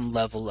some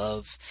level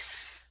of,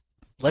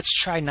 let's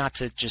try not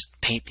to just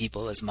paint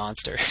people as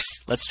monsters.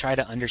 Let's try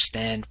to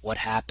understand what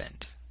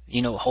happened.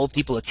 Hold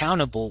people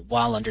accountable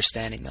while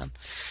understanding them.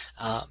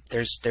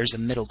 There's a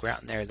middle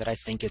ground there that I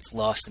think gets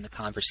lost in the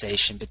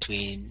conversation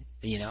between,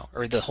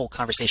 or the whole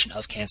conversation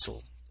of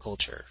cancel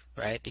culture,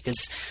 right?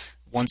 Because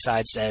one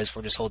side says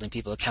we're just holding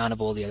people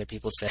accountable. The other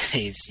people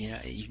says,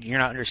 you're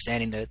not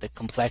understanding the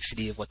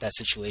complexity of what that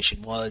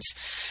situation was.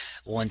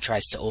 One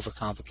tries to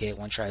overcomplicate,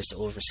 one tries to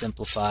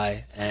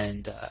oversimplify,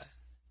 and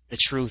the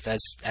truth,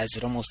 as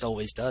it almost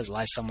always does,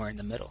 lies somewhere in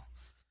the middle.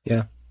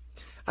 Yeah.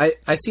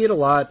 I see it a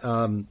lot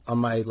on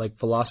my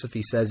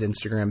Philosophy Says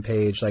Instagram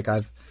page.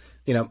 I've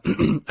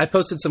I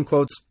posted some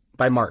quotes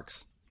by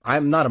Marx.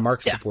 I'm not a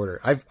Marx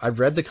supporter. I've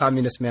read the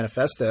Communist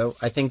Manifesto.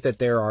 I think that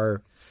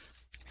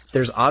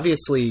there's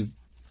obviously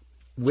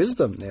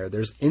wisdom there.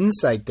 There's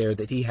insight there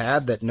that he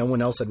had that no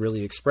one else had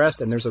really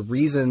expressed, and there's a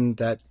reason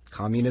that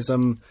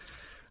communism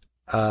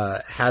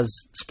has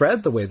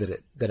spread the way that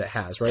it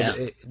has.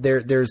 Right? Yeah.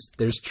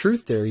 There's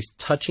truth there. He's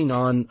touching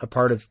on a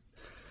part of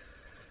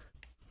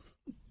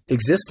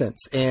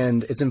existence,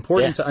 and it's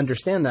important to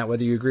understand that,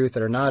 whether you agree with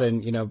it or not.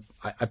 And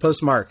I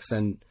post Marx,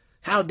 and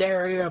how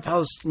dare you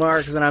post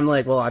Marx? And I'm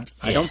like, well,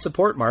 I don't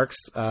support Marx.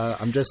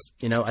 I'm just,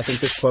 I think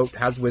this quote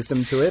has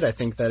wisdom to it. I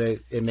think that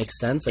it makes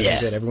sense. I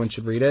think that everyone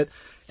should read it.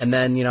 And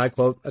then, I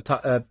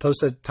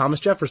post a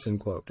Thomas Jefferson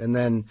quote, and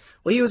then,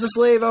 well, he was a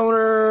slave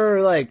owner.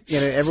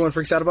 Everyone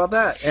freaks out about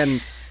that.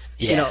 And,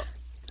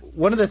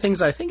 one of the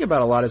things I think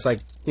about a lot is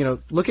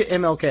look at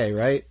MLK,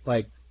 right?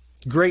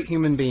 Great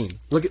human being.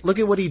 Look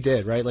at what he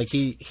did, right?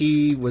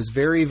 He was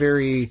very,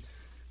 very,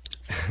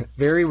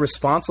 very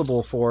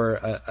responsible for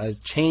a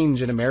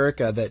change in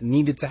America that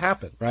needed to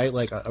happen, right?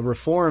 A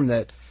reform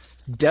that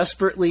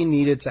desperately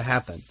needed to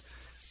happen.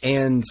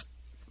 And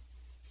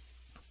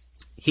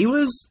he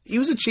was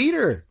a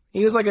cheater.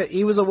 He was a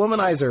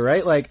womanizer,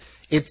 right?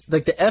 It's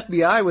the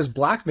FBI was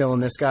blackmailing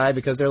this guy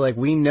because they're like,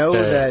 we know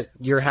that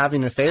you're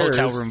having affairs,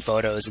 hotel room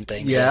photos and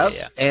things.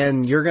 Yeah.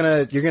 And you're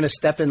gonna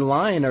step in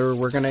line, or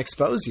we're gonna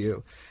expose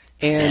you.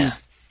 And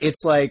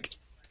it's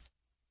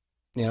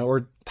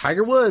or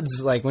Tiger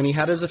Woods, when he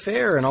had his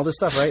affair and all this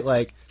stuff,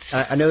 right?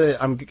 I know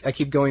that I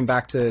keep going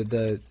back to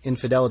the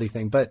infidelity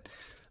thing, but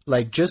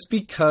just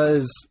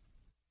because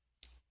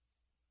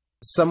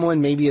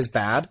someone maybe is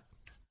bad,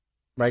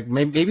 right?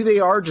 Maybe they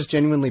are just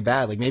genuinely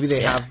bad. Maybe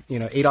they have,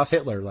 Adolf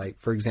Hitler,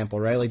 for example,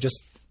 right?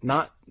 Just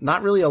not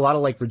really a lot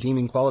of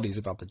redeeming qualities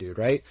about the dude,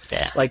 right?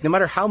 Yeah. No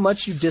matter how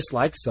much you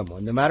dislike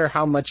someone, no matter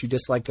how much you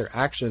dislike their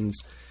actions,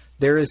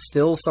 there is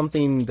still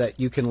something that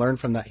you can learn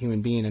from that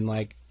human being. And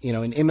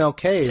in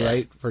MLK,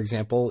 right, for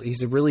example,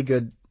 he's a really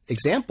good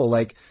example.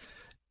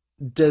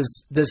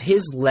 Does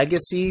his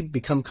legacy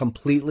become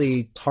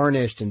completely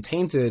tarnished and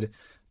tainted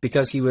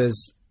because he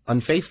was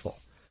unfaithful?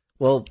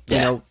 Well,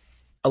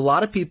 a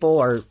lot of people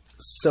are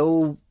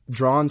so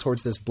drawn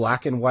towards this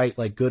black and white,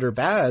 good or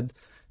bad,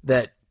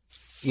 that,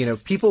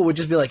 people would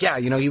just be like,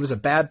 he was a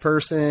bad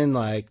person.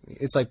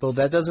 It's well,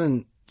 that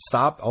doesn't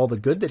stop all the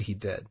good that he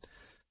did.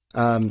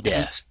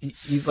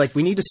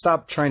 We need to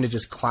stop trying to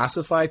just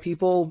classify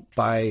people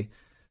by,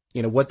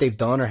 what they've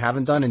done or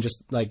haven't done, and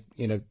just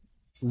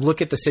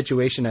look at the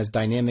situation as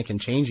dynamic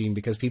and changing,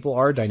 because people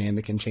are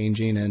dynamic and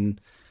changing.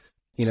 And,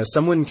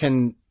 someone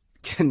can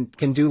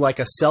do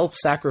a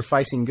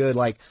self-sacrificing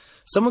good.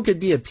 Someone could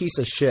be a piece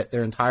of shit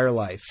their entire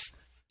life.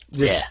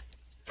 Just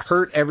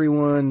hurt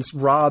everyone,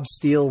 rob,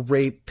 steal,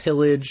 rape,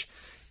 pillage.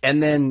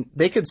 And then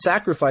they could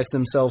sacrifice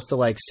themselves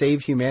to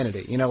save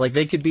humanity.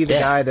 They could be the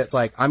guy that's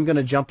I'm going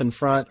to jump in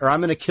front, or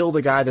I'm going to kill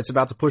the guy that's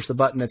about to push the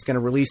button that's going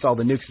to release all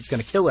the nukes that's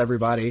going to kill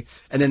everybody.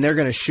 And then they're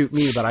going to shoot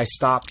me, but I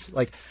stopped.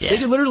 They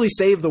could literally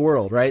save the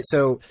world, right?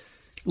 So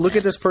look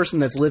at this person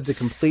that's lived a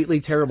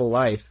completely terrible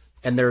life,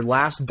 and their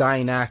last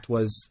dying act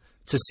was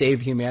to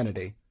save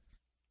humanity.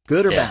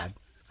 Good or bad?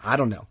 I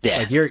don't know.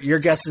 Yeah. Your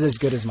guess is as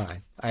good as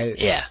mine.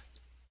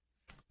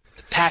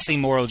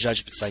 Passing moral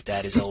judgments like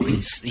that is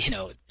always,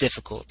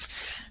 difficult.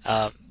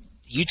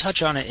 You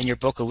touch on it in your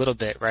book a little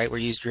bit, right? Where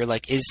you're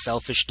like, is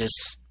selfishness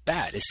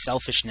bad? Is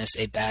selfishness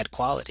a bad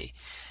quality?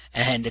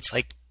 And it's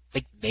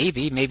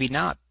maybe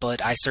not,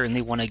 but I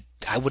certainly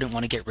wouldn't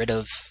want to get rid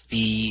of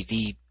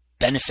the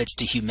benefits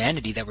to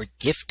humanity that were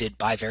gifted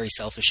by very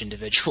selfish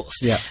individuals.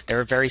 Yeah. There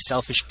are very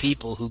selfish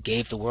people who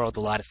gave the world a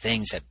lot of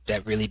things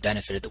that really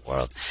benefited the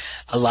world.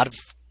 A lot of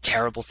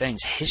terrible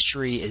things.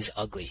 History is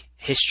ugly.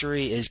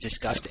 History is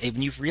disgusting.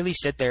 When you really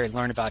sit there and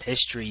learn about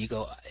history, you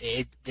go,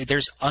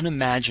 there's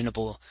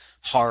unimaginable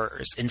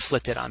horrors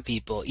inflicted on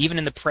people, even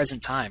in the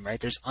present time, right?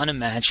 There's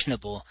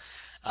unimaginable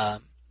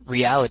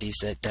realities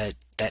that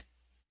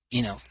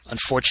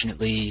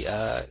unfortunately,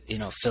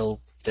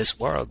 fill this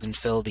world and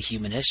fill the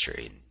human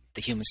history and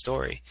the human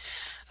story.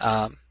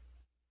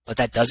 But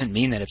that doesn't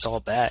mean that it's all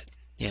bad.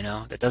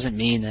 That doesn't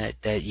mean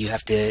that you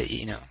have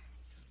to,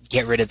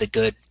 get rid of the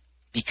good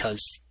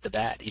because the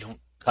bad. You don't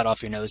cut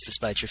off your nose to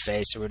spite your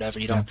face or whatever.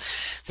 You don't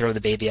throw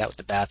the baby out with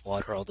the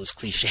bathwater, all those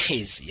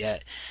cliches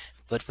yet.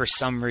 But for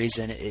some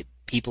reason,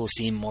 people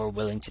seem more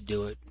willing to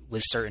do it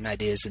with certain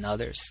ideas than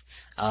others.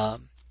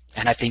 And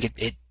I think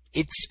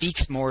it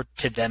speaks more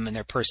to them and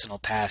their personal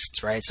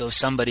pasts, right? So if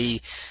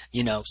somebody,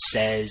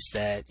 says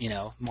that,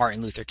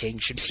 Martin Luther King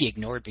should be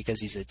ignored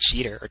because he's a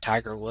cheater, or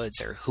Tiger Woods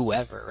or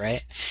whoever,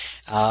 right?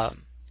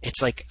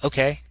 It's like,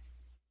 okay,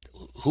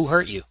 who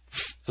hurt you?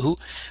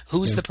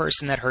 Who's the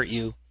person that hurt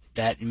you,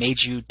 that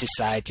made you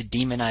decide to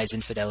demonize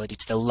infidelity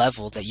to the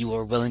level that you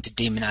are willing to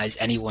demonize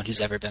anyone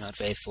who's ever been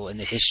unfaithful in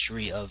the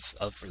history of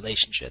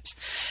relationships?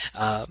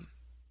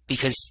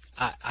 Because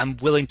I'm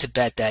willing to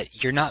bet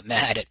that you're not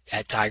mad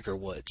at Tiger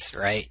Woods,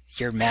 right?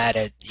 You're mad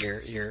at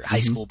your high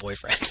school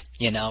boyfriend,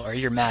 or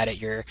you're mad at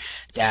your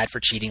dad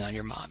for cheating on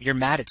your mom. You're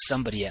mad at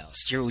somebody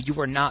else. You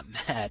are not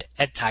mad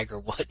at Tiger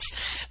Woods.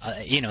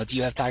 Do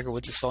you have Tiger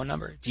Woods' phone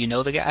number? Do you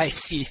know the guy?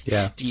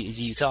 Do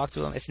you talk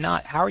to him? If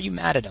not, how are you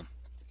mad at him?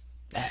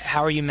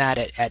 How are you mad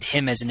at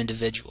him as an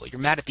individual?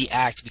 You're mad at the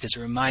act because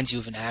it reminds you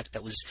of an act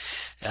that was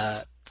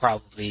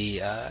probably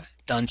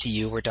done to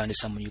you or done to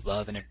someone you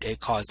love, and it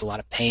caused a lot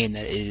of pain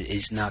that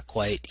is not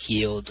quite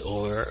healed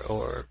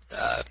or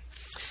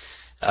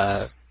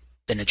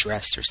been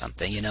addressed or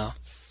something,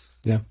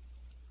 Yeah.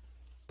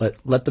 But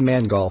let the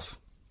man golf.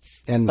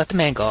 And let the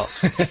man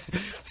golf.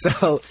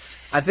 So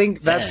I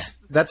think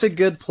that's a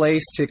good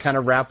place to kind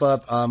of wrap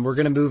up. We're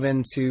going to move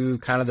into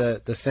kind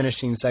of the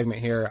finishing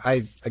segment here.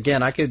 I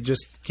could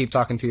just keep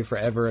talking to you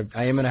forever.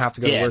 I am going to have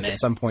to go to work at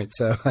some point.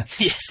 So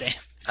yeah,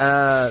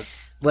 same.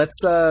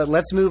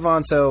 Let's move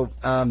on. So,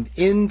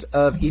 end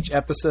of each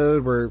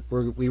episode,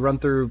 we run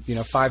through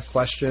 5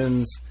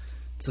 questions.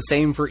 It's the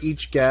same for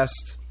each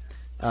guest.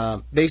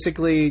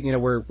 Basically,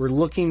 we're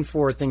looking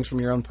for things from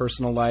your own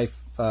personal life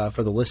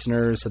for the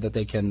listeners so that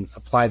they can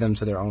apply them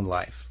to their own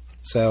life.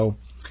 So,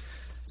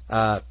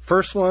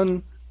 first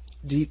one,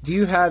 do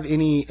you have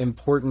any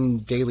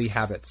important daily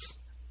habits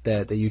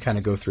that you kind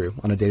of go through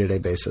on a day-to-day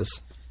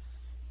basis?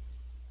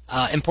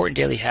 Important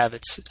daily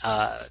habits.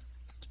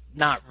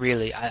 Not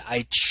really.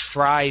 I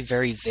try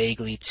very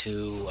vaguely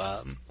to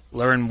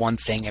learn one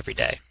thing every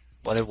day,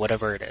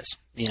 whatever it is.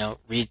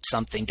 Read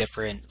something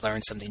different,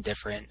 learn something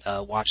different,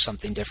 watch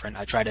something different.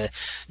 I try to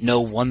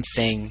know one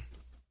thing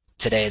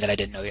today that I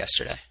didn't know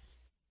yesterday.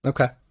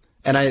 Okay.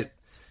 And I'm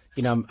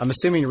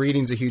assuming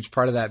reading's a huge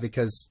part of that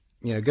because,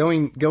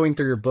 going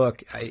through your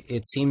book,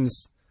 it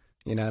seems,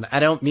 and I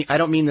don't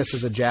mean this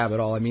as a jab at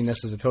all. I mean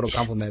this as a total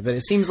compliment, but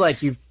it seems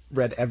like you've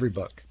read every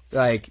book.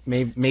 Like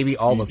maybe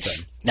all of them.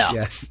 No,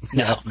 yeah.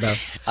 no.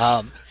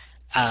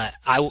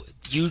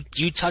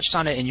 You touched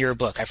on it in your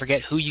book. I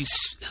forget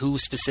who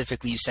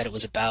specifically you said it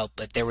was about,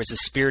 but there was a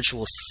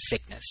spiritual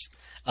sickness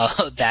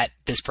that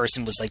this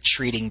person was like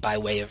treating by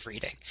way of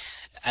reading.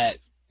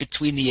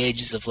 Between the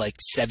ages of like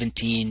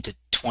 17 to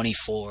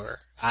 24,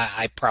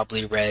 I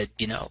probably read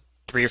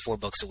 3 or 4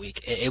 books a week.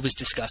 It was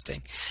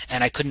disgusting,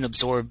 and I couldn't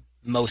absorb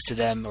most of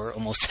them or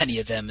almost any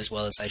of them as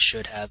well as I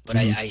should have, but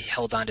I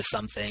held on to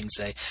some things.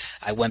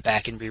 I went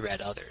back and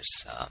reread others.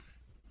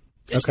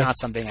 It's not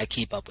something I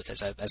keep up with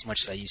as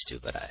much as I used to,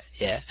 but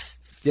yeah.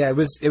 It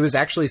was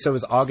actually, so it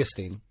was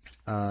Augustine.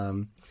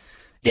 And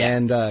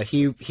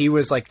he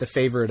was like the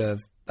favorite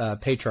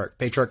of Petrarch.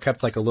 Petrarch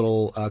kept like a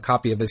little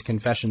copy of his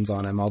confessions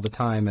on him all the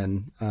time.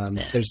 And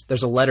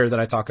there's a letter that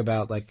I talk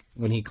about, like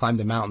when he climbed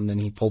a mountain and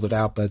he pulled it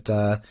out, but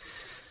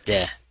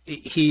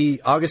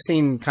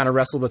Augustine kind of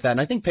wrestled with that, and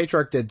I think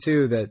Petrarch did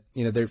too. That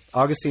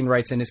Augustine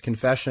writes in his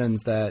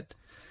Confessions that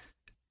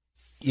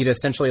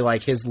essentially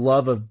like his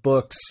love of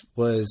books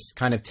was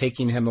kind of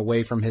taking him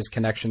away from his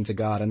connection to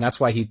God, and that's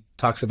why he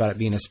talks about it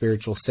being a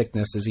spiritual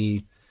sickness.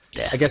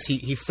 I guess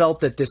he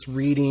felt that this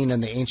reading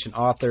and the ancient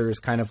authors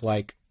kind of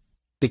like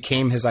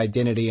became his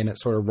identity, and it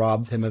sort of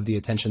robbed him of the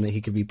attention that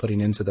he could be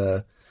putting into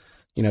the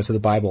to the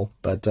Bible.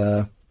 But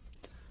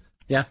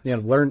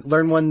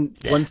learn one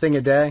thing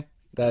a day.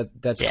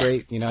 That's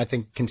great. I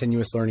think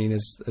continuous learning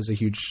is a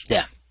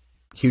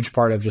huge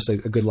part of just a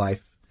good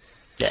life.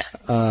 Yeah.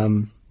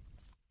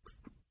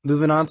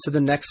 Moving on to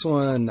the next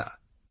one.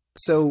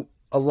 So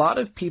a lot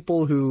of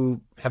people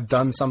who have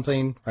done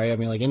something, right? I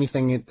mean, like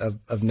anything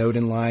of note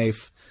in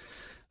life,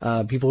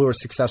 people who are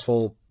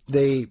successful,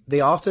 they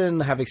often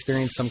have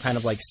experienced some kind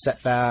of like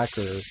setback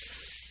or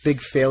big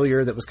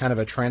failure that was kind of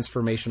a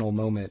transformational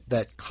moment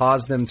that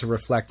caused them to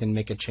reflect and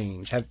make a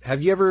change.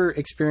 Have you ever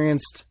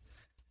experienced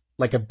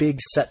like a big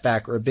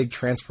setback or a big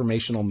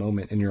transformational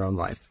moment in your own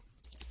life?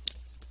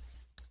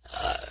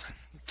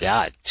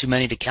 God, too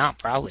many to count,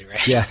 probably,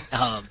 right?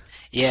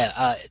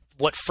 Yeah.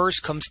 What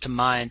first comes to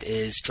mind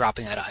is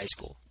dropping out of high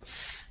school.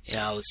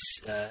 I was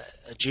a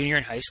junior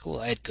in high school.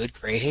 I had good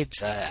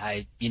grades.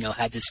 I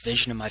had this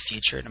vision of my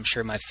future, and I'm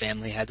sure my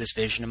family had this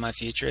vision of my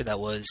future that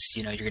was,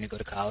 you're going to go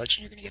to college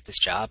and you're going to get this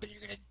job and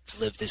you're going to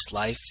live this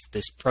life,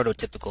 this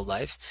prototypical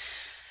life.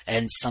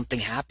 And something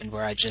happened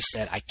where I just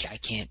said, I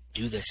can't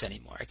do this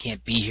anymore. I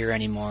can't be here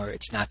anymore.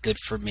 It's not good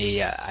for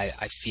me.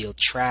 I feel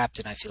trapped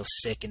and I feel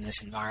sick in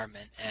this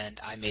environment.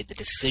 And I made the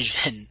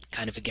decision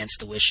kind of against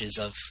the wishes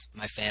of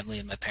my family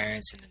and my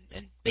parents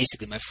and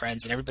basically my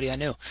friends and everybody I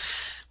knew,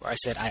 where I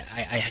said,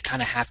 I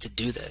kind of have to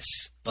do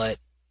this. But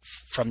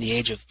from the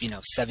age of,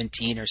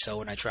 17 or so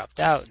when I dropped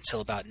out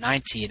until about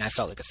 19, I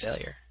felt like a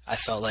failure. I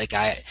felt like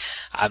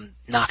I'm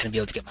not going to be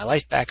able to get my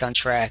life back on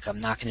track. I'm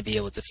not going to be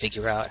able to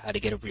figure out how to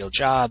get a real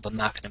job. I'm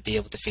not going to be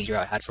able to figure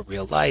out how to have a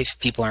real life.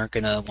 People aren't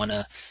going to want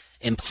to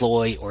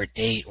employ or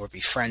date or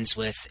be friends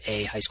with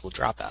a high school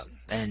dropout.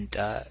 And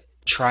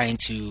trying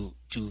to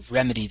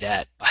remedy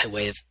that by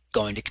way of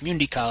going to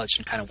community college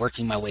and kind of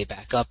working my way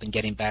back up and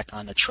getting back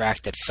on the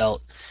track that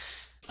felt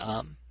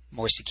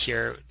more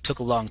secure. It took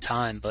a long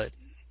time, but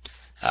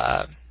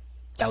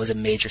that was a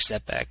major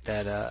setback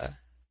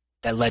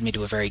that led me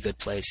to a very good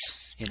place,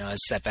 as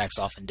setbacks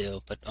often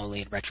do, but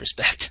only in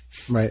retrospect.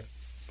 Right.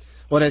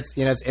 Well, it's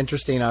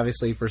interesting,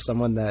 obviously, for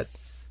someone that,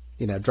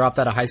 dropped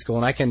out of high school,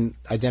 and I can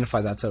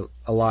identify that to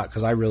a lot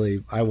because I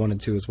wanted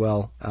to as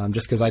well,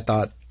 just because I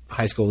thought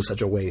high school was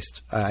such a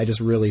waste. I just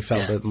really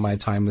felt that my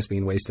time was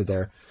being wasted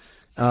there.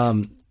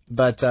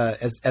 But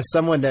as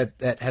someone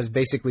that has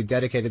basically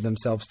dedicated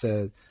themselves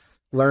to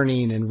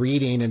learning and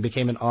reading and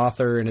became an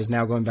author and is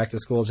now going back to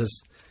school,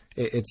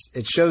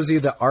 it shows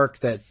you the arc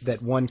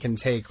that one can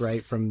take,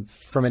 right? From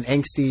an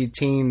angsty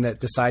teen that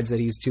decides that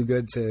he's too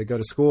good to go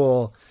to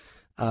school,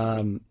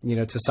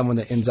 to someone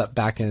that ends up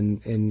back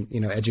in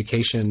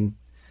education.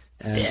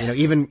 And,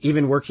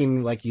 even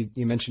working, like you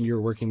mentioned, you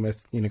were working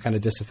with, kind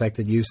of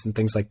disaffected youth and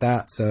things like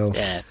that. So,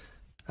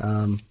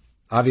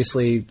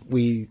 obviously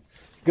we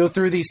go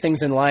through these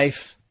things in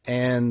life,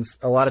 and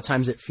a lot of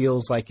times it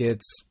feels like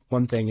it's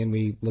one thing and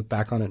we look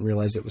back on it and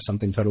realize it was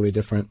something totally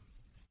different.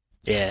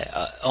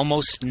 Yeah,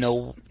 almost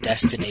no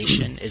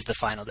destination is the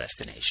final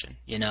destination.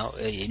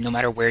 No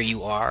matter where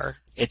you are,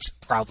 it's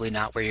probably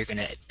not where you're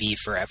going to be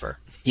forever.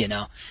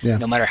 No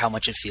matter how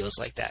much it feels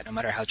like that, no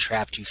matter how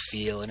trapped you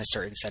feel in a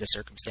certain set of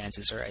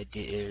circumstances or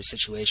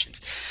situations,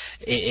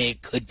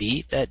 it could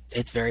be that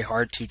it's very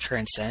hard to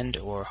transcend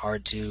or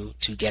hard to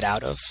get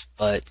out of.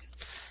 But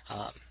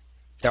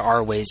there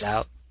are ways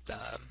out,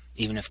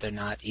 even if they're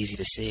not easy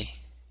to see.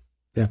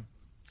 Yeah.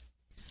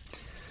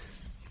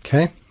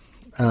 Okay.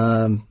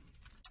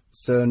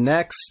 So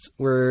next,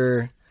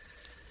 we're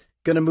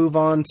going to move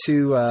on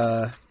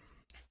to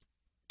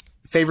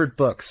favorite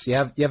books. You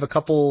have a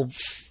couple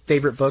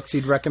favorite books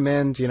you'd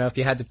recommend? If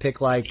you had to pick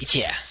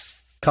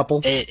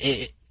couple?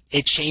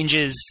 It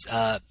changes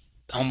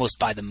almost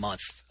by the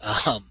month.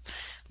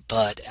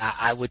 But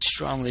I would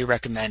strongly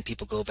recommend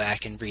people go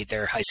back and read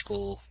their high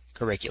school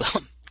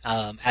curriculum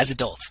as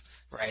adults.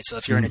 Right. So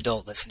if you're an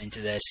adult listening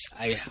to this,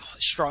 I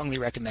strongly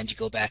recommend you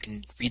go back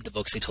and read the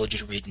books they told you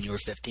to read when you were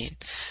 15.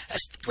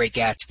 That's Great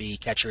Gatsby,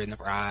 Catcher in the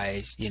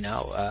Rye,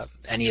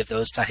 any of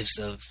those types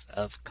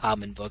of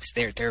common books.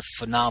 They're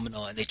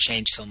phenomenal, and they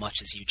change so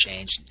much as you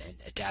change and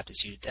adapt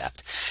as you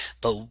adapt.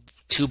 But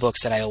two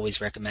books that I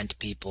always recommend to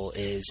people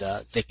is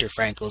Viktor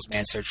Frankl's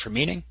Man's Search for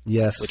Meaning.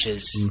 Yes. Which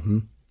is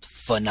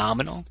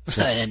phenomenal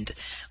and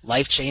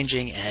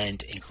life-changing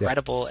and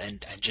incredible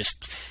and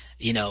just...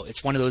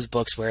 it's one of those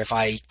books where if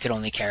I could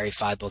only carry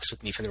 5 books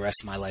with me for the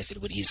rest of my life,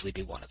 it would easily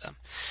be one of them.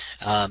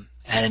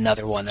 And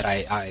another one that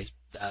I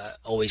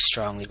always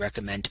strongly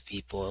recommend to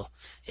people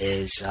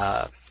is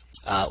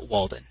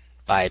Walden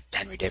by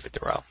Henry David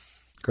Thoreau.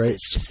 Great.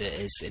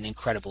 It's an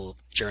incredible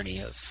journey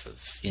of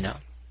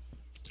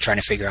trying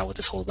to figure out what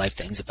this whole life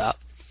thing's about.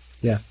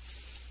 Yeah.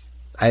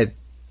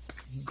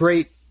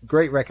 Great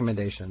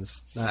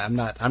recommendations. I'm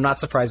not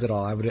surprised at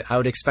all. I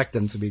would expect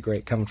them to be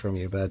great coming from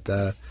you,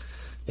 but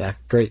yeah,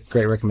 great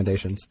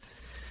recommendations.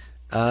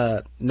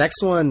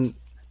 Next one,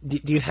 do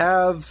you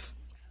have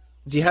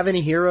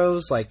any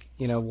heroes, like,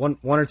 one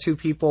or two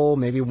people,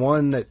 maybe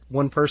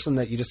one person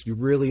that you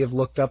really have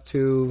looked up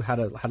to, had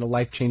a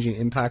life-changing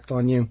impact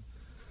on you?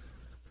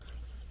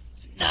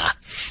 Nah.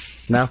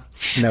 No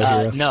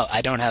heroes. No,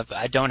 I don't have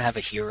a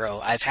hero.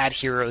 I've had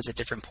heroes at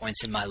different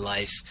points in my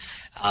life.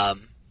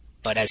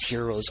 But as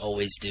heroes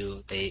always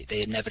do, they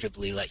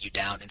inevitably let you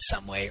down in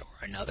some way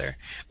or another,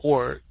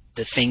 or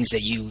the things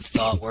that you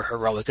thought were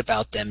heroic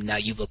about them, now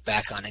you look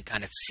back on and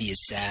kind of see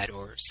as sad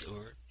or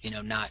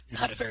not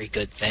a very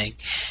good thing,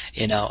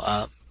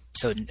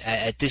 So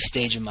at this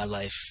stage in my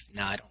life,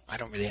 no, I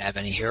don't really have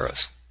any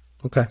heroes.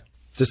 Okay,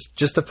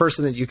 just the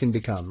person that you can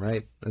become,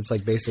 right? It's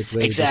like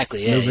basically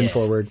exactly moving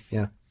forward.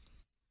 Yeah.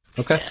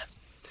 Okay. Yeah.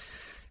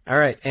 All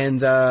right,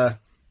 and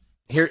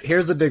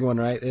here's the big one,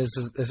 right? This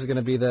is going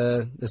to be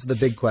the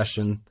big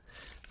question.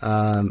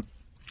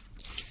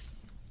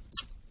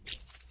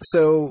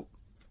 So,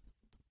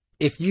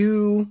 if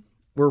you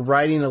were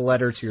writing a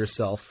letter to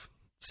yourself,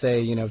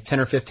 say, 10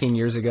 or 15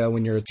 years ago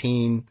when you're a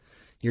teen,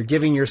 you're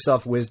giving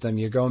yourself wisdom,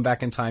 you're going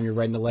back in time, you're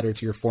writing a letter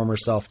to your former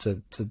self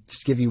to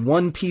give you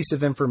one piece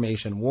of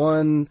information,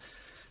 one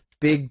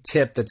big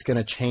tip that's going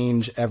to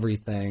change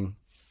everything,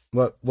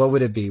 what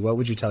would it be? What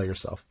would you tell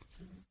yourself?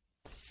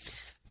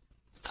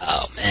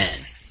 Oh, man.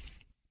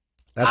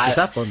 That's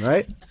the tough one,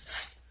 right?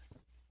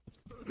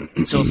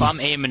 So if I'm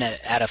aiming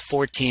at a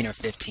 14 or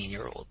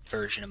 15-year-old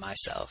version of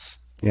myself,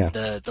 yeah,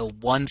 the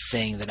one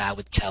thing that I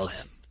would tell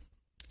him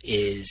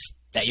is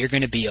that you're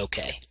going to be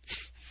okay.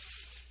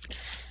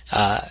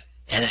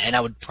 And I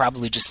would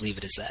probably just leave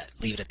it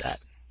at that.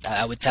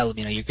 I would tell him,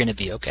 you're going to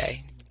be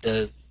okay.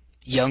 The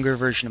younger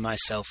version of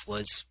myself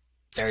was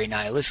very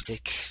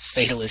nihilistic,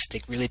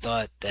 fatalistic, really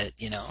thought that,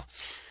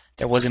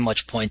 there wasn't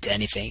much point to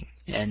anything,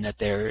 and that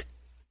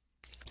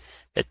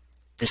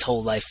this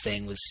whole life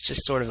thing was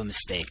just sort of a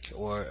mistake,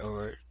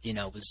 or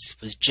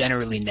was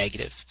generally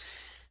negative.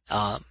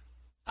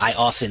 I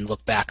often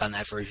look back on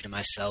that version of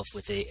myself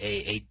with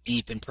a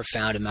deep and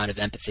profound amount of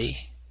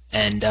empathy.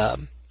 And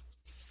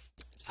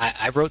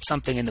I wrote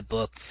something in the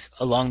book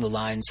along the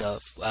lines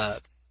of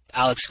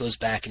Alex goes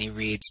back and he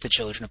reads The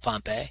Children of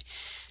Pompeii,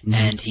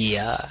 and he,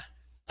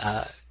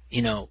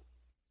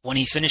 when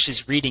he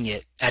finishes reading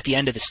it at the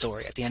end of the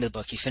story, at the end of the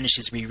book, he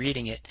finishes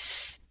rereading it.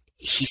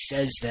 He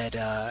says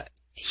that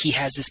he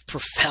has this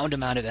profound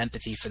amount of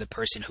empathy for the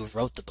person who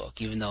wrote the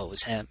book, even though it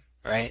was him,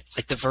 right?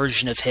 Like the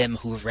version of him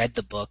who read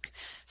the book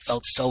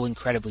felt so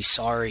incredibly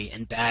sorry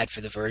and bad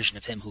for the version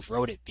of him who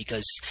wrote it,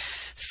 because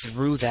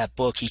through that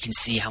book, he can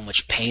see how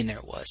much pain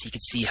there was. He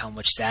could see how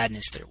much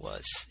sadness there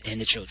was in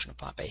the Children of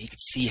Pompeii. He could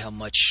see how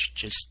much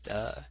just,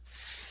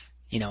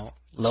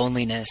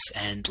 loneliness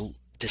and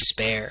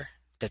despair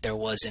that there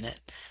was in it.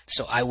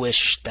 So I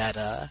wish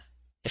that,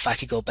 if I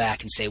could go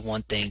back and say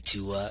one thing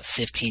to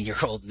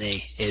 15-year-old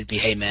me, it would be,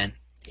 hey, man,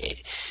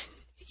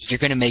 you're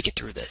going to make it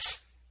through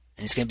this.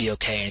 And it's going to be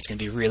okay. And it's going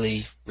to be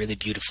really, really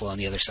beautiful on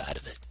the other side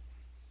of it.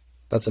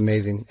 That's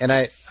amazing.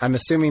 And I'm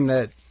assuming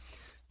that,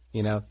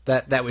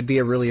 that would be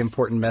a really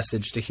important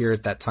message to hear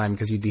at that time,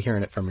 because you'd be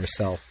hearing it from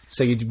yourself.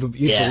 So you'd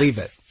believe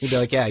it. You'd be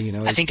like, yeah,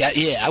 I think,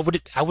 I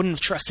wouldn't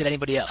have trusted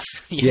anybody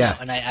else. You know?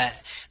 And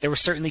there were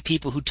certainly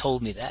people who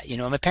told me that,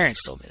 my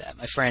parents told me that,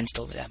 my friends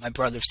told me that, my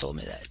brothers told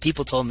me that,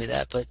 people told me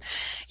that, but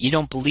you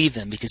don't believe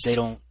them because they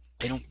don't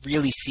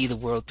really see the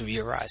world through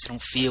your eyes. They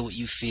don't feel what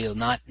you feel,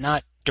 not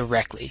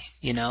directly,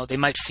 they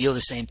might feel the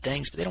same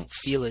things, but they don't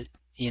feel it,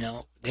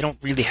 they don't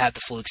really have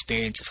the full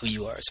experience of who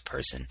you are as a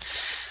person.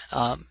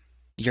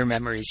 Your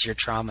memories, your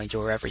trauma,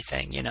 your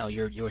everything,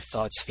 your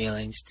thoughts,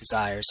 feelings,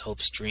 desires,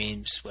 hopes,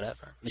 dreams,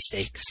 whatever,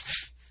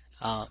 mistakes.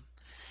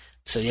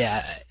 So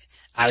yeah,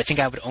 I think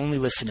I would only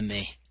listen to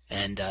me,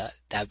 and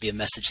that would be a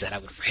message that I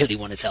would really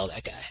want to tell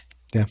that guy.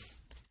 Yeah.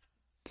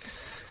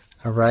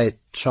 All right,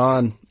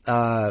 Sean,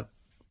 I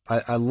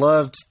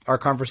loved our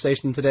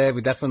conversation today.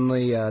 We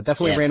definitely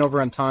ran over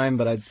on time,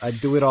 but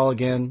I'd do it all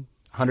again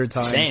 100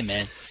 times. Same,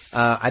 man.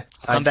 I'll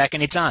come back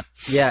anytime.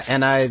 Yeah,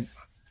 and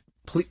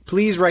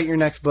please write your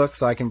next book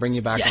so I can bring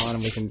you back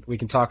on and we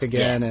can talk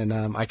again,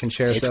 and I can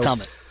share. It's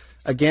coming.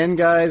 Again,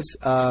 guys,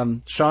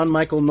 Sean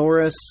Michael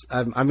Norris.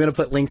 I'm going to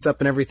put links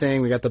up and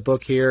everything. We got the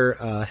book here,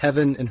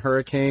 Heaven and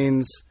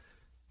Hurricanes.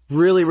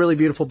 Really, really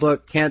beautiful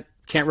book. Can't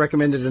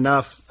recommend it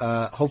enough.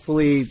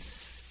 Hopefully,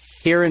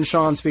 hearing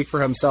Sean speak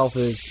for himself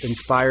has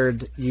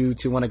inspired you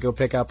to want to go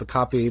pick up a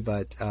copy.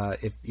 But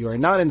if you are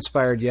not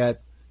inspired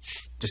yet,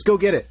 just go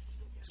get it.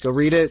 Just go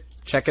read it.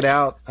 Check it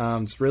out.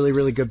 It's a really,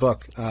 really good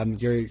book.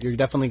 You're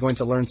definitely going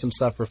to learn some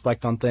stuff,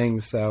 reflect on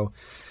things. So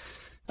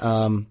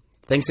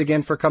thanks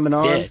again for coming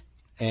on. Yeah.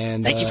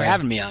 And thank you for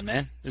having me on,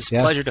 man. It was a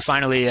pleasure to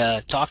finally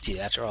talk to you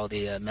after all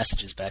the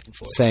messages back and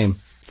forth. Same.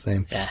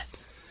 Yeah.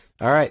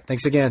 All right.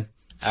 Thanks again.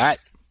 All right.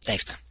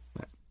 Thanks, man.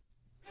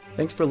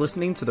 Thanks for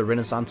listening to the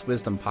Renaissance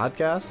Wisdom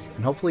Podcast,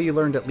 and hopefully you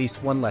learned at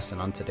least one lesson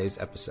on today's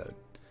episode.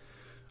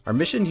 Our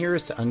mission here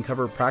is to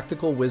uncover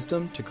practical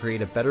wisdom to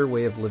create a better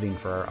way of living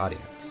for our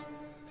audience.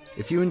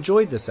 If you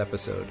enjoyed this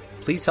episode,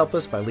 please help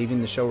us by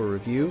leaving the show a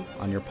review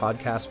on your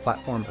podcast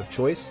platform of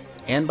choice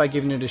and by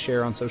giving it a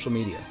share on social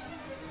media.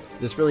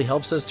 This really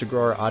helps us to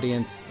grow our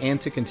audience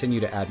and to continue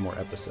to add more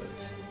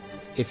episodes.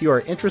 If you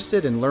are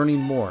interested in learning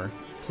more,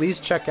 please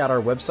check out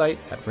our website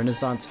at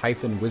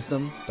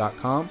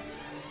renaissance-wisdom.com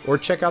or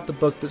check out the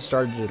book that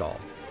started it all,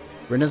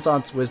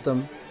 Renaissance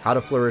Wisdom, How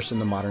to Flourish in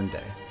the Modern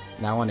Day,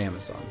 now on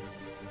Amazon.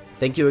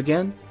 Thank you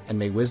again, and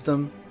may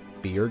wisdom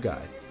be your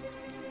guide.